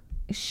be,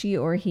 she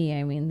or he.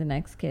 I mean, the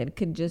next kid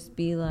could just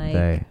be like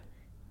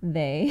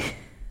they.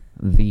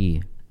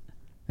 The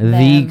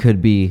Them. could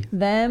be.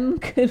 Them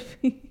could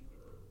be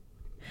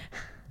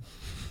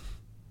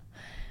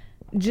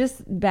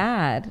just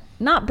bad.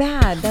 Not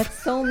bad.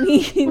 That's so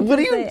mean. What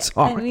to are you say.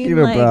 talking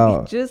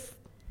about? Just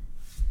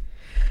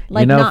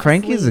You know, not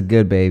Frankie's a sleep.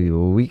 good baby, but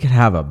we could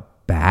have a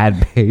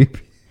bad baby.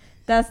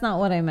 That's not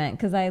what I meant,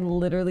 because I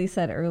literally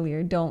said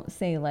earlier, don't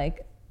say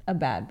like a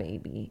bad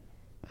baby.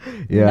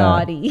 Yeah.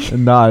 Naughty.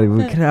 Naughty.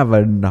 We could have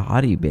a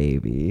naughty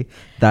baby.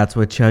 That's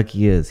what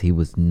Chucky is. He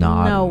was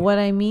naughty. No, what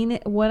I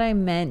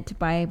meant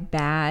by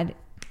bad,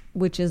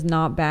 which is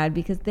not bad,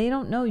 because they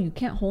don't know. You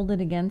can't hold it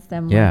against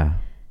them. like, Yeah.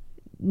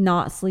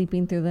 not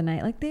sleeping through the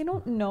night. Like, they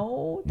don't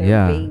know. They're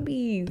Yeah.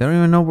 babies. They don't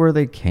even know where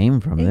they came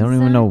from. They don't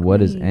even know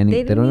what is Exactly.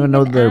 any. They don't even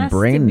know even their ask to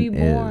brain be is.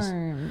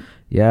 born.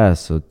 Yeah,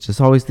 so just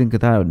always think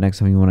of that next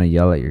time you want to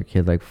yell at your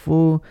kid, like,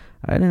 fool,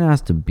 I didn't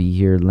ask to be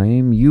here,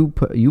 lame. You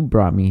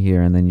brought me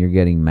here, and then you're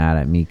getting mad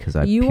at me because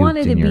I You puked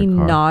wanted to in your be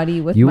car.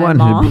 naughty with You my wanted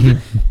mom. to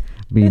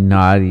be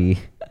naughty.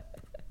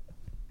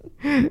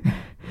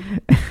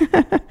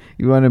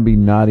 You want to be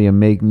naughty and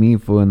make me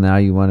fool, and now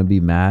you want to be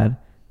mad?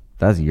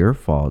 That's your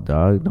fault,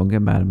 dog. Don't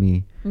get mad at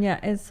me. Yeah,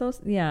 it's so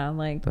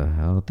like The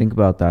hell? Think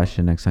about that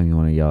shit next time you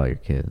want to yell at your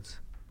kids.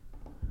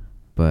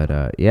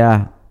 But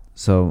yeah,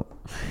 so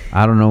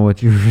I don't know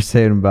what you were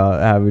saying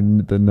about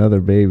having another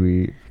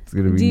baby. It's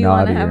gonna be do you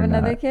want naughty to have or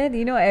another not. kid?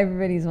 You know,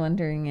 everybody's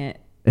wondering it.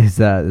 Is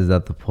that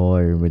the poll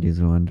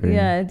everybody's wondering?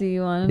 Yeah, do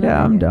you want another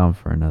Yeah, I'm kid? down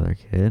for another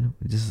kid.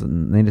 We just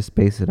need to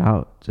space it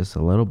out just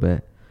a little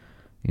bit,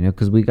 you know,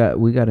 because we got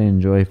to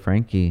enjoy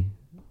Frankie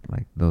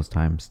like those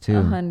times too.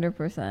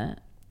 100%.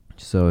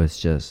 So it's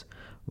just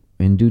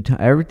in due time.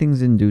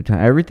 Everything's in due time.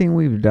 Everything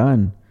we've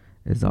done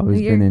has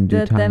always been in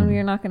due time. Then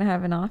we're not going to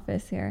have an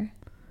office here.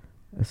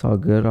 It's all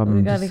good.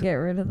 We got to get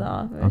rid of the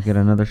office. I'll get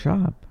another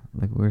shop,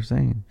 like we were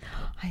saying.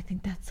 I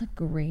think that's a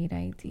great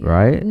idea.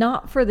 Right?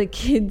 Not for the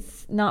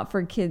kids, not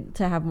for kid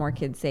to have more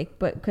kids' sake,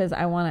 but because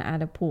I want to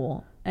add a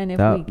pool. And if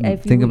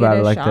think we about get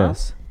it a like shop,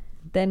 this: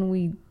 then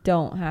we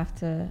don't have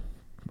to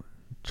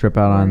trip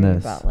out on worry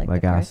this, about, like,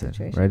 like the price acid.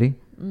 situation. Ready?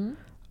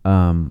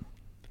 Mhm.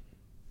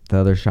 The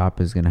other shop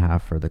is gonna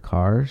have for the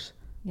cars,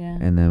 Yeah.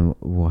 and then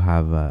we'll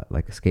have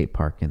like a skate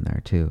park in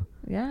there too,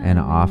 Yeah. and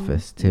I an mean,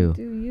 office too.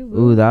 You do you, boo.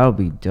 Ooh, that would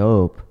be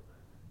dope.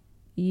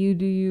 You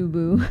do you,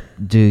 boo.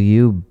 Do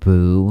you,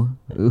 boo?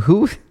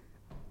 Who?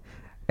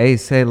 Hey,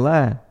 say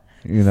la.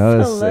 You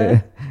know,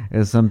 Say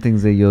it's some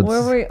things that you'll.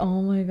 Where were we?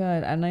 Oh my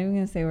God. I'm not even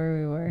going to say where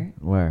we were.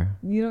 Where?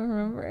 You don't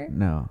remember?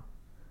 No.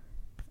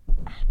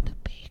 At the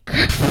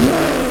baker.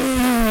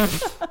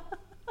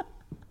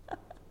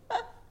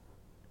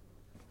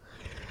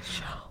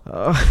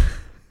 Oh.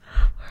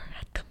 We're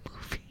at the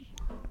movie.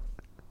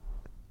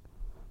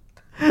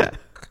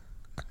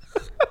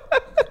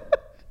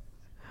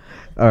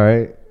 All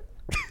right.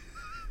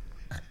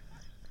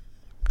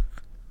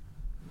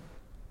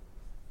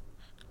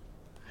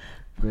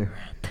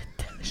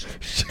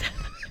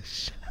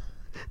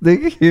 They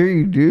can hear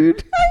you,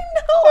 dude. I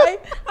know.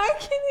 I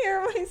can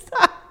hear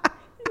myself.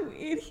 You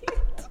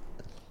idiot.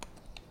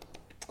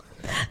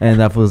 And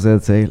that fool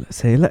said,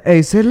 say la.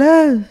 Hey, say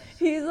la.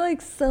 He's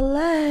like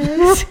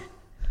Celeste.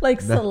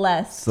 Like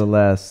Celeste.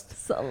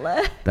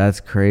 Celeste. That's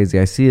crazy.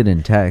 I see it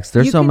in text.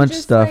 There's You so could much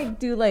just, stuff. Like,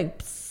 do like,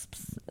 pss,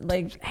 pss,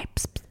 like, hey,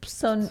 pss, pss, pss.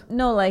 So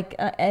no, like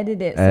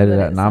edit it. So Edit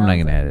that it. it No, I'm not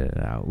sounds gonna edit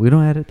it out. We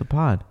don't edit the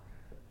pod.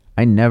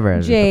 I never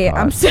edit Jay, the pod.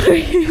 I'm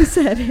sorry you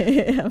said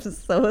it. I'm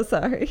so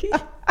sorry.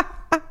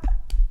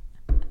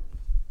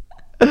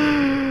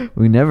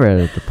 We never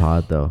edit the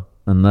pod though,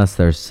 unless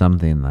there's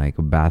something like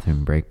a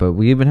bathroom break. But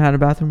we even had a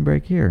bathroom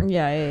break here.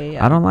 Yeah.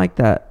 I don't like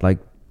that,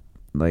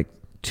 like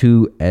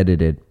too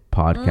edited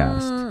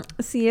podcast.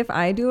 See, if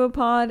I do a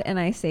pod and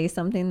I say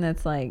something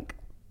that's like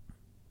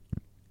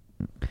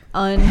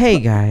Hey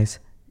guys,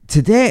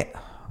 today.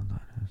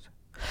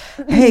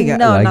 Hey guys,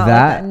 No, like not like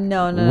that. that.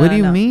 No. What do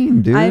you no.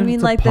 mean, dude? I mean,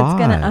 It's a like that's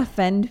gonna pod.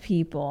 offend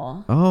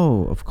people.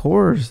 Oh, of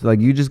course. Like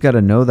you just got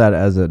to know that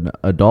as an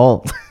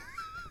adult.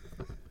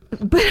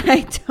 But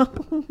I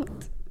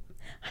don't.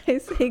 I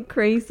say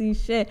crazy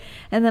shit,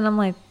 and then I'm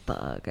like,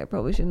 "Fuck! I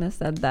probably shouldn't have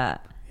said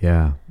that."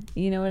 Yeah.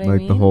 You know what I Like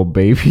mean? the whole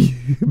baby,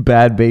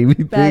 bad baby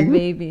thing. bad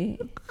baby.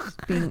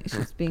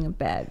 She's being a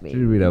bad She's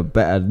baby. being a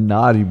bad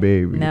naughty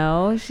baby.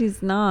 No,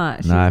 she's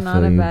not. She's Nah, I not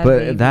feel a you. bad But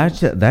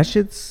baby. that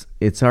shit's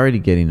it's already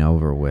getting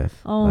over with.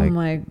 Oh like,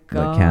 my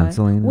God. Like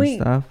canceling Wait.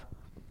 and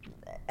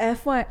stuff.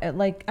 FY,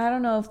 like, I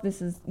don't know if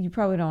this is, you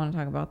probably don't want to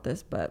talk about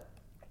this, but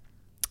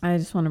I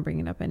just want to bring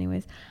it up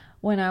anyways.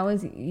 When I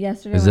was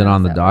yesterday, Is when it I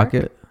on was the at work-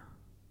 docket?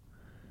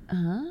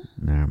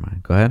 Never mind.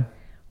 Go ahead.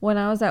 When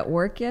I was at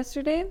work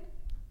yesterday,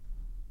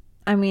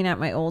 I mean at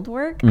my old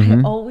work,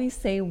 Mm-hmm. I always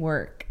say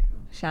work.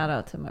 Shout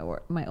out to my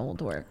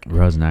old work.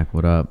 Rosnack,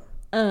 what up?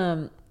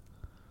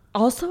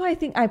 Also, I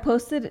think I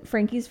posted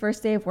Frankie's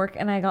first day of work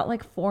and I got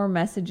like 4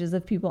 messages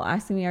of people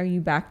asking me, "Are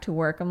you back to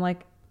work?" I'm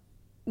like,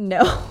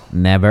 no.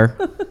 Never.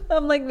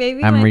 I'm like,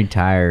 maybe I'm my,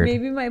 retired.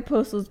 Maybe my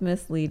post was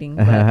misleading.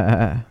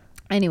 But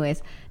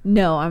anyways,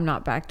 no, I'm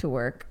not back to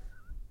work.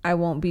 I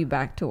won't be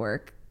back to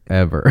work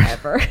Ever.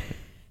 ever.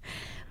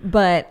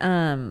 But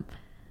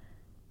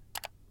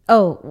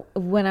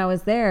when I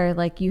was there,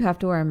 like you have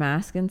to wear a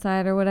mask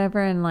inside or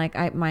whatever, and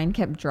like mine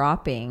kept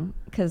dropping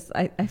because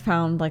I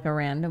found like a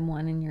random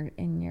one in your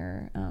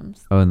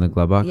Oh, in the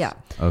glove box? Yeah.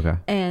 Okay.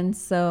 and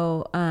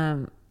so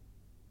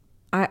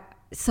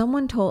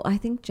someone told, I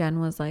think Jen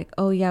was like,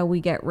 "Oh yeah, we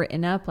get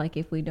written up like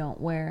if we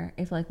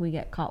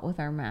get caught with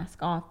our mask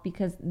off,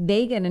 because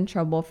they get in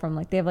trouble from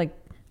like, they have like,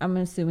 I'm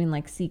assuming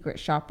like secret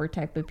shopper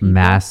type of people."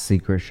 Mass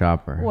secret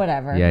shopper.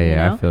 Whatever, Yeah, you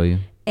yeah, know? I feel you.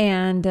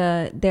 And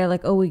they're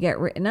like, "Oh, we get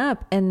written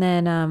up." And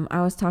then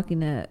I was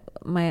talking to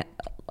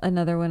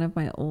another one of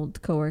my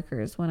old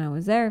coworkers when I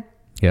was there,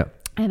 Yep.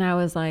 and I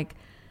was like,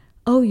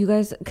 "Oh, you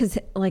guys," because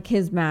like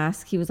his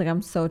mask, he was like,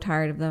 "I'm so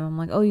tired of them." I'm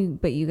like, "Oh,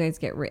 but you guys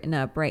get written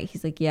up, right?"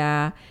 He's like,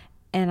 "Yeah."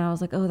 And I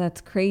was like, oh, that's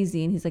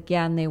crazy. And he's like,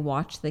 yeah. And they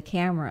watch the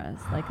cameras,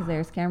 like, because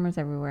there's cameras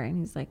everywhere. And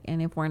he's like,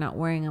 and if we're not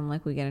wearing them,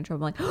 like, we get in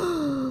trouble. I'm like,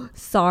 oh,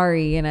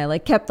 sorry. And I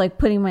like kept like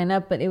putting mine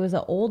up, but it was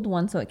an old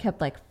one. So it kept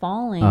like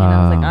falling. And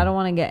I was like, I don't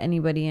want to get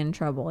anybody in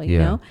trouble, you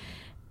know?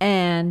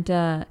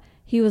 And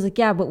he was like,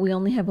 yeah, but we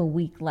only have a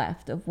week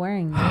left of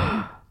wearing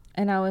them.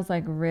 And I was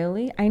like,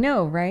 really? I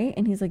know, right?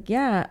 And he's like,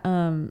 yeah,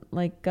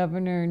 like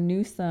Governor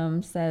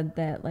Newsom said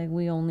that like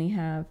we only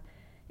have,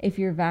 if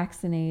you're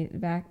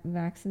vaccinated,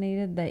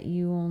 that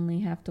you only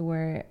have to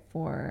wear it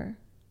for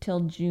till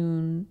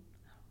June,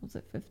 was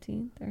it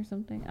 15th or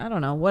something? I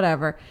don't know,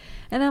 whatever.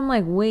 And I'm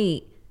like,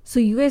 wait,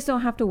 so you guys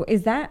don't have to,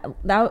 is that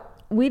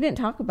we didn't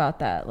talk about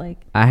that.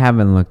 Like, I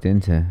haven't looked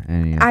into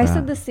any of I that.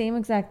 said the same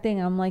exact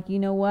thing. I'm like, you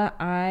know what?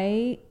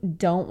 I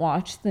don't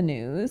watch the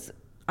news.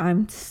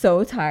 I'm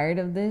so tired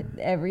of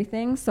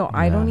everything. So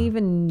I don't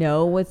even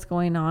know what's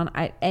going on.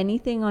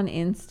 Anything on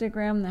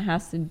Instagram that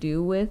has to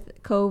do with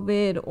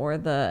COVID or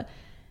the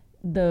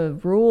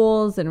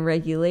rules and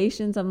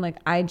regulations, I'm like,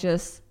 I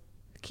just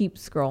keep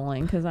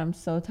scrolling because I'm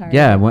so tired.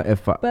 Yeah,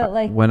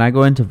 when I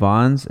go into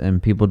Vons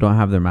and people don't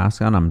have their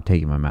mask on, I'm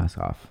taking my mask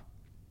off.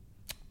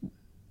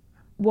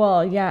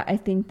 Well, yeah, I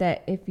think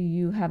that if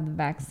you have the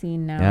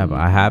vaccine now. Yeah, but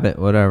I have it.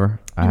 Whatever.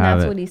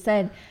 That's what he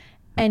said.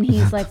 And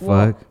he's like,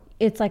 well,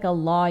 it's like a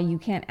law. You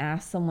can't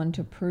ask someone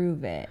to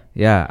prove it.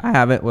 Yeah, I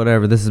have it.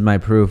 Whatever. This is my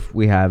proof.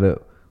 We have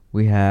it.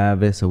 We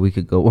have it, so we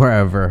could go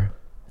wherever.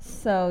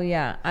 So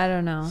yeah, I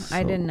don't know.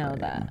 I didn't know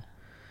that.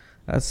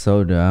 That's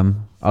so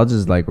dumb. I'll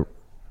just like.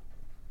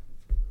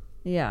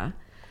 Yeah,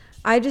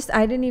 I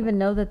didn't even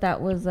know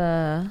that was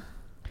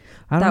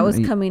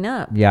coming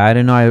up. Yeah, I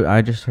didn't know.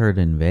 I just heard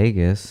in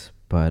Vegas,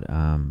 but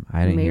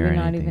I didn't hear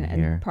anything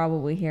here.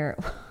 Probably here.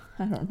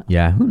 I don't know.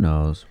 Yeah, who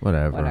knows?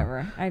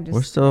 Whatever.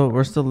 We're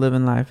still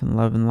living life and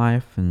loving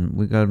life, and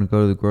we gotta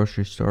go to the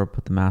grocery store,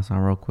 put the mask on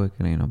real quick.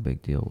 It ain't no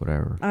big deal.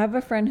 Whatever. I have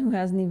a friend who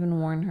hasn't even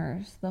worn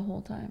hers the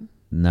whole time.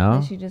 No.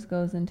 And she just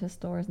goes into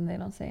stores and they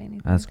don't say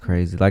anything. That's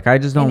crazy. Like I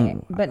just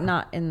don't. But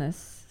not in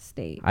this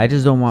state. I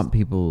just don't want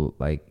people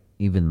like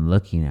even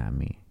looking at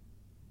me.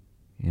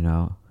 You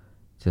know,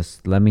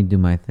 just let me do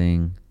my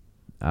thing.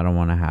 I don't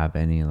want to have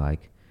any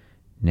like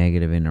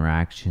negative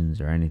interactions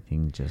or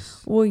anything.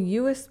 Just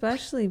you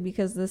especially,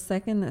 because the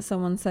second that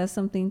someone says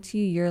something to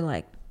you, you're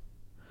like,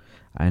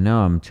 I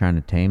know. I'm trying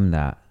to tame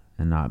that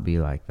and not be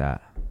like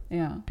that.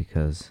 Yeah.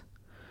 Because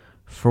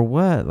for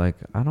what? Like,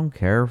 I don't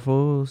care,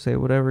 fool. Say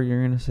whatever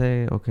you're gonna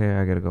say. Okay,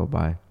 I gotta go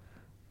by.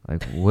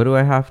 Like, what do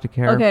I have to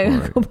care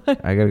for?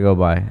 I gotta go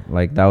by.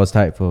 Like, that was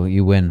tight, fool.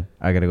 You win.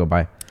 I gotta go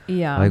by.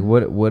 Yeah. Like,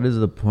 what is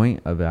the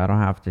point of it? I don't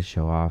have to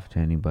show off to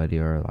anybody,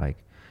 or like,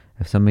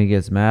 if somebody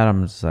gets mad,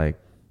 I'm just like,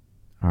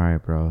 all right,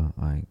 bro.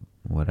 Like,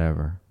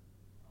 whatever.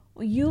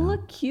 Well, you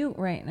look cute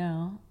right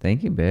now.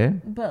 Thank you,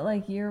 babe. But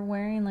like, you're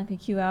wearing like a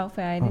cute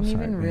outfit. I didn't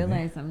even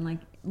realize. I'm like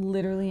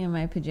literally in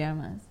my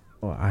pajamas.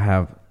 Well, I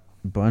have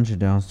a bunch of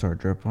Downstar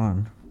drip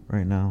on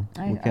right now.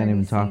 We can't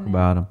even talk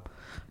about them.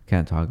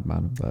 Can't talk about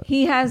him, but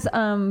he has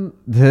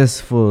this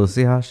fool.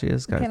 See how she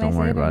is, guys. Don't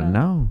worry about it.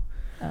 No,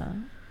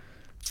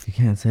 you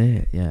can't say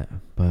it yet,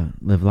 but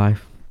live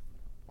life.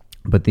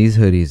 But these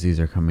hoodies, these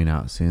are coming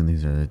out soon.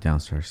 These are the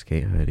Downstar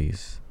skate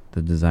hoodies.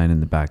 The design in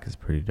the back is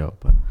pretty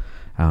dope, but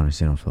I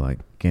honestly don't feel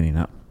like getting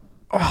up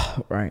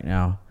right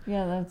now.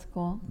 Yeah, that's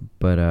cool.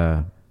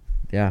 But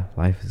yeah,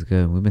 life is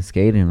good. We've been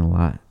skating a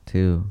lot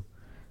too.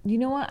 You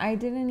know what? I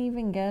didn't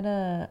even get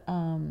a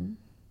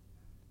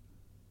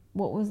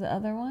what was the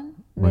other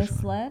one?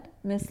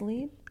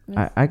 Mislead?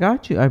 I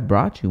got you. I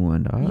brought you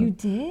one, dog. You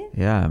did?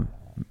 Yeah.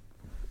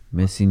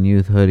 Missing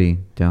Youth hoodie,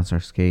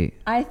 Downstar skate.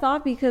 I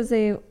thought because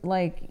they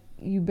like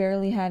you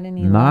barely had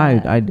any.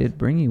 Nah, I did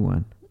bring you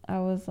one. I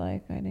was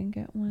like, I didn't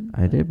get one.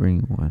 I did bring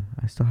you one.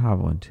 I still have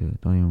one too.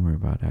 Don't even worry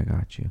about it. I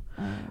got you.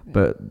 Okay.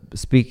 But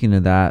speaking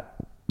of that,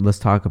 let's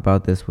talk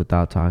about this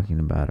without talking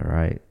about it,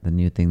 right? The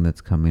new thing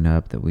that's coming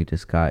up that we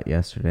just got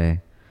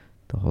yesterday,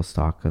 the whole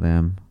stock of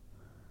them.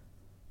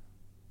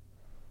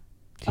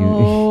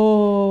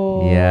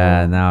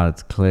 Yeah, now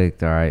it's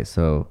clicked. All right.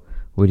 So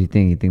what do you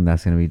think? You think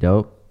that's going to be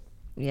dope?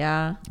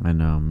 Yeah. I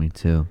know. Me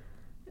too.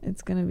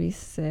 It's going to be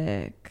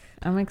sick.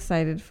 I'm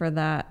excited for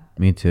that.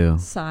 Me too.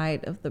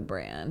 Side of the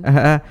brand.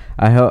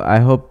 I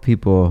hope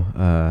people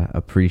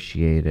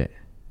appreciate it,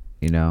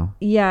 you know?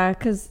 Yeah,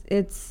 because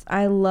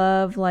I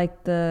love like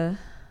it's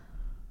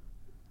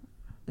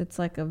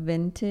like a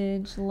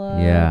vintage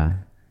look. Yeah.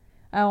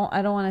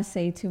 I don't want to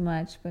say too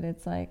much, but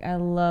it's like I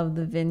love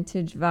the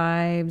vintage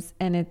vibes,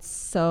 and it's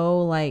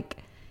so like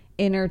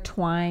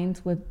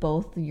intertwined with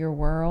both your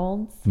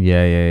worlds.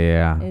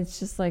 Yeah. It's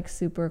just like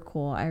super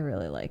cool. I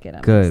really like it.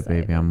 I'm good,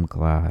 excited. baby. I'm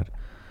glad.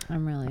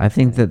 I'm really I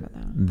think that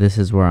this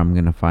is where I'm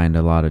gonna find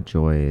a lot of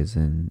joy is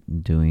in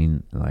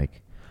doing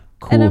like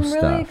cool stuff. And I'm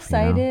really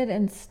excited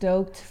and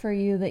stoked for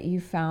you that you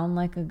found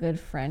like a good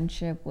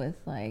friendship with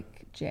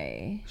like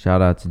Jay.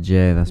 Shout out to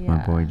Jay. That's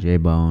my boy, Jay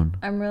Bone.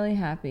 I'm really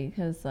happy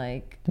because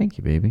like... Thank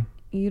you, baby.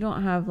 You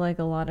don't have like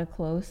a lot of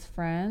close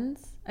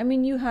friends. I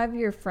mean, you have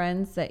your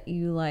friends that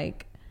you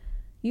like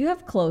you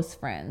have close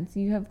friends.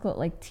 You have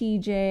like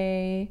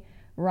TJ,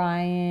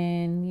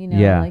 Ryan, you know,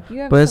 Yeah, like you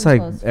have but it's some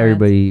like close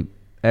friends.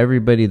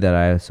 everybody that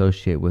I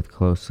associate with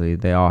closely,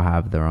 they all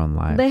have their own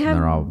lives. They and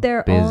they're all have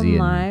their busy own and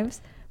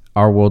lives.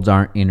 our worlds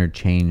aren't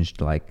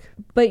interchanged. Like,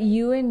 But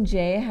you and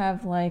Jay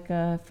have like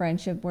a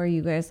friendship where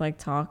you guys like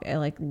talk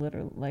like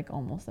literally like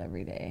almost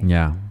every day.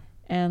 yeah,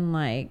 And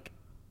like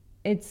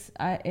it's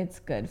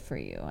good for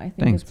you. I think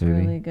Thanks, it's baby.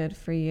 really good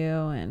for you,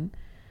 and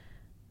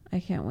I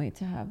can't wait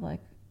to have like,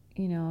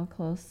 you know, a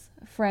close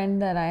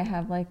friend that I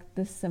have like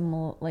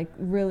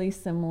really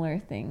similar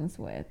things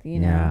with, you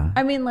know. Yeah.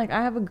 I mean, like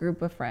I have a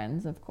group of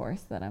friends, of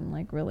course, that I'm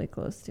like really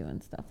close to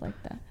and stuff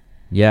like that.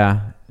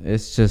 yeah.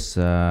 It's just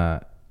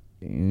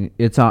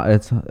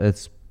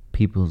it's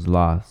people's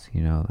loss.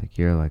 You know, like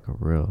you're like a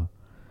real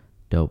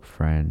dope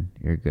friend.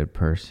 You're a good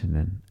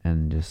person,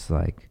 and just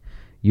like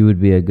you would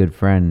be a good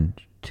friend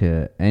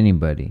to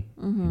anybody.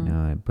 Mm-hmm. You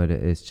know, but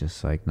it's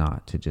just like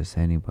not to just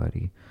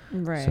anybody.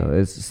 Right. So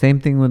it's the same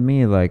thing with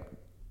me. Like,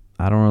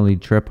 I don't really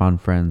trip on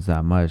friends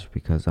that much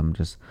because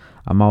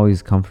I'm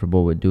always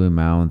comfortable with doing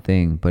my own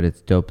thing. But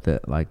it's dope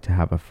that like to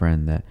have a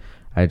friend that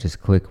I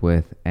just click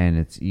with,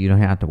 and you don't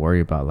have to worry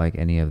about like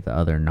any of the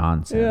other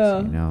nonsense. Yeah.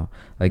 You know,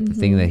 like the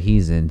thing that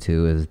he's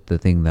into is the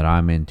thing that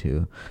I'm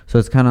into. So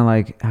it's kind of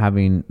like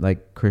having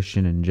like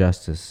Christian and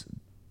Justice.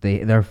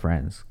 They're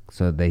friends,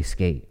 so they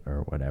skate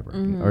or whatever.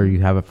 Or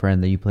you have a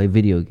friend that you play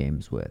video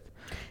games with,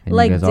 and you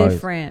Like guys always-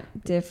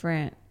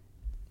 different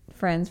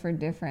friends for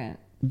different.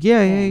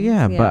 Yeah.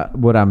 Yeah. But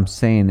what I'm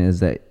saying is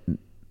that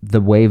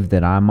the wave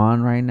that I'm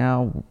on right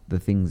now, the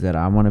things that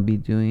I want to be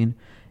doing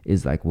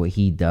is like what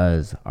he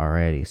does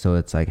already. So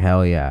it's like,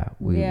 hell yeah,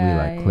 we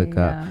like click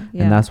up.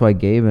 yeah. And that's why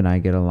Gabe and I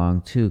get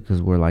along too,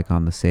 because we're like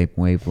on the same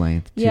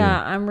wavelength too.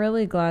 Yeah, I'm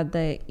really glad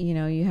that, you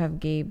know, you have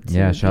Gabe too.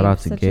 Yeah, shout out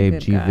Gabe's to such a Gabe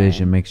good G guy.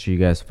 Vision. Make sure you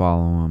guys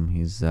follow him.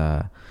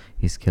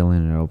 He's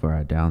killing it over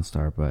at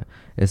Downstar. But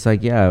it's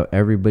like, yeah,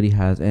 everybody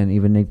has, and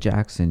even Nick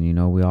Jackson, you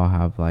know, we all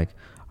have like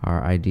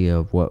our idea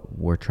of what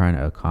we're trying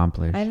to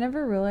accomplish. I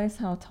never realized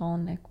how tall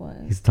Nick was.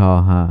 He's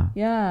tall, huh?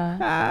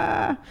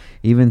 Yeah.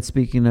 Even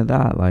speaking of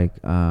that, like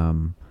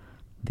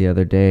the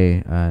other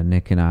day,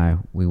 Nick and I,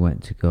 we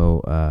went to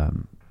go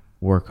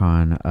work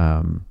on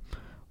a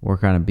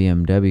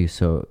BMW.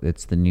 So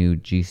it's the new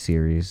G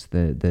series,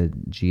 the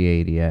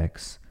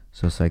G80X.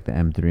 So it's like the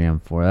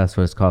M3, M4. That's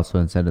what it's called. So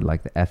instead of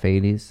like the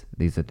F80s,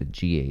 these are the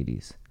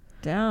G80s.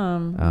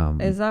 Damn.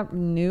 Is that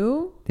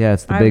new? Yeah,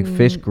 it's the big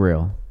fish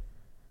grill.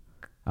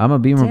 I'm a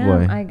Beamer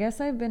boy. I guess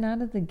I've been out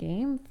of the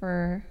game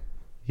for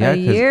Yeah, a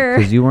year.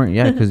 because you weren't.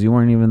 Yeah, because you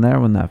weren't even there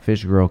when that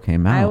fish grill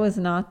came out. I was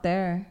not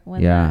there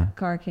when Yeah. that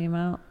car came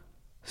out.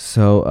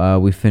 So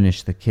we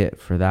finished the kit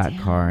for that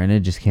car, and it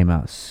just came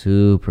out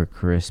super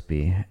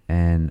crispy.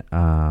 And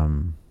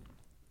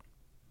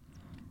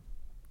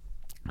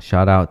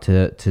shout out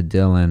to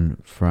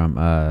Dylan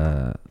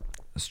from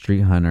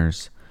Street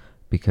Hunters,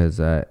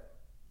 because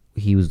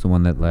he was the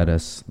one that let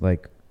us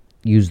like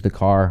use the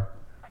car,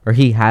 or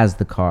he has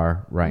the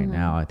car right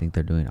now. I think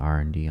they're doing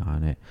R&D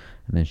on it.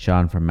 And then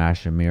Sean from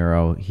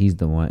Mashamiro, he's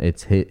the one.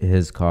 It's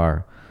his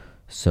car.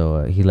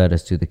 So he let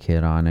us do the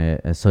kit on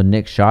it. And so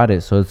Nick shot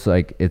it. So it's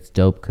like, it's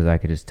dope because I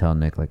could just tell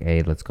Nick like,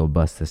 hey, let's go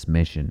bust this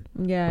mission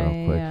Yeah,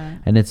 real quick. yeah.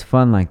 And it's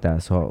fun like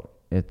that. So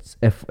it's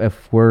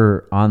if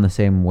we're on the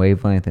same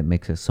wavelength, it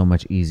makes it so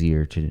much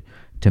easier to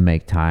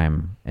make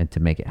time and to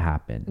make it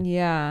happen.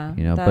 Yeah.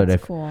 You know, that's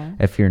but cool.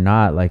 if you're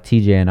not, like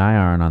TJ and I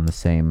aren't on the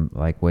same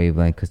like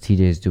wavelength, because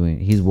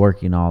he's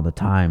working all the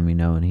time, you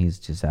know, and he's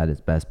just at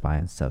his Best Buy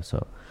and stuff.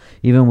 So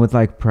even with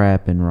like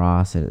Prep and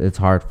Ross, it's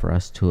hard for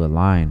us to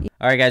align.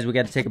 All right, guys, we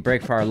got to take a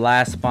break for our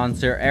last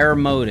sponsor,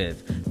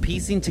 Aeromotive.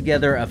 Piecing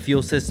together a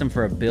fuel system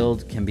for a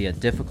build can be a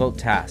difficult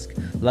task.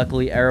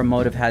 Luckily,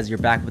 Aeromotive has your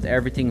back with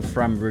everything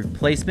from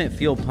replacement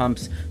fuel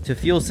pumps to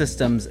fuel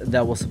systems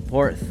that will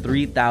support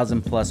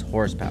 3,000 plus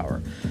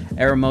horsepower.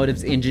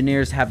 Aeromotive's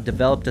engineers have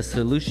developed a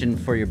solution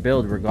for your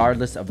build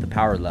regardless of the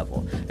power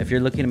level. If you're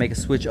looking to make a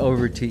switch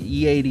over to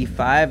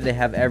E85, they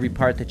have every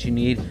part that you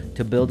need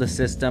to build a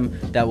system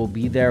that will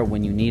be there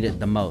when you need it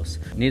the most.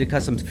 Need a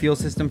custom fuel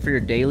system for your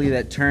daily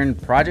that turn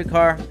project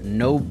car?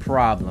 No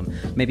problem.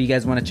 Maybe you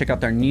guys want to check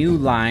out their new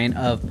line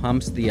of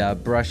pumps, the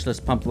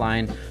brushless pump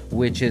line,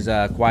 which is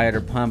a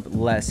quieter pump,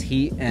 less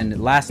heat,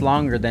 and lasts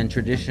longer than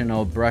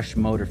traditional brush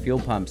motor fuel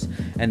pumps.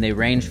 And they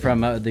range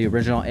from the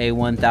original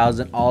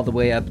A1000 all the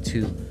way up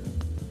to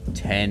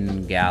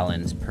 10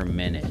 gallons per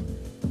minute.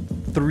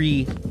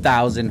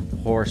 3,000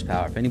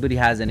 horsepower. If anybody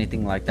has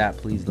anything like that,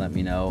 please let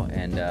me know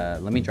and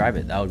let me drive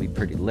it. That would be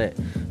pretty lit.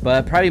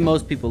 But probably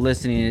most people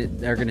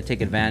listening are going to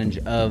take advantage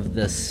of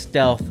the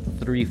Stealth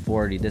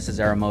 340. This is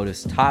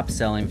Aeromotive's top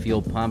selling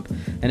fuel pump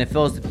and it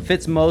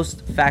fits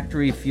most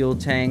factory fuel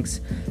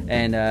tanks,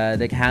 and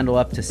they can handle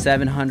up to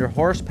 700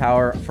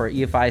 horsepower for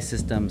EFI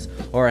systems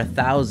or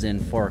 1,000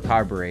 for a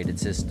carbureted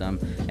system.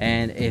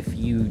 And if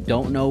you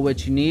don't know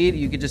what you need,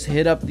 you could just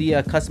hit up the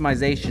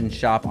customization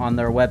shop on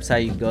their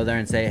website. You can go there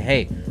and say,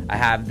 hey, I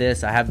have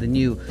this, I have the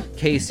new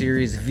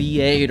K-Series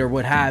V8 or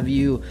what have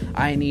you,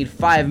 I need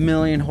 5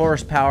 million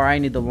horsepower, I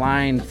need the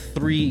line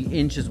 3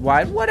 inches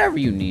wide, whatever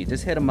you need,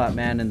 just hit them up,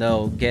 man, and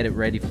they'll get it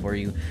ready for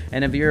you.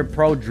 And if you're a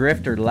pro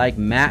drifter like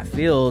Matt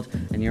Field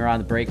and you're on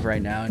the break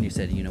right now and you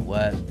said, you know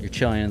what, you're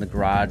chilling in the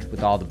garage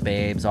with all the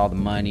babes, all the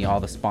money,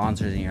 all the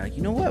sponsors, and you're like,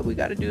 you know what we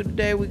got to do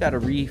today, we got to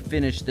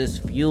refinish this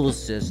fuel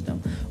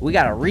system, we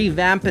got to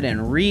revamp it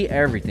and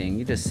everything,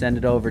 you just send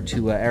it over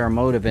to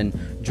Aeromotive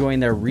and join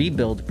their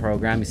rebuild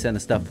program. You send the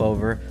stuff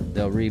over,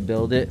 they'll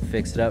rebuild it,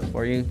 fix it up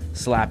for you,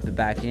 slap it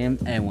back in,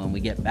 and when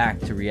we get back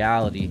to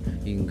reality,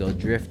 you can go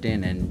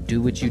drifting and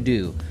do what you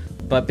do.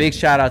 But big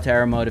shout out to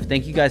Aeromotive.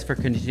 Thank you guys for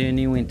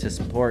continuing to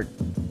support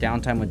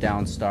Downtime with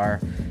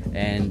Downstar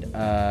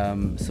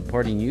and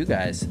supporting you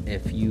guys.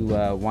 If you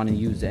want to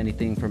use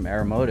anything from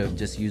Aeromotive,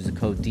 just use the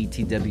code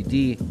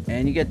DTWD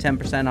and you get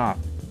 10% off.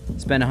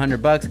 Spend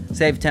 $100,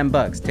 save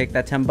 $10. Take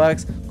that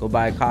 $10, go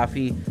buy a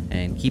coffee,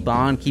 and keep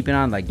on keeping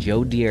on like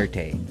Joe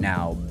Dierte.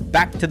 Now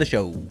back to the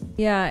show.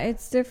 Yeah,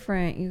 it's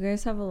different. You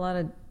guys have a lot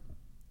of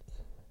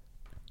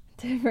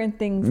different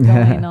things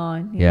going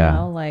on. You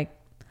know, like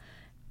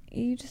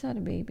you just had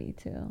a baby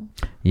too.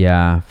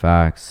 Yeah,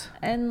 facts.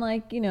 And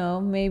like, you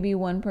know, maybe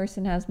one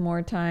person has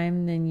more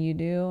time than you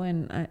do,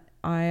 and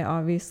I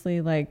obviously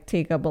like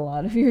take up a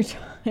lot of your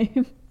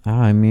time.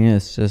 I mean,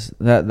 it's just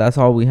that's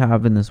all we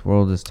have in this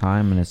world is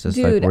time, and it's just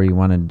like where you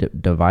want to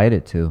divide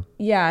it to.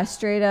 Yeah,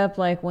 straight up,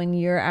 like when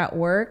you're at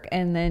work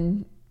and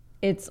then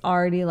it's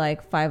already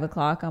like 5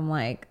 o'clock, I'm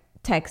like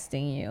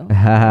texting you.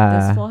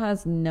 This fool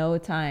has no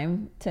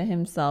time to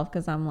himself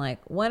because I'm like,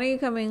 when are you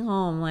coming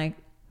home? Like,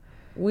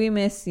 we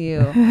miss you.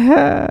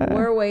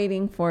 We're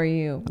waiting for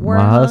you. We're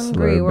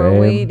hungry.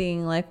 We're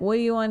waiting. Like, what do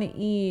you want to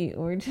eat?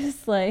 We're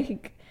just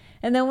like,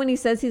 and then when he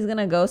says he's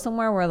gonna go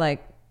somewhere, we're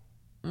like,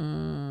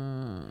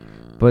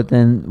 But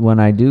then when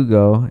I do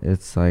go,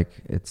 it's like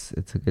it's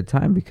a good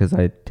time because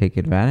I take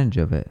advantage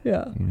of it.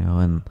 Yeah. You know,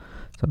 and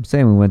so I'm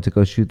saying we went to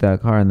go shoot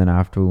that car, and then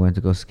after we went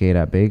to go skate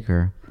at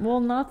Baker.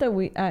 Well, not that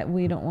we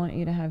don't want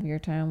you to have your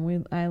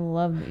time. I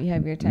love that you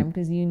have your time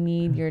because you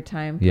need your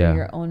time for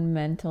your own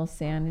mental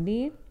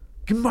sanity.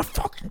 Give me my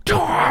fucking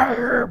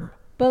time.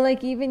 But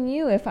like even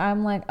you, if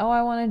I'm like, oh,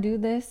 I want to do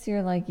this,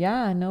 you're like,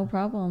 yeah, no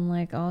problem.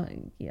 Like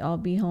I'll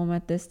be home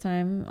at this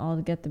time.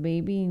 I'll get the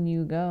baby and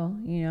you go.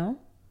 You know.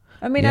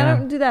 I mean, I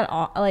don't do that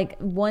like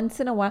once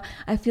in a while.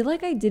 I feel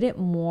like I did it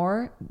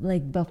more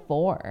like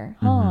before,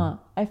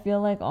 I feel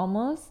like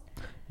almost.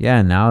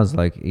 Yeah, now it's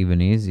like even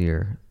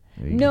easier.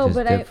 You just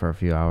dip for a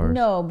few hours.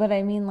 No, but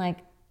I mean, like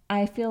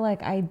I feel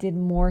like I did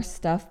more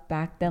stuff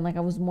back then. Like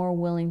I was more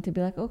willing to be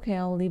like, okay,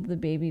 I'll leave the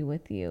baby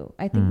with you.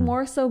 I think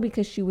more so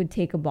because she would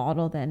take a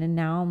bottle then, and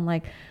now I'm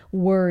like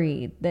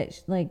worried that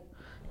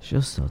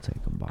she'll still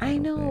take a bottle. I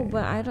know, babe.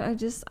 but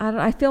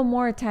I feel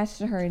more attached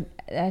to her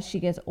as she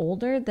gets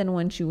older than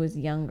when she was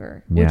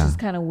younger, which is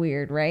kind of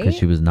weird, right? Because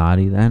she was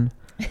naughty then.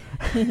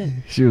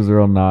 She was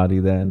real naughty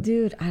then.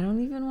 Dude, I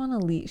don't even want to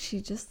leave. She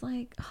just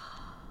like...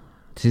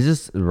 She's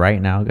just,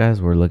 right now,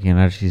 guys, we're looking at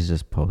her. She's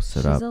just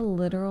posted up. She's a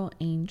literal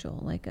angel,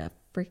 like a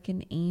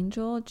freaking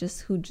angel,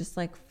 who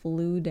like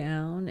flew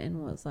down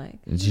and was like...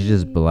 And she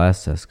just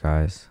blessed us,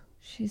 guys.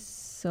 She's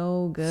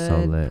so good, so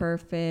lit.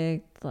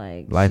 Perfect.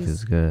 Like life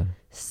is good.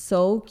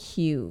 So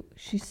cute.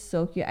 She's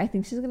so cute. I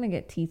think she's gonna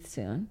get teeth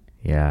soon.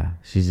 Yeah,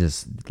 she's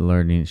just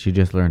learning. She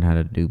just learned how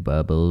to do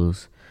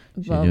bubbles.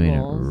 She's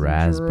doing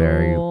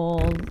raspberry.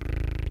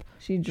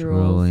 She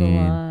drools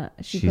a lot.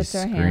 She puts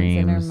her hands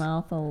in her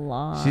mouth a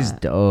lot. She's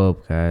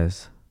dope,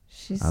 guys.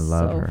 I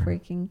love her.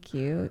 Freaking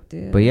cute,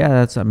 dude. But yeah,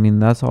 that's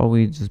all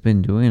we've just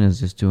been doing is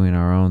just doing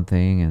our own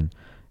thing, and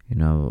you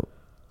know,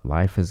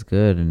 life is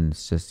good, and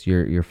it's just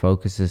your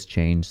focuses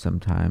change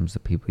sometimes. The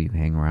people you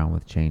hang around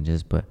with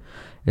changes, but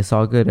it's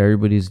all good.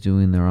 Everybody's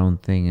doing their own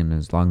thing, and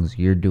as long as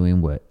you're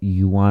doing what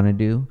you want to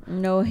do,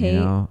 no hate,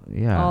 all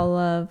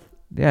love.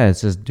 Yeah,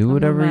 it's just do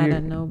whatever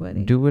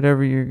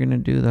you're gonna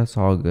do. That's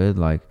all good.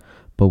 Like,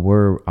 but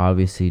we're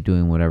obviously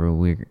doing whatever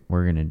we're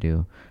gonna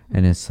do,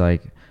 and it's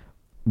like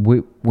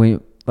we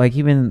like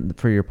even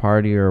for your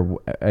party or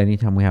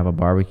anytime we have a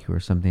barbecue or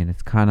something,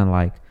 it's kind of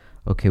like,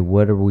 okay,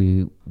 what do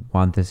we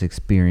want this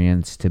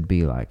experience to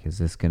be like? Is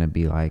this going to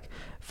be like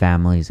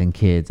families and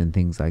kids and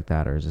things like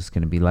that? Or is this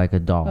going to be like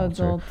adults?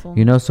 Or,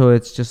 you know, so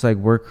it's just like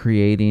we're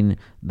creating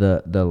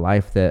the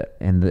life that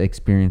and the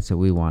experience that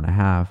we want to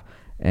have.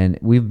 And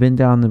we've been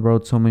down the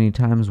road so many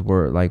times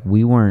where like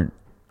we weren't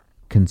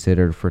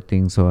considered for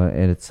things, so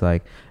it's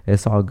like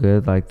it's all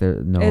good, like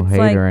there's no hate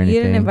like, or anything.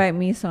 You didn't invite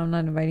me, so I'm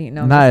not inviting you.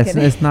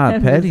 It's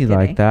not petty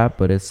like that,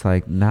 but it's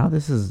like now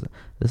this is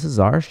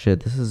our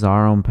shit. This is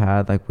our own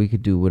path. Like we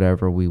could do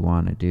whatever we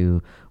want to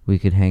do. We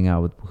could hang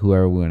out with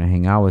whoever we want to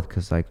hang out with,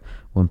 because like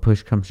when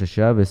push comes to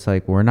shove, it's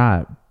like we're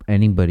not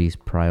anybody's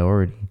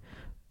priority.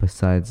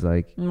 besides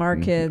like Our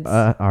kids.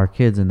 our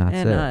kids, and that's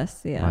And it.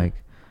 us, yeah. Like,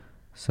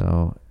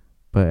 so,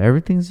 but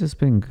everything's just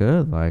been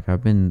good. Like,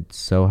 I've been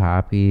so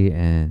happy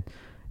and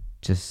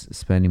just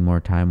spending more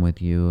time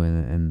with you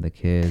and the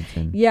kids.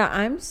 And Yeah,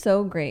 I'm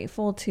so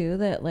grateful too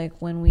that like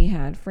when we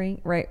had Frank,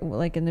 right,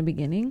 like in the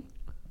beginning,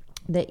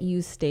 that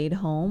you stayed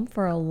home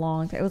for a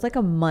long time. It was like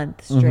a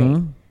month straight.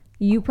 Mhm.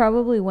 You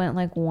probably went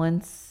like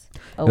once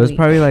a it was week.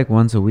 probably like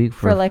once a week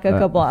For like a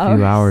couple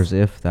few hours.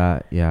 if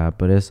that. Yeah,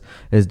 but it's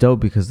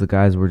dope because the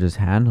guys were just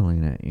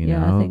handling it. You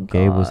Yeah, know, thank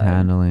Gabe was God.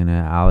 handling it,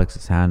 Alex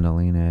is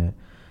handling it.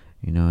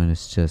 You know, and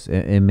it's just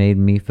it made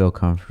me feel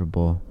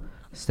comfortable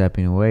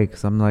stepping away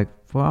because I'm like,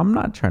 well, I'm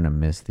not trying to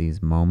miss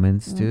these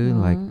moments, dude.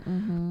 Like,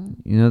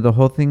 you know, the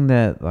whole thing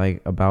that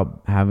like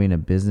about having a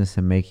business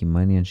and making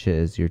money and shit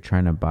is you're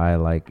trying to buy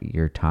like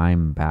your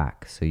time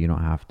back, so you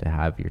don't have to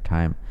have your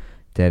time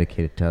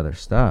dedicated to other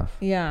stuff.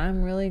 Yeah,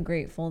 I'm really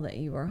grateful that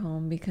you were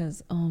home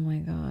because oh my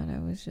God, I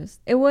was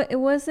just it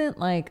wasn't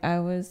like I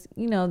was,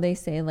 you know, they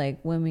say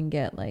like women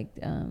get like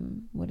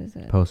what is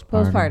it?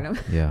 Postpartum.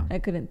 Yeah. I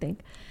couldn't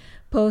think.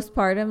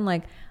 Postpartum,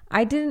 like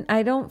I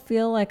don't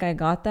feel like I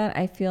got that.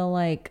 I feel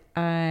like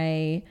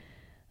I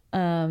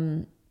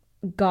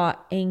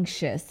got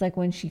anxious. Like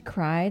when she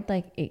cried,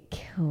 like it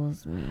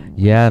kills me. when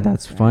Yeah, she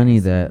that's cries. funny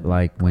that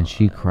like when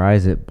she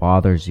cries, it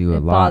bothers you a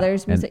It lot.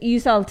 bothers me. And So you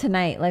saw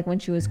tonight, like when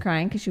she was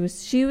crying, because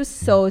she was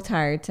so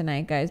tired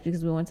tonight, guys,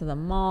 because we went to the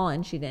mall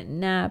and she didn't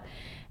nap,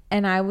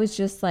 and I was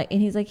just like,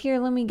 and he's like, here,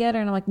 let me get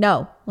her, and I'm like,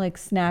 no, like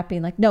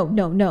snapping, like no,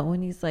 no, no,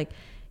 and he's like,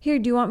 here,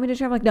 do you want me to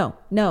try? I'm like, no,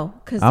 no,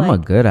 because I'm like,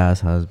 a good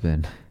ass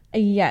husband.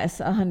 yes,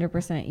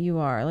 100% you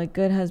are like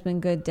good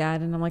husband, good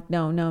dad, and I'm like,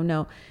 no, no,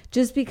 no,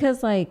 just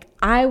because like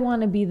I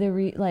want to be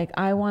like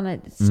I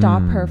want to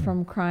stop her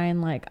from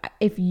crying. Like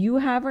if you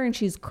have her and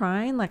she's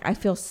crying, like I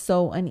feel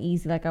so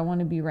uneasy. Like I want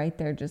to be right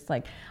there, just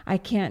like I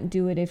can't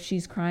do it if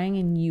she's crying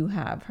and you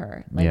have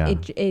her. Like Yeah.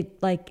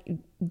 it like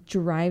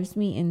drives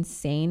me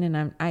insane,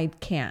 and I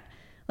can't.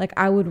 Like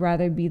I would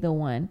rather be the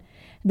one.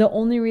 The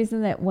only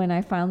reason that when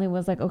I finally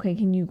was like, okay,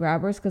 can you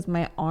grab her? Is because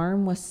my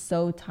arm was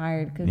so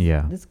tired. Because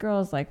Yeah. this girl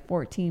is like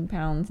 14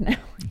 pounds now,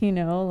 you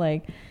know,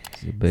 like.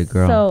 She's a big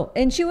girl. So,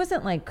 and she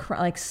wasn't like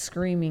like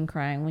screaming,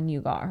 crying when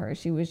you got her.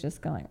 She was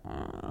just going,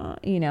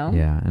 you know.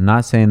 Yeah, and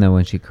not saying that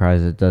when she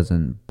cries it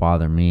doesn't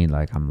bother me,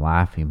 like I'm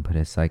laughing, but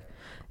it's like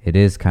it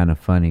is kind of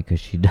funny because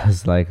she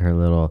does like her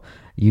little.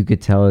 You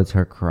could tell it's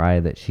her cry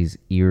that she's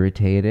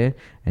irritated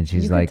and You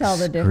she's could like tell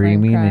the different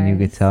screaming, and you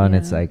could cries, tell, and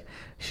it's yeah. like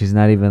she's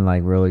not even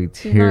like really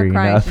She's not tearing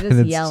crying, up, she's and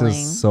just it's yelling.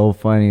 just so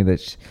funny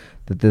that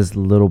that this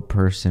little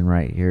person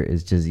right here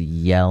is just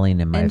yelling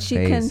in my And face.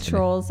 she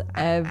controls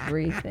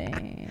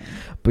everything.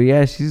 But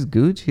yeah, she's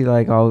Gucci.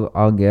 Like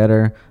I'll get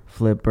her,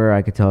 flip her.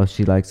 I could tell if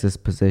she likes this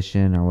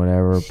position or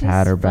whatever. She's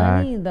pat her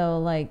back. funny though.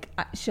 Like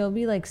she'll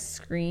be like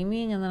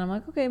screaming, and then I'm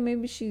like, okay,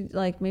 maybe she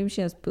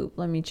has poop.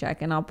 Let me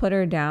check, and I'll put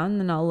her down, and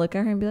then I'll look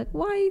at her and be like,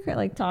 why are you crying?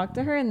 Like talk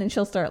to her, and then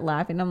she'll start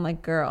laughing. I'm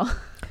like, girl.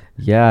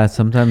 Yeah,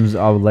 sometimes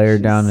I'll lay her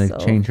She's down to so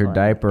change her funny.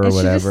 diaper or And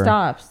she just whatever.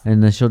 stops.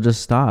 And then she'll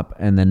just stop.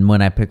 And then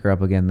when I pick her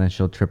up again, then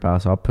she'll trip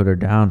out. So I'll put her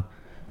down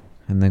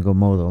and then go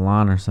mow the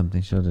lawn or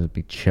something. She'll just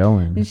be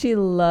chilling. And she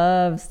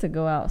loves to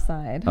go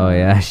outside. Oh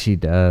yeah, she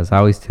does. I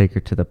always take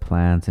her to the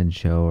plants and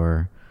show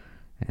her.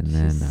 And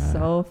then She's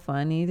so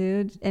funny,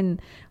 dude.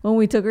 And when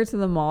we took her to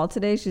the mall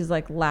today, she's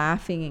like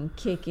laughing and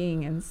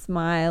kicking and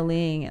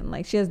smiling, and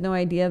like she has no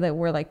idea that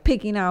we're like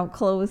picking out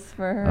clothes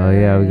for her. oh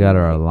yeah, we got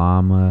her a Like,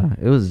 llama.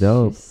 It was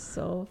dope. she's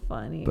so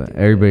funny. But dude.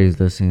 everybody's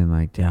listening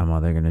like, damn, all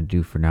they're gonna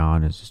do for now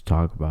on is just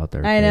talk about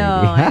their I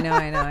know, baby.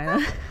 I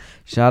know.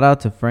 Shout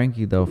out to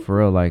Frankie though, for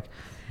real. Like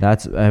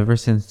that's ever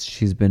since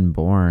she's been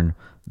born,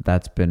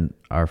 that's been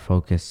our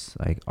focus.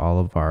 Like all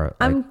of our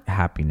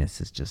happiness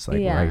is just like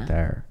Yeah. right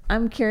there.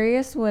 I'm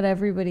curious what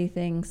everybody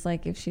thinks,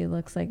 like if she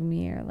looks like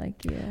me or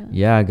like you.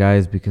 Yeah,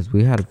 guys, because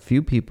we had a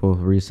few people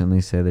recently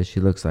say that she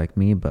looks like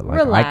me, but like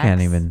Relax. I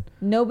can't even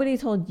Nobody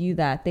told you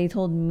that. They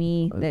told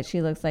me that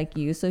she looks like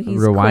you. So he's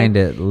rewind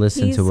quick- it,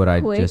 listen he's to what I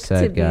quick just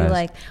said, to be guys.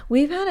 like,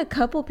 we've had a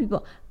couple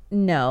people.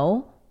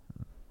 No,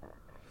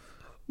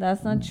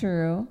 that's not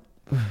true.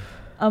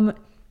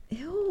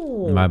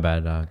 Ew. My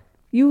bad, dog.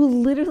 You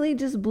literally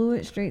just blew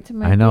it straight to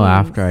my I know face.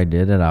 after I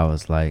did it, I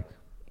was like,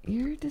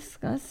 You're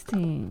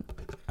disgusting.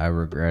 I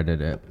regretted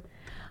it.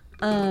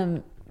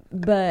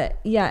 But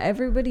yeah,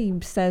 everybody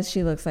says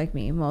she looks like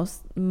me.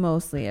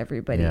 Mostly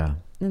everybody. Yeah.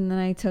 And then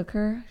I took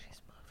her.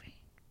 She's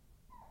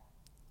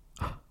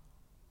moving.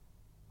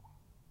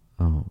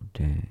 Oh,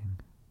 dang.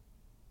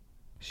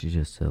 She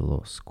just did a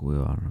little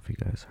squeal. I don't know if you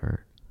guys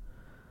heard.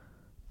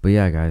 But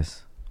yeah,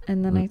 guys.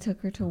 And then I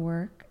took her to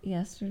work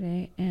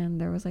yesterday, and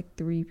there was like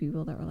 3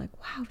 people that were like,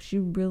 wow, she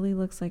really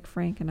looks like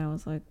Frank. And I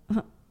was like,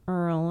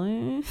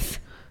 really?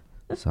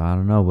 So I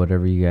don't know.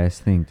 Whatever you guys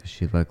think. Does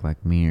she look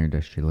like me or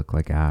does she look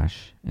like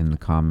Ash? In the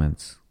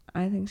comments.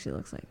 I think she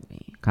looks like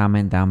me.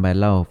 Comment down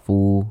below,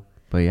 fool.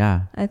 But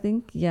yeah. I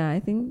think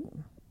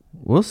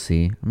We'll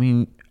see. I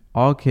mean,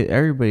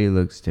 everybody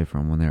looks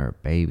different when they're a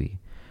baby.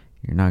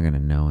 You're not going to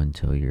know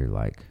until you're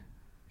like,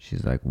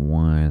 she's like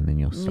 1, and then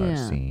you'll start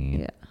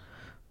seeing. Yeah.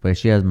 But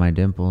she has my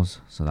dimples,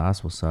 so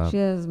that's what's up. She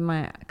has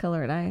my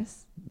colored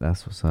eyes.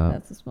 That's what's up.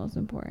 That's what's most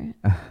important.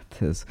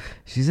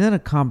 She's in a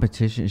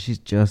competition. She's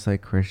just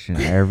like Christian.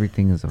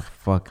 Everything is a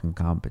fucking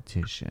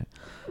competition.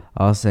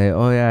 I'll say,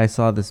 oh yeah, I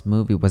saw this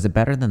movie. Was it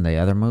better than the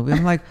other movie?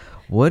 I'm like,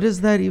 what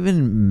does that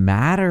even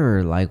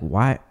matter? Like,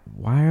 why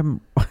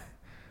am...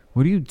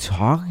 What are you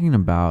talking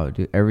about?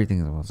 Dude,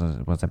 everything was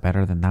it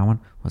better than that one?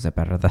 Was it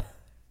better than...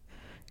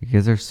 You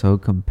guys are so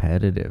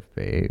competitive,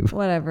 babe.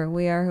 Whatever.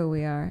 We are who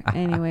we are.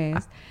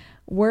 Anyways,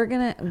 we're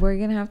gonna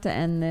have to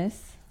end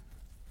this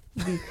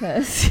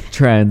because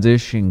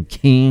Transition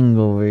king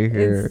over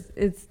here.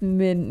 it's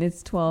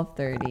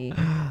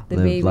 12:30. The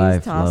Live baby's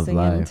life, love tossing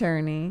and life.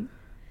 turning.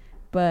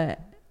 But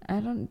I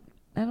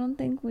don't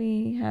think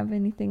we have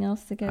anything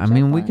else to catch I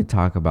mean, up we on. could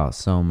talk about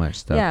so much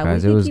stuff, Yeah,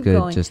 guys. we It could was keep good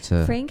going. just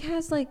to... Frank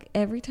has like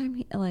every time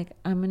he like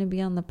I'm gonna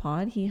be on the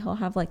pod, he'll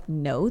have like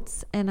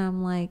notes, and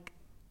I'm like,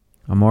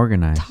 I'm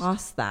organized.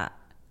 toss that.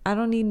 I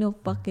don't need no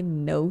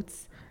fucking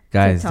notes.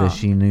 Guys, to does talk.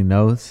 she need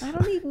notes? I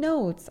don't need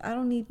notes. I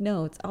don't need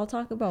notes. I'll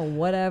talk about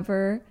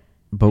whatever,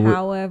 But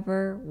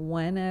however,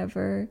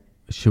 whenever.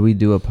 should we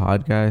do a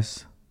pod,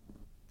 guys?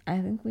 I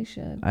think we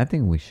should. I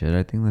think we should.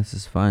 I think this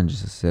is fun,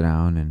 just to sit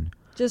down and...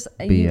 Just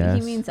he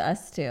BS. means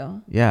us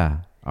too. Yeah,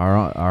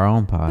 our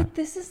own pod. But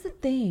this is the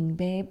thing,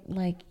 babe.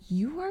 Like,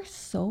 you are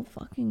so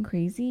fucking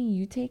crazy.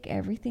 You take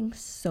everything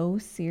so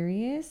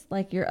serious.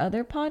 Like, your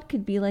other pod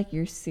could be like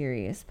your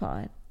serious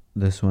pod.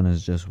 This one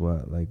is just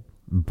what, like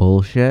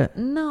bullshit?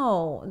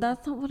 No,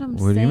 that's not what I'm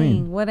What do saying. you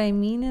mean? What I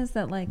mean is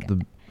that, like,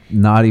 The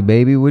naughty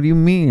baby? What do you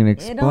mean? it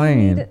don't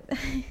Explain. need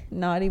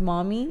naughty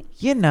mommy.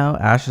 You know,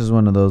 Ash is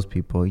one of those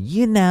people.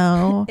 You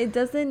know. It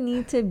doesn't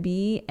need to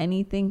be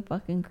anything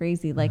fucking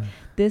crazy. Like,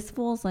 this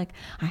fool's like,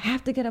 I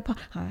have to get a pod.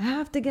 I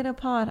have to get a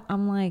pod.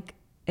 I'm like,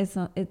 it's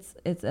not.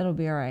 It'll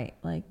be all right.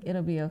 Like,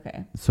 it'll be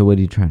okay. So what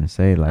are you trying to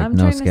say? Like, I'm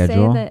no trying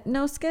schedule? to say that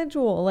no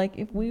schedule. Like,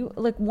 if we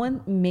like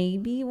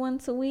maybe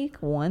once a week,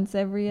 once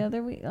every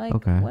other week, like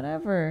Okay.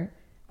 whatever.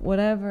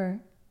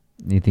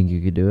 You think you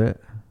could do it?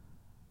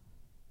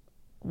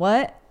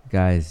 What?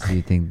 Guys, do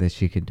you think that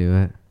she could do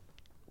it?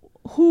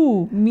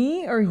 Who?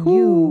 Me or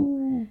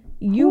you?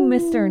 You,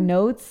 Mr.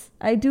 Notes.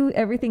 I do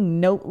everything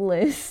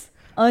noteless,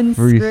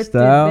 unscripted,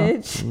 Freestyle?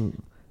 bitch.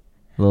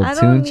 Little I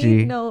don't Tunchi.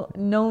 need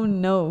no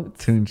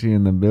notes. Tunchi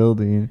in the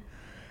building.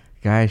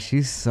 Guys,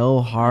 she's so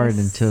hard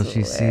until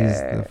she sees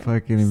the swear.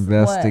 fucking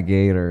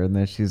investigator, and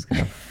then she's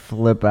gonna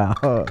flip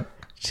out.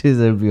 She's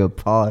gonna be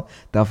appalled.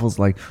 Duffel's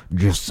like,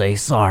 just say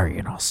sorry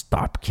and I'll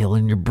stop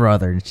killing your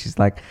brother. And she's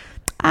like,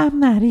 I'm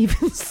not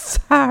even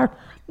sorry.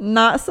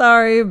 Not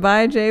sorry.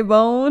 Bye, J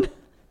Bone.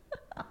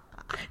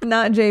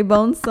 Not J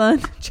Bone's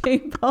son. J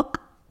Bone.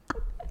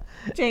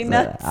 J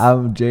Nuts.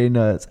 I'm J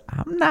Nuts.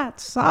 I'm not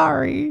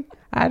sorry.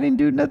 I didn't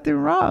do nothing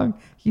wrong.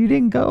 You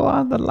didn't go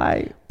on the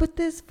light. But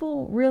this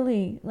fool,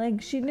 really,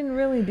 like, she didn't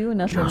really do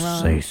nothing Just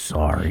wrong. say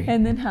sorry.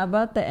 And then how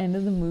about the end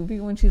of the movie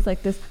when she's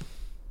like this,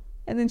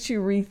 and then she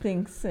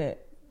rethinks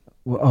it.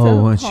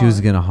 Oh, when she was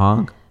honk. gonna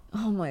honk.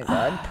 Oh my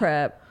God,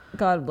 Prep.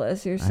 God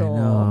bless your I soul.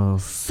 know.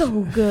 So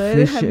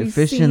good. Have you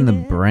Fish seen in the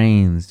it?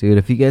 brains, dude.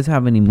 If you guys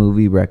have any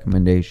movie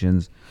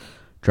recommendations,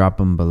 drop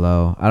them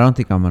below. I don't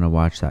think I'm gonna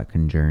watch that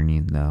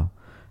Conjuring though.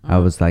 I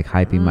was like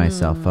hyping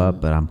myself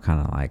up, but I'm kind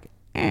of like,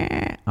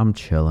 I'm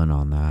chilling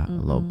on that a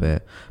little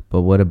bit.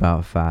 But what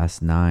about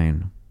Fast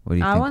 9? What do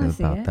you I wanna think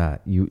see about it.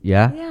 that?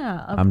 Yeah.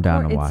 Yeah, of I'm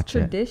down course. to watch it's it.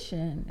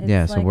 tradition. It's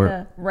Yeah, so like we're-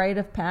 a rite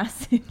of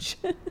passage.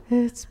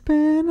 It's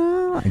been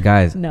a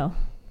guys. No.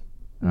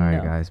 All right,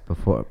 No. guys.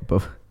 Before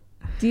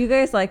Do you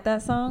guys like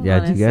that song? yeah,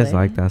 do you guys honestly?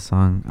 like that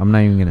song? I'm not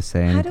even gonna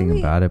say How do anything we-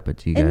 about it, but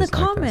do you guys in the like that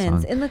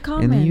comments, song? in the In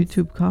comments, the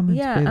YouTube comments,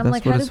 Yeah, babe, I'm that's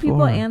like, what how do it's people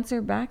for.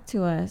 answer back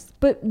to us?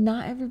 But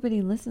not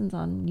everybody listens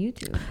on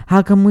YouTube.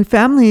 How come we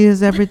family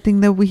is everything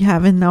that we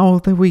have and all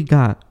that we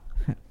got?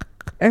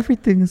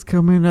 Everything is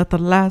coming at the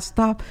last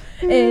stop.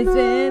 It's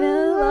been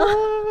a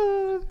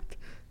long.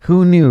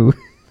 Who knew?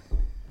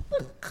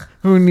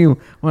 Who knew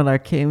when I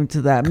came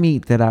to that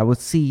meet that I would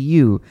see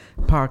you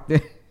parked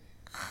in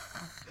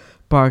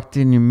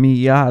your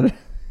Miata,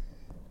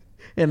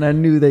 and I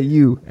knew that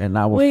you and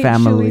our Wait,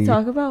 family. should we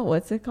talk about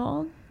what's it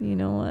called? You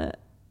know what?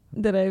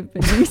 That I've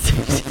been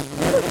researching.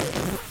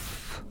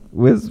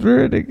 Whisper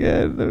it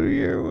again. Let me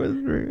hear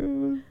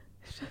whispering.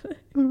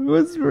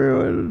 Whisper.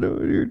 I don't know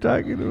what you're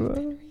talking about.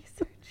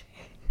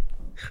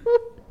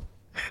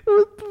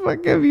 What the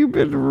fuck have you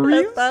been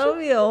researching?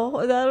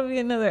 That'll be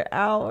another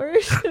hour.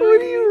 What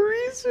are you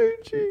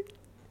researching?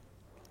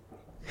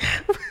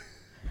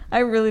 I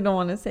really don't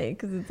want to say it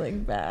because it's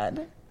like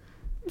bad.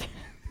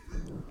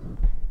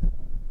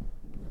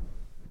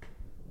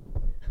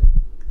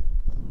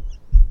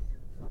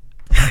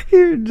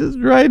 Here, just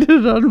write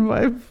it on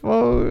my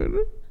phone.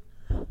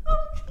 Write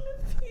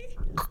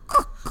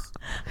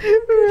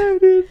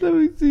it. Let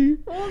me see.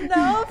 Well,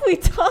 now if we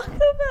talk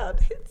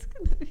about it, it's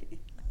gonna be.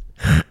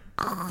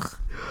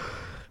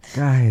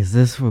 Guys,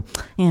 this will.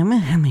 Yeah, I'm gonna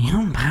have my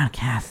own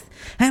podcast.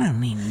 I don't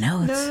need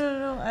notes.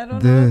 No. I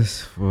don't know.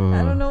 This will.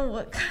 I don't know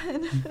what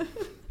kind of.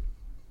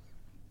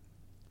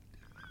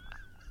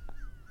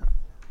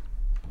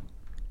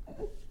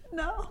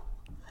 No,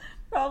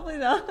 probably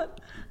not.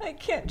 I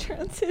can't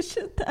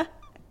transition that.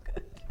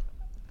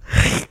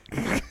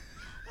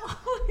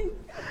 Oh my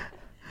God.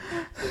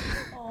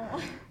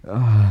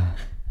 Oh.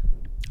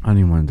 I don't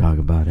even want to talk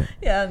about it.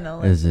 Yeah,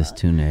 no. It's just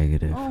too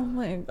negative. Oh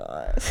my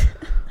God.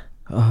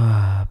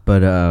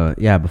 But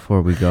yeah,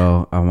 before we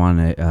go, I want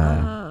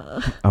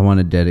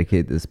to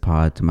dedicate this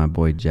pod to my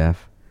boy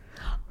Jeff.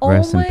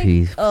 Rest in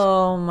peace.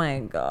 Oh my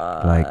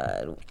God. Like,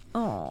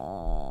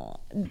 oh,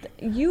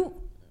 you.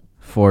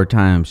 4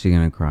 times she's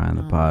gonna cry on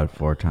the pod.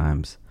 4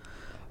 times.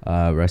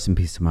 Rest in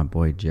peace to my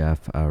boy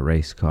Jeff,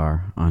 race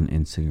car on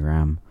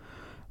Instagram.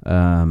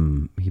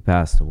 He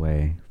passed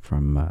away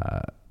from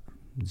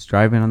he's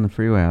driving on the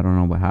freeway. I don't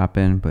know what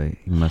happened, but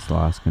he must have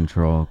lost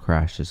control,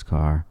 crashed his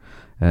car.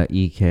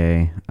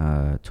 EK,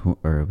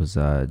 or it was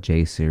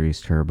J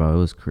Series turbo. It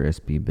was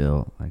crispy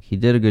built. Like, he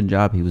did a good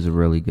job. He was a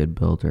really good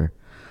builder.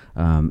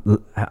 Can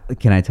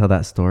I tell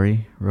that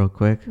story real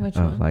quick? Which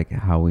of one? like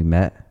how we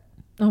met?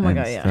 Oh my and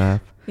God, yeah.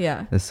 stuff?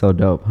 Yeah. It's so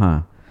dope,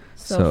 huh?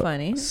 So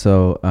funny.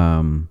 So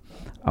I'm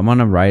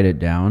gonna write it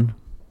down,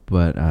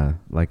 but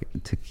like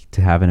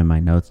to have it in my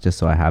notes just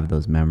so I have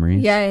those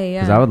memories. Yeah.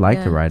 Because I would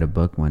like to write a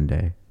book one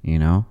day, you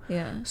know?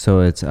 Yeah.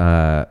 So it's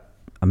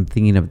I'm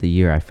thinking of the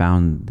year. I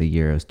found the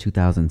year. It was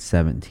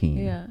 2017.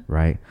 Yeah.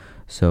 Right.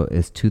 So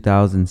it's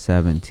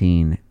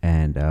 2017,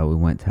 and we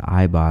went to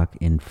IBOC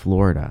in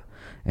Florida,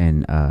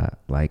 and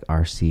like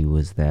RC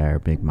was there,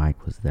 Big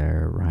Mike was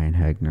there, Ryan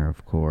Hegner,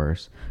 of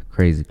course,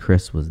 Crazy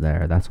Chris was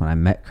there. That's when I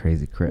met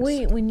Crazy Chris.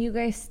 Wait, when you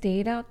guys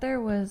stayed out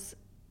there was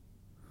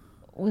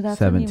that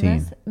 17. when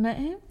you met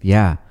him?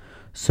 Yeah.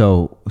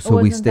 So Or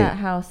we wasn't stayed. that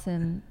house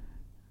in?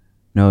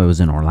 No, it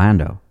was in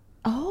Orlando.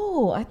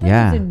 Oh, I thought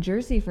Yeah. it was in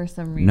Jersey for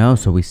some reason. No,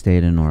 so we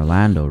stayed in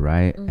Orlando,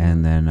 right?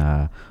 And then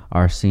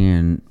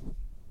RC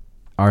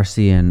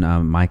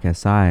and Mike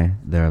SI,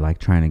 they're like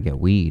trying to get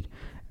weed,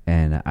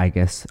 and I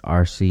guess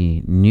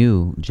RC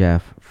knew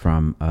Jeff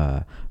from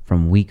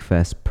Week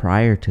Fest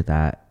prior to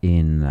that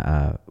in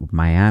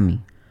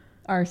Miami.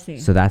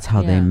 RC. So that's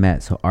how they Yeah.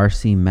 met. So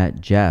RC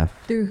met Jeff.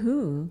 Through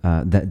who?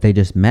 That they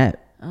just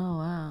met. Oh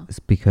wow. It's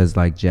because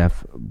like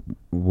Jeff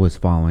was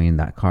following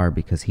that car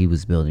because he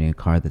was building a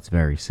car that's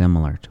very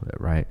similar to it,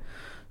 right?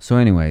 So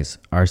anyways,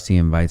 RC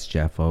invites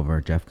Jeff over.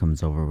 Jeff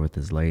comes over with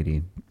his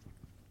lady,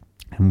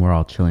 and we're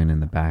all chilling in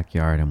the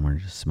backyard, and we're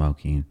just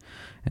smoking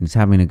and just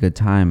having a good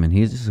time. And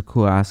he's just a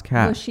cool ass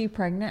cat. Was she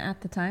pregnant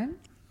at the time?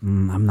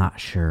 I'm not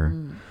sure,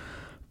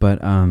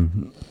 but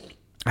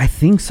I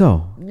think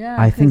so. Yeah,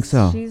 I think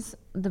 'cause so.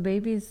 The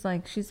baby's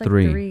like she's like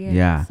 3, 3 and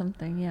yeah.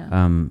 something.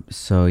 Yeah.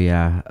 So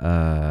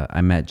yeah, I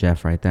met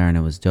Jeff right there, and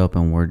it was dope.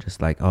 And we're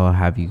just like, oh,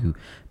 have you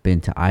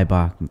been to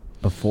IBOC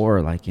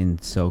before, like in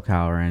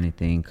SoCal or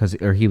anything?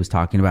 Or he was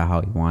talking about how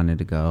he wanted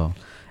to go,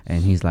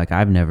 and he's like,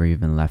 I've never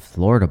even left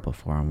Florida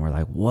before. And we're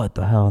like, what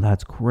the hell?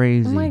 That's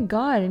crazy. Oh my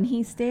God! And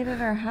he stayed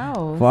at our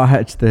house.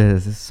 Watch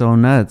this. It's so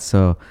nuts.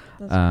 So,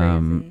 That's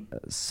crazy.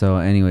 so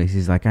anyways,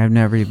 he's like, I've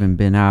never even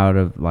been out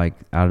of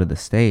the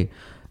state.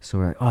 So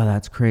we're like, oh,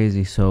 that's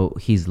crazy. So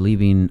he's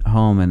leaving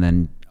home, and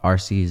then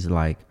RC's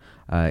like,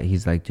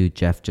 he's like, dude,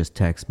 Jeff just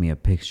texted me a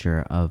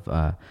picture of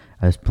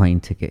his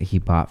plane ticket he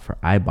bought for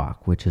IBOC,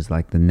 which is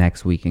like the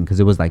next weekend, because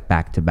it was like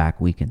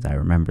back-to-back weekends. I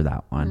remember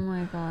that Oh one.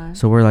 my God.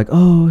 So we're like,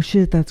 oh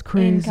shit, that's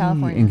crazy.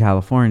 In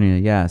California?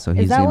 Yeah. So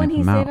he's Is that gonna when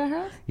he come stayed out. at our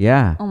house?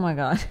 Yeah. Oh my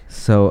God.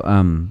 So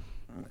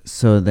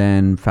so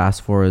then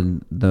fast forward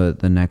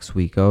the next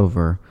week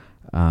over,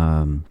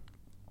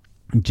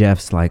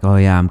 Jeff's like, oh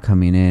yeah, I'm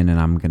coming in and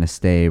I'm gonna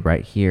stay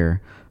right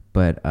here,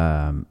 but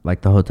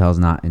like the hotel's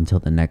not until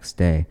the next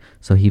day.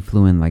 So he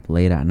flew in like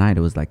late at night.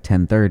 It was like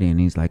 10:30, and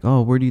he's like,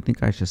 oh, where do you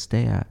think I should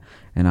stay at?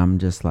 And I'm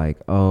just like,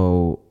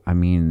 oh, I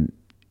mean,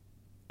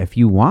 if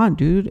you want,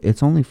 dude,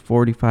 it's only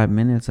 45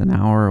 minutes, an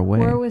hour away.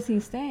 Where was he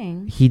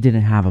staying? He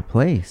didn't have a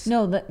place.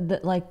 No,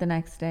 like the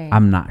next day.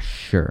 I'm not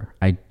sure.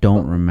 I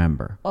don't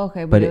remember.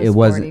 Okay, but it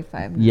was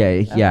 45 minutes. Yeah,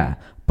 Okay. yeah.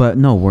 But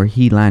no, where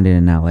he landed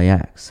in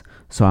LAX.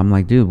 So I'm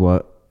like, dude,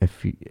 what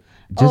if you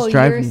just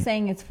drive you're me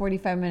saying it's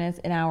 45 minutes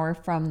an hour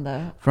from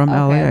the from okay,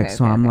 LAX? okay,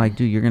 So okay, I'm okay. like,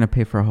 dude, you're gonna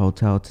pay for a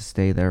hotel to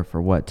stay there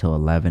for what, till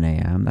 11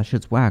 a.m.? That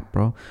shit's whack,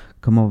 bro.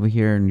 Come over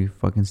here and you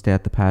fucking stay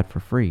at the pad for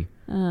free.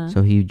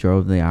 So he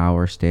drove the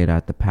hour, stayed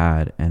at the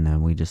pad, and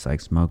then we just like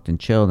smoked and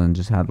chilled and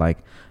just had like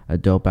a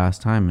dope ass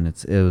time. And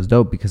it was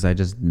dope because I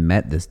just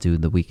met this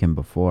dude the weekend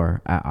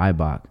before at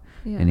IBOC,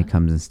 and he Yeah.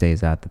 comes and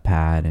stays at the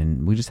pad,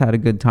 and we just had a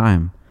good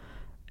time.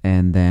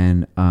 And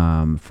then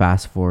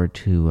fast forward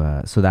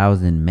to so that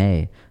was in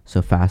May.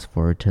 So fast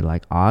forward to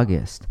like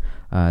August.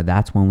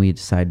 That's when we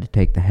decided to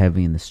take the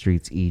Heavy in the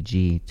Streets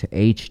EG to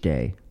H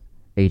Day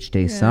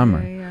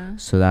Summer. yeah.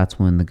 So that's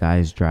when the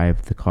guys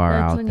drive the car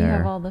That's out when there. you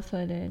have all the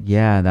footage.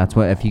 Yeah, that's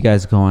what. If you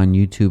guys go on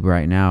YouTube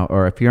right now,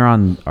 or if you're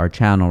on our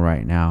channel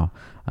right now,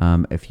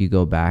 if you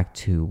go back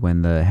to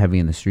when the Heavy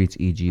in the Streets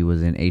EG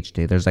was in H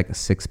Day, there's like a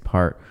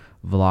 6-part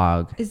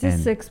vlog. Is this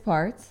and 6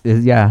 parts?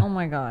 Yeah. Oh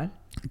my God.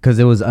 Because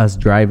it was us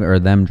driving, or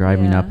them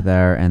driving Yeah. up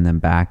there and then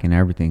back and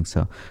everything.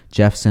 So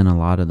Jeff's in a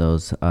lot of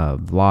those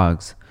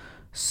vlogs.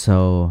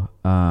 So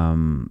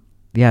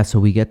yeah, so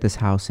we get this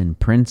house in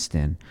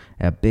Princeton,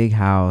 a big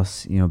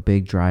house, you know,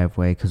 big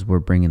driveway, because we're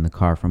bringing the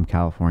car from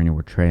California.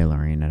 We're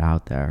trailering it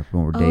out there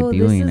when we're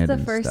debuting this it is the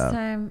and first stuff.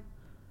 time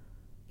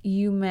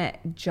you met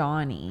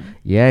Johnny.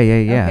 Yeah.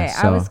 Okay,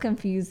 So, I was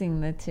confusing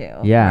the two.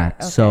 yeah, Right,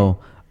 okay. so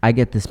I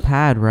get this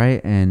pad,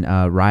 right, and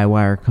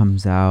Rywire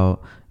comes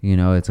out. You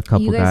know, it's a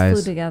couple you guys guys.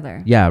 flew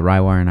together. Yeah,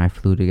 Rywire and I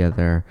flew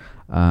together.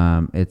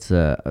 It's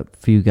a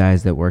few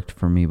guys that worked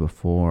for me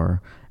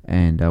before,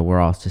 and we're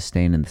all just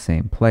staying in the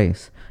same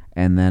place.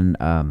 And then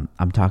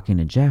I'm talking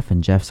to Jeff,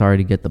 and Jeff's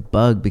already get the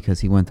bug because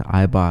he went to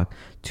IBOC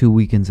 2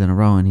 weekends in a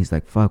row, and he's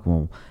like, "Fuck,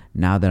 well,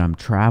 now that I'm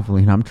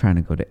traveling, I'm trying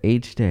to go to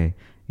H Day,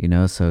 you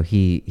know." So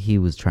he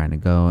was trying to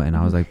go, and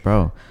I was like,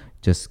 "Bro,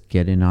 just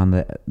get in on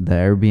the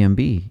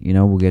Airbnb, you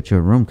know, we'll get you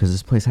a room," because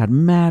this place had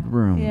mad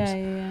rooms.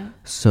 Yeah.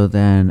 So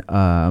then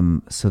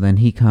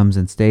he comes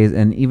and stays,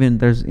 and even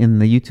there's in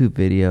the YouTube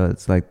video,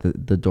 it's like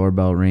the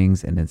doorbell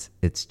rings, and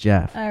it's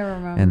Jeff. I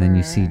remember. And then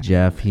you see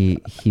Jeff. He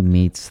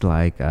meets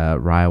like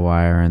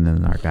Rywire, and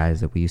then our guys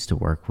that we used to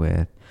work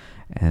with,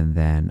 and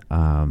then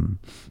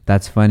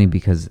that's funny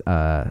because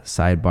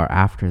sidebar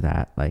after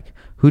that, like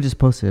who just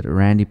posted?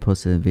 Randy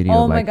posted a video.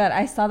 Oh like, my god,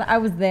 I saw that. I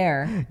was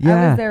there. Yeah.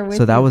 I was there with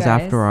So that you was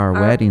guys. after our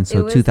wedding, so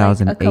it was like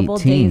 2018. a couple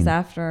days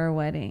after our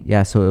wedding.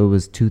 Yeah, so it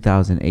was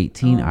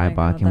 2018 Oh my IBOC,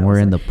 God, and that we're was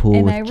in the pool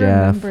and with I Jeff.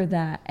 remember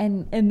that,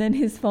 and then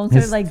his phone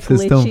started His like phone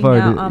glitching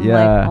started- out. I'm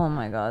yeah. like, oh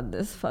my god,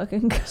 this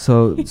fucking. Guy.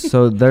 So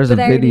there's But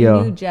a I already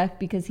video. knew Jeff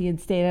because he had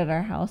stayed at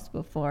our house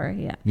before.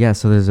 Yeah. Yeah,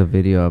 so there's a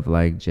video of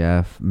like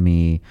Jeff,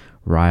 me,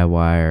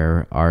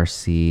 Rywire,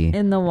 RC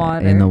In the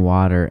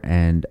water.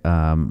 and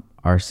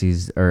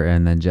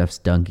and then Jeff's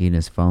dunking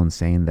his phone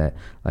saying that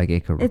like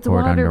it could It's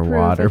record waterproof,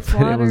 underwater, it's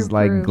but it was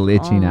like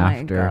waterproof. glitching Oh my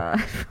after.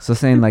 God. So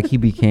saying like he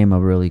became a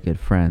really good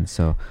friend.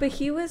 So But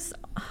he was.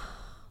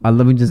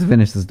 let me just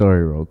finish the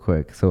story real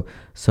quick. So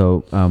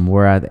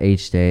we're at the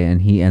H Day,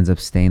 and he ends up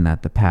staying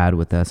at the pad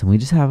with us, and we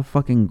just have a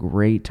fucking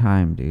great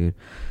time, dude.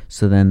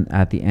 So then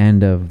at the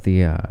end of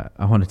the,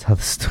 I want to tell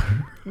the story.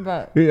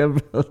 But Yeah,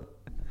 bro.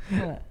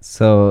 what?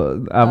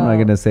 So I'm not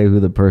gonna say who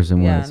the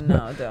person Yeah, was. no,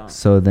 but- don't.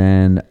 So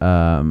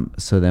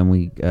then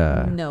we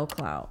No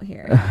clout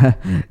here.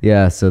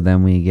 yeah. So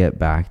then we get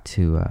back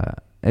to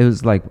it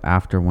was like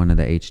after one of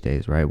the H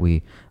days, right?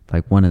 We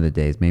like one of the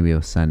days, maybe it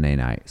was Sunday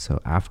night. So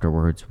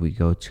afterwards we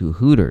go to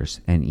Hooters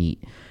and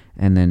eat,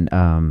 and then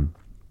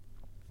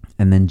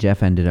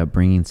Jeff ended up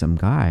bringing some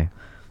guy,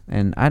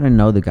 and I didn't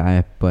know the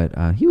guy,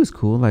 but he was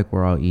cool. Like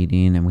we're all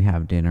eating and we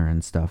have dinner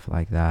and stuff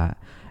like that,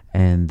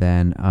 and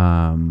then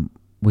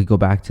we go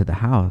back to the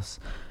house.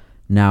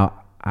 Now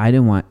I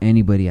didn't want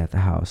anybody at the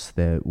house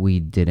that we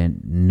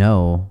didn't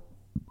know,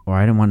 or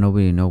I didn't want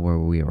nobody to know where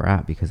we were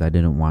at, because I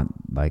didn't want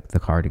like the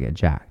car to get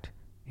jacked,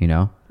 you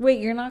know? Wait,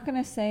 you're not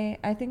gonna say?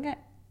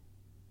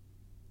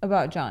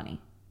 About Johnny.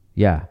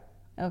 Yeah.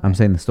 Okay. I'm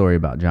saying the story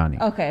about Johnny.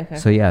 Okay.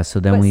 So yeah, so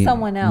then But we.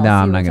 someone else No, you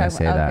I'm were not gonna talking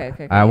say about- that.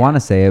 okay, I yeah. want to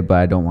say it, but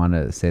I don't want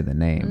to say the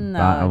name. No,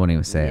 I won't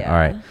even say it. yeah. All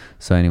right.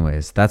 So,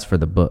 anyways, that's for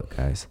the book,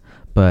 guys.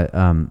 But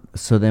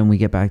so then we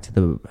get back to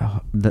the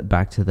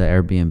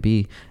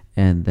Airbnb,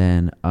 and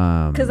then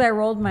Because I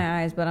rolled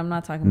my eyes, but I'm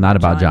not talking not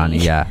about about Johnny.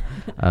 Yeah.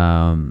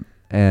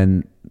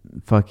 And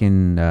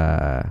fucking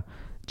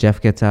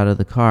Jeff gets out of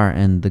the car,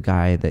 and the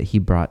guy that he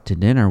brought to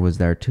dinner was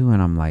there too,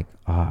 and I'm like,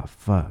 oh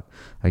fuck,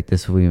 like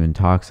this fool even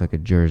talks like a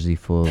Jersey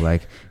fool.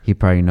 Like he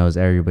probably knows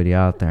everybody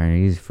out there, and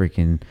he's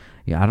freaking.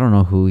 Yeah, I don't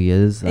know who he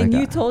is. And like,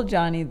 you told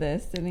Johnny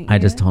this, didn't you? I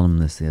just told him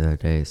this the other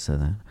day. So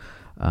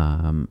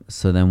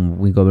then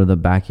we go to the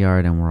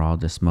backyard, and we're all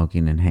just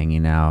smoking and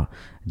hanging out,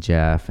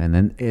 Jeff. And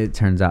then it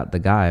turns out the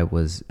guy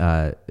was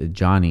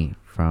Johnny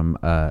from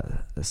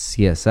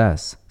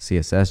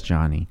CSS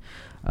Johnny.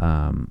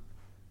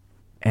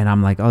 And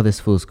I'm like, oh, this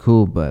fool's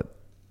cool, but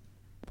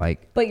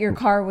like, But your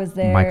car was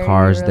there. my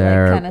car's you were,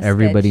 there. Like, kinda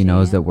Everybody sketchy.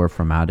 knows that we're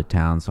from out of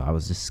town, so I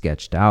was just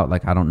sketched out.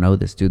 Like, I don't know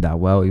this dude that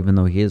well, even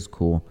though he is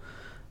cool.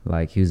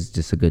 Like, he was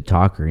just a good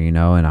talker, you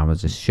know, and I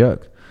was just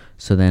shook.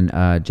 So then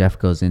Jeff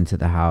goes into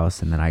the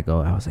house, and then I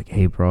was like,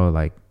 hey, bro,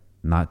 like,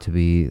 not to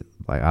be,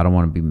 like, I don't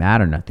want to be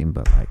mad or nothing,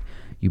 but, like,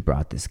 you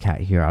brought this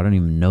cat here. I don't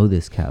even know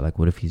this cat. Like,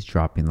 what if he's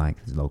dropping,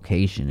 like, his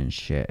location and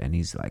shit? And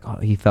he's like, oh,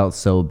 he felt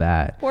so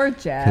bad. Poor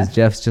Because Jeff.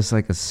 Jeff's just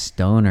like a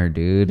stoner,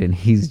 dude. And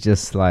he's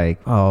just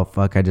like, oh,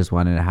 fuck, I just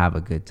wanted to have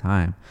a good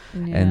time.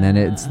 And then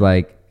it's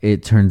like,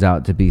 it turns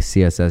out to be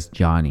CSS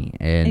Johnny.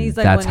 And he's,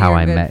 like, that's one of how your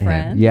I good met him.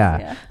 friends? Yeah.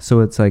 Yeah. So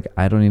it's like,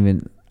 I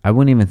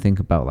wouldn't even think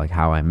about like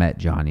how I met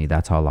Johnny.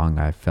 That's how long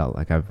I felt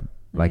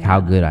like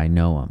how good I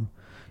know him.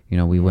 You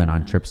know, we went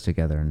on trips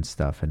together and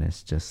stuff, and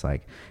it's just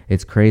like,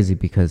 it's crazy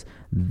because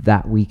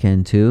that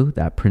weekend too,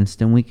 that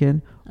Princeton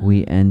weekend,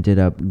 we ended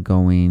up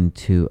going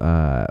to,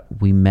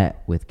 we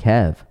met with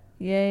Kev.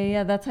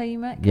 Yeah. That's how you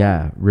met. Kev?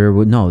 Yeah,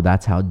 Rearwood. No,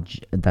 that's how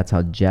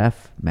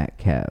Jeff met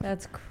Kev,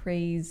 That's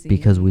crazy.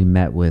 because we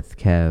met with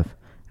Kev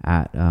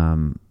at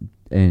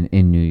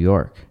in New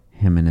York,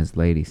 him and his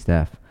lady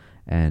Steph,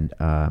 and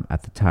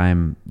at the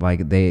time,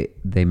 like they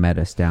met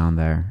us down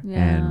there, Yeah.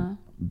 and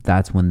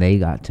that's when they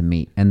got to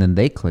meet, and then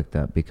they clicked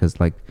up because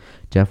like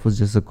Jeff was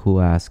just a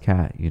cool ass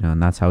cat, you know,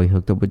 and that's how he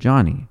hooked up with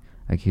Johnny.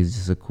 Like he's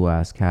just a cool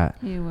ass cat.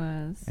 He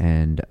was.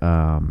 And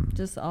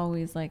just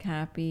always like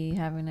happy,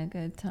 having a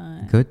good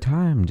time. Good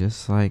time,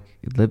 just like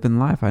living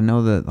life. I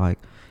know that like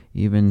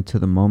even to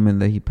the moment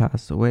that he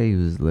passed away, he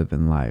was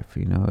living life,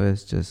 you know.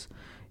 It's just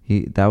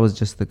that was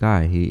just the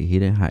guy. He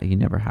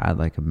never had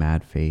like a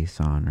mad face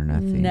on or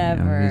nothing.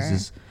 Never. You know?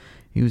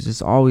 He was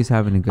just always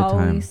having a good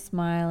time. Always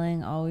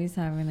smiling, always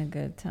having a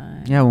good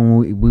time. Yeah,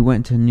 when we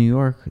went to New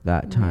York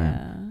that time,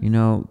 Yeah. you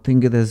know,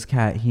 think of this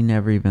cat. He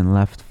never even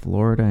left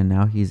Florida, and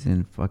now he's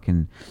in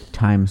fucking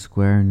Times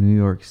Square, New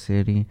York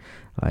City.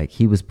 Like,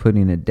 he was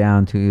putting it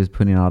down, too. He was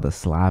putting all the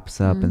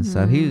slaps up and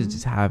stuff. He was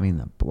just having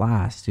the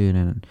blast, dude.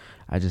 And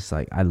I just,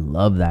 like, I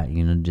love that,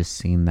 you know, just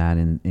seeing that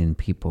in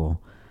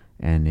people.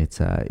 And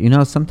it's, you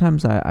know,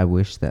 sometimes I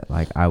wish that,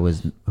 like, I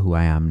was who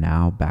I am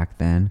now back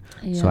then.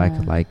 So I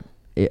could, like,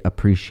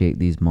 appreciate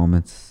these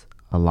moments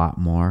a lot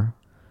more,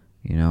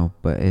 you know.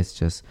 But it's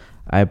just,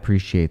 I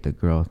appreciate the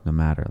growth no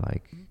matter,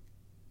 like,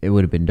 it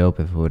would have been dope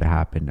if it would have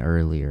happened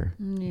earlier,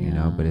 you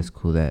know. But it's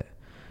cool that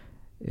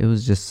it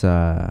was just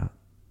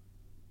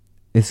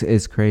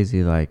it's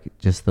crazy, like,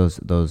 just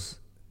those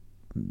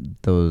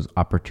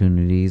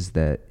opportunities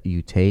that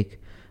you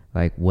take,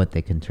 like what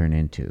they can turn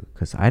into.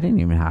 Because I didn't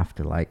even have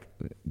to like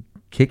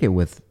kick it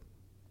with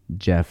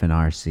Jeff and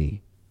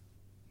RC.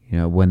 You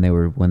know, when they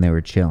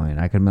were chilling,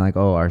 I could be like,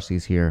 "Oh,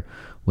 RC's here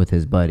with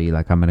his buddy.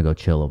 Like, I'm gonna go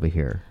chill over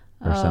here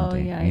or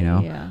something." Yeah, you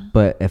know. Yeah.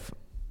 But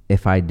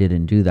if I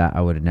didn't do that,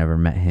 I would have never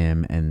met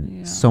him,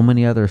 and so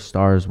many other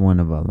stars wouldn't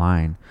have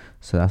aligned.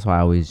 So that's why I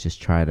always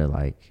just try to,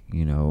 like,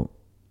 you know,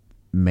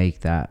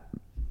 make that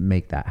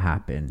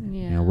happen.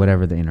 Yeah. You know,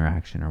 whatever the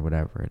interaction or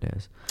whatever it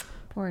is.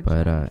 Poor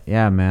But Jeff.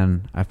 yeah,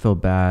 man, I feel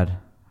bad.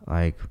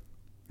 Like,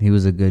 he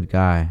was a good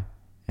guy,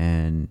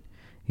 and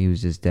he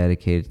was just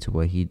dedicated to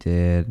what he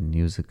did, and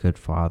he was a good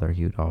father.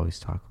 He would always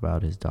talk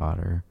about his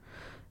daughter,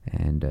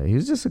 and he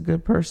was just a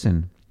good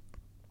person.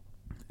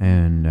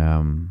 And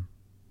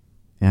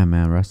yeah,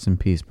 man, rest in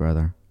peace,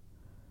 brother.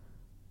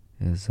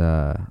 Is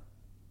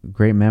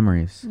great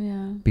memories.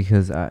 Yeah.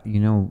 Because you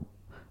know,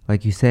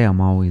 like you say, I'm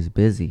always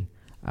busy.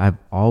 I've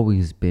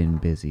always been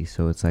busy.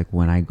 So it's like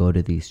when I go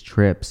to these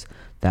trips,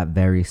 that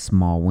very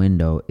small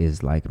window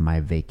is like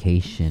my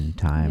vacation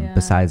time, Yeah.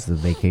 besides the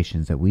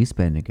vacations that we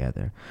spend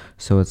together.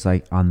 So it's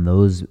like on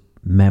those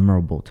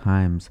memorable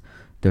times,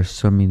 there's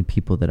so many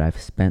people that I've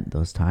spent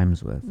those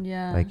times with.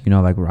 Yeah. Like, you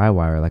know, like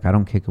Rywire. Like, I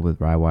don't kick it with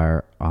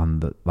Rywire on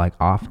the, like,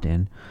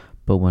 often.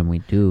 But when we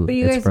do, But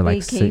you it's guys for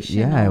like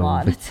vacation a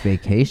lot.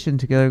 vacation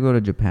together, go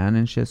to Japan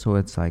and shit. So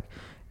it's like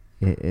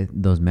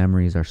those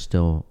memories are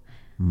still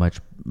much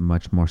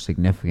more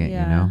significant,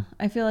 Yeah. you know.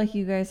 I feel like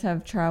you guys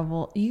have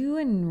traveled. You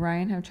and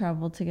Ryan have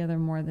traveled together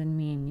more than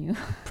me and you.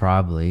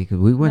 Probably because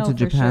we went No,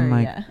 to for Japan sure,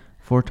 like yeah.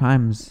 4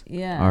 times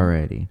Yeah.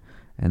 already,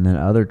 and then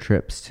other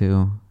trips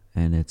too.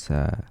 And it's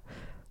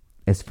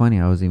funny.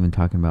 I was even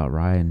talking about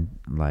Ryan,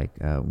 like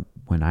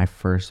when I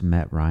first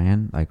met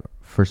Ryan, like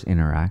first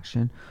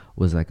interaction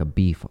was like a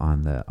beef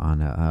on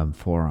a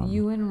forum.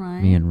 You and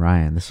Ryan. Me and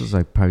Ryan. This was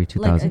like probably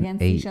 2008. Like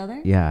against each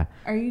other? Yeah.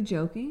 Are you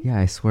joking? Yeah,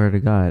 I swear to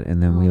God.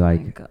 And then Oh we my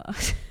like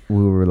gosh.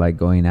 we were like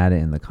going at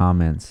it in the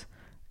comments.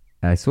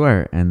 I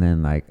swear. And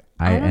then like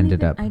I don't ended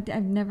even- up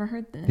I've never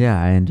heard this.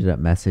 yeah, I ended up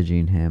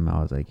messaging him.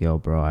 I was like, "Yo,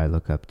 bro, I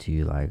look up to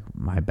you. Like,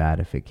 my bad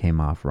if it came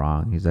off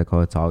wrong." He's like,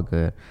 "Oh, it's all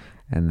good."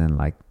 And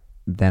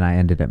then I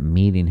ended up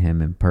meeting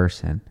him in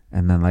person.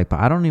 And then like, but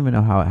I don't even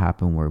know how it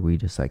happened where we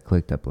just like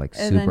clicked up like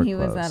And super then he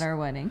close. was at our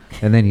wedding.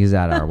 And then he's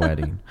at our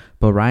wedding.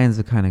 But Ryan's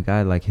the kind of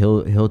guy, like,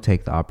 he'll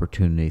take the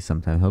opportunity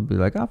sometimes. He'll be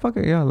like, "Oh, fuck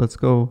it, yeah, let's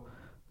go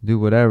do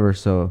whatever."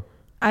 So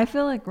I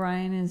feel like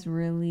Ryan is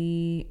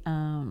really,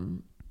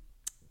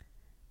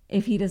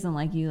 if he doesn't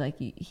like you, like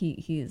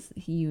he's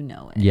you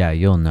know it. yeah,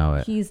 you'll know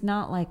it. He's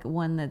not like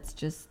one that's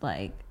just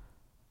like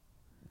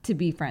to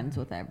be friends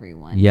with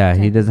everyone. Yeah,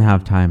 he type doesn't of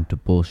have thing. time to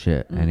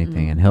bullshit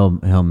anything, and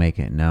he'll make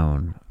it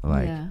known,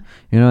 like, Yeah.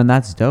 you know, and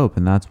that's dope.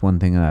 And that's one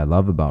thing that I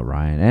love about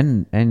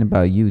Ryan and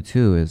about you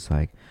too, is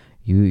like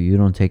you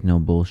don't take no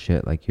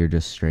bullshit. Like, you're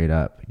just straight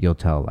up. You'll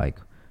tell like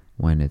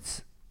when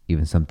it's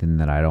even something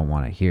that I don't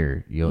want to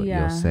hear. You'll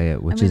say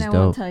it, which I mean, is I dope.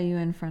 won't tell you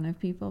in front of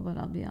people, but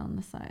I'll be on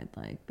the side,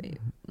 like,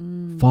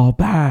 babe. Fall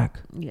back.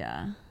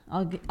 Yeah,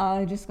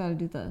 I just gotta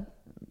do the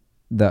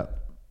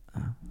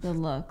The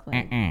look.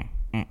 Like,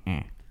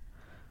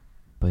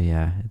 but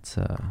yeah, it's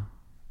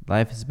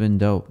life has been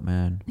dope,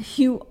 man.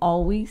 you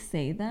always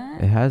say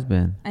that. It has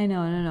been. I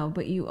know,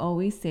 but you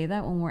always say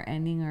that when we're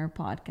ending our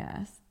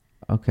podcast.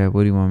 Okay,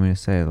 what do you want me to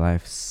say?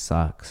 Life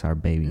sucks. Our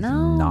baby's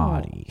No.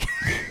 naughty.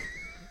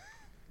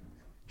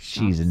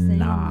 She's saying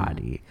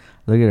naughty.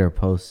 Look at her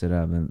posted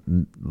up,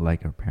 and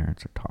like her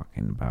parents are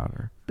talking about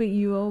her. But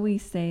you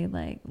always say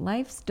like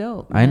life's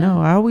dope. I man.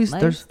 know. I always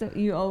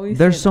You always.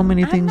 there's say so that.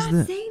 many things I'm not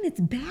that- saying it's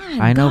bad.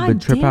 I know, God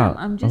but trip damn, out.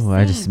 I'm just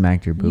I just saying.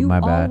 smacked your boob. You My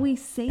bad.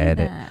 always say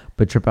Edit. that.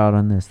 But trip out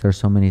on this. There's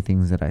so many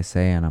things that I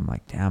say, and I'm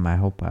like, damn. I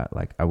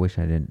wish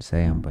I didn't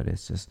say them, but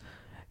it's just,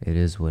 It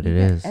is what You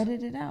it can is.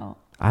 Edit it out.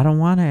 I don't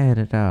want to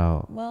edit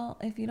out. Well,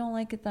 if you don't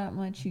like it that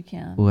much, you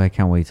can. Ooh, I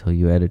can't wait till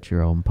you edit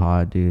your own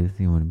pod, dude.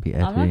 You want to be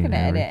editing I'm not gonna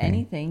edit everything.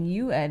 anything.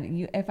 You edit.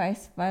 You if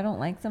I don't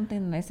like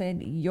something that I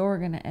said, you're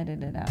gonna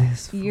edit it out.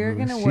 This You're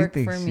fool, gonna she work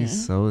thinks for me.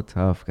 she's so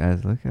tough,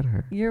 guys. Look at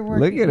her. You're Look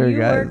working- at her, you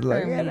guys. work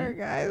Look for at me. her,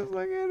 guys.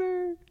 Look at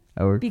her.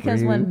 I work Because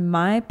for you. when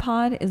my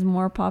pod is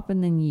more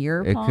popping than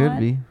your It pod, could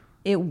be.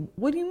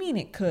 What do you mean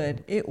it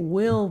could? It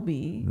will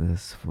be.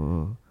 This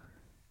fool.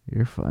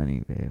 You're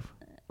funny, babe.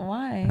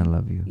 Why? I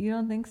love you. You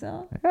don't think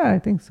so? Yeah, I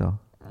think so.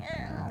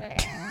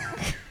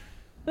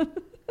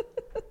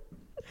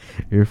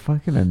 You're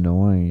fucking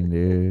annoying,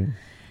 dude.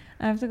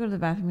 I have to go to the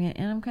bathroom yet,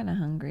 and I'm kind of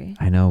hungry.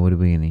 I know. What are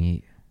we gonna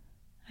eat?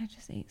 I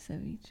just ate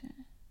ceviche.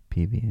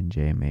 PB and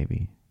J,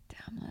 maybe.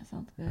 Damn, that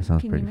sounds good. That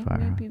sounds Can pretty you make fire,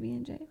 me a huh? PB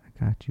and J?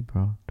 I got you,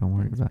 bro. Don't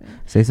worry Thanks, about it. babe.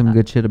 Say some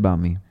good shit about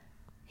me.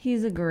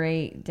 He's a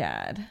great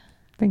dad.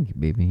 Thank you,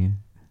 baby.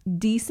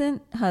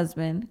 Decent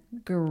husband.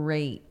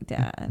 Great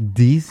dad.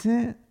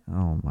 Decent?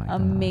 Oh my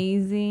god.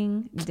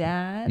 Amazing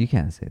dad. You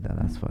can't say that.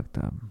 That's fucked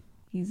up.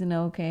 He's an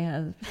okay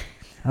husband.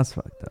 That's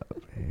fucked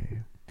up, babe.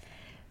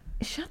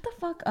 Shut the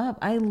fuck up.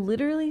 I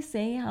literally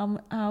say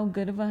how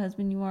good of a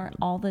husband you are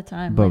all the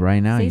time. But Like, right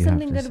now, say you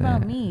something have to good say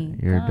about it. me.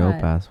 You're a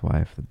dope God. ass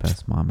wife, the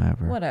best mom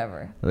ever.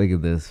 Whatever. Look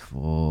at this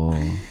fool.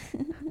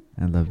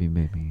 I love you,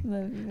 baby.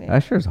 Love you, babe.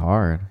 That sure's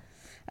hard.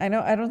 I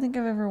know. I don't think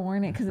I've ever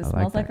worn it because it I like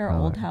smells like that our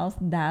old color. house.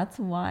 That's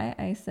why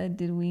I said,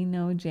 "Did we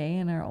know Jay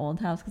in our old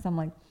house?" Because I'm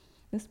like,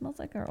 this smells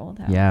like our old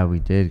house. Yeah, we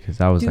did because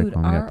that was Dude, like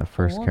when we got our the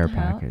first old care hou-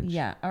 package.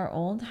 Yeah, our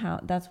old house.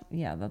 That's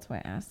why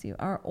I asked you.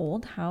 Our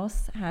old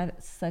house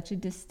had such a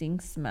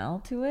distinct smell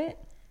to it.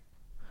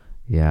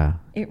 Yeah.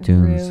 It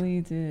Dunes.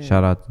 really did.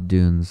 Shout out to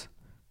Dunes.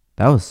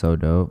 That was so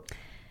dope.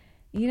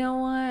 You know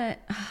what?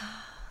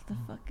 The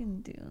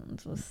fucking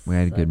Dunes was. We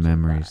had good such a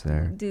memories vibe.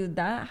 there. Dude,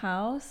 that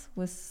house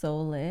was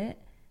so lit.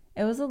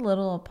 It was a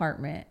little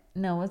apartment.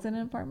 No, was it an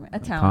apartment? A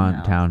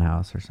townhouse.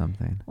 Townhouse or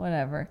something.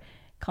 Whatever.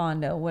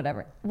 Condo,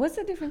 whatever. What's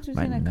the difference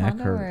between a neck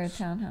condo or a hurts.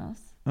 townhouse?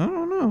 I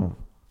don't know.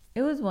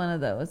 It was one of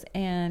those,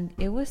 and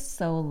it was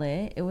so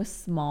lit. It was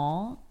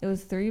small. It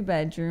was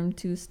 3-bedroom,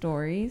 2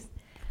 stories,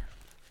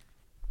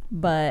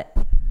 but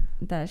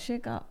that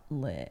shit got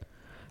lit.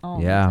 all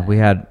the Yeah, time. we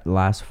had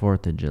last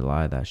 4th of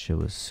July. That shit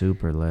was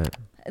super lit.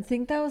 I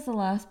think that was the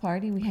last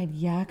party we had.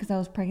 Yeah, because I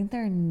was pregnant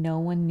there, and no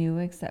one knew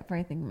except for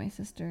I think my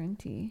sister and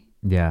T.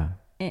 Yeah,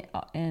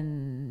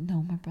 And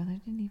no, my brother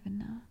didn't even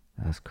know.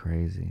 that's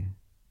crazy.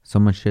 So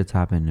much shit's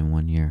happened in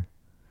 1 year.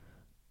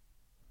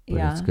 But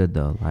yeah, it's good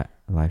though.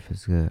 Life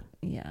is good.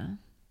 yeah.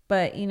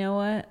 But you know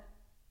what?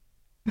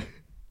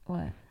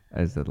 What?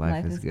 I said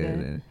life is good.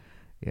 good. And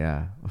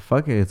yeah,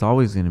 fuck it. It's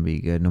always gonna be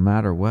good, no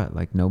matter what.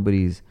 Like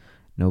nobody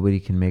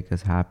can make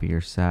us happy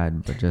or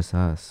sad, but just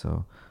us.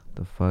 So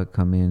the fuck,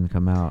 come in,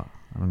 come out.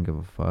 I don't give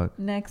a fuck.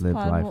 Next Live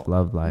pod, life,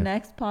 love life.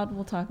 Next pod,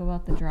 we'll talk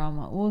about the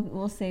drama.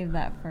 We'll save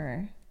that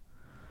for.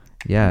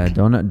 Yeah,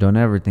 don't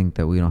ever think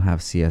that we don't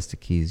have Siesta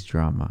Keys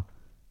drama.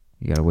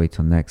 You gotta wait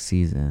till next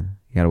season.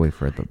 You gotta wait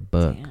for the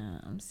book.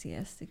 Damn,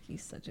 Siesta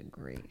Key's such a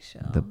great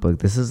show. The book.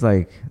 This is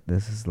like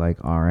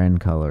RN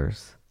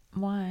colors,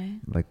 Why?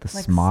 like the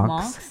Like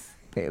smocks. smocks?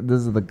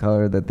 This is the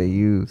color that they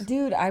use.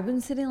 Dude, I've been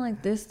sitting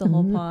like this the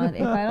whole pod.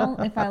 If I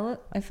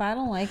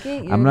don't like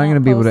it, you're I'm not gonna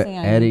be able to posting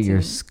on edit your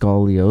YouTube.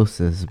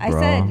 scoliosis, bro. I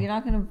said you're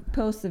not gonna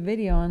post the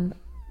video on.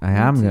 I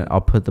am YouTube. gonna. I'll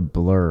put the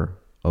blur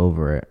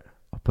over it.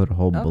 I'll put a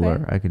whole Okay.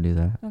 blur. I could do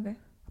that. Okay.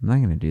 I'm not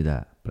gonna do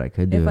that, but I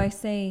could do If it. I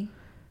say,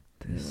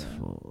 This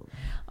fool.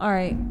 all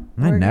right,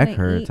 My we're neck gonna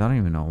hurts. eat- I don't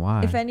even know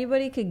why. If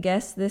anybody could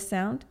guess this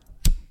sound,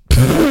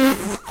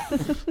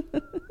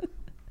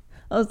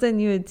 I'll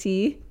send you a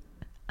tea.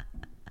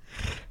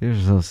 You're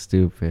so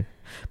stupid.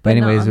 But But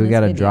not anyways, on we this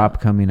got a video.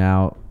 drop coming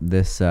out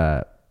this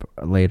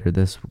later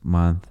this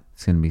month.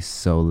 It's gonna be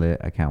so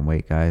lit. I can't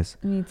wait, guys.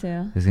 Me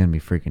too. It's gonna be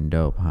freaking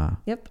dope, huh?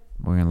 Yep.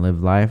 We're gonna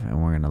live life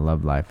and we're gonna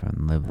love life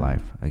and live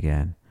life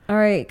again. All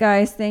right,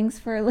 guys. Thanks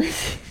for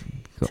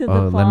listening to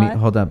Oh, the let me pod.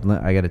 hold up.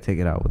 I gotta take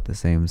it out with the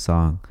same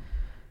song.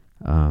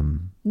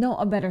 No,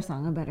 a better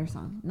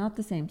song. Not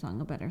the same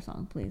song. A better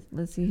song, please.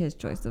 Let's see his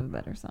choice of a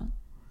better song.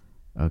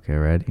 Okay,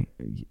 ready?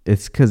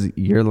 It's because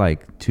you're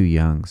like too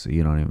young, so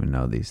you don't even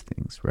know these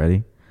things.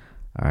 Ready?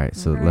 All right,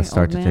 so All right, let's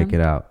start to old take man.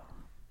 it out.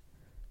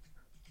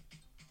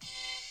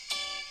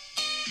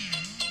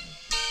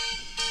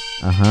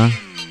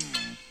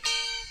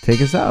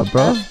 Take us out,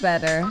 bro. That's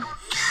better.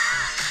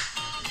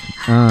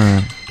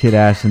 Kid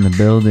Ash in the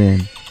building.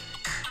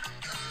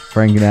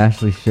 Frank and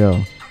Ashley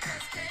show.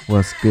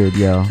 What's good,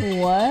 yo?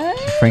 What?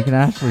 Frank and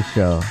Ashley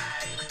show.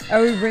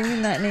 Are we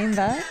bringing that name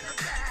back?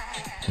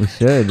 We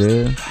should,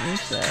 dude. We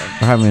should.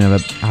 We're having a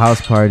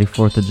house party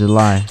 4th of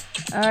July.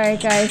 All right,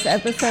 guys.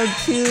 Episode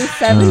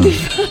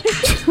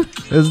 275.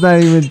 It's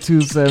not even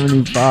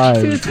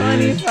 275.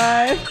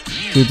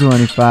 225.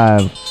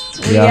 225.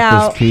 We We off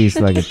out. this piece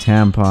like a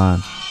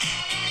tampon.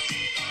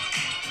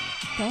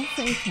 Don't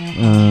say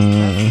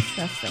tampon. That's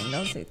disgusting.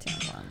 Don't say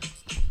tampon.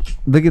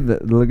 Look at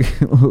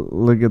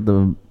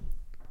the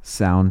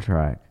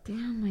Soundtrack.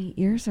 Damn, my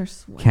ears are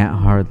sweating. Can't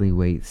Hardly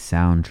Wait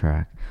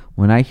soundtrack.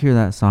 When I hear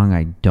that song,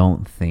 I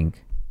don't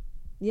think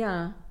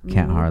Yeah. me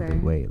Can't Hardly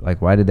neither. Wait.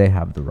 Like, why did they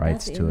have the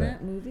rights That's to in it?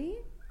 that movie?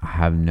 I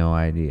have no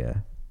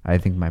idea. I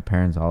think my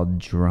parents all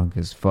drunk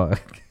as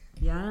fuck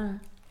Yeah.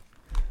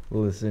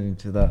 listening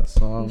to that You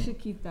song. should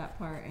keep that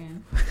part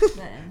in.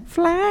 The end.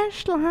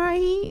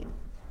 Flashlight.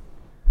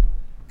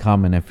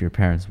 Comment if your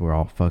parents were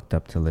all fucked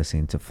up to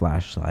listening to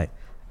Flashlight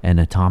and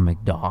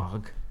Atomic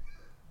Dog.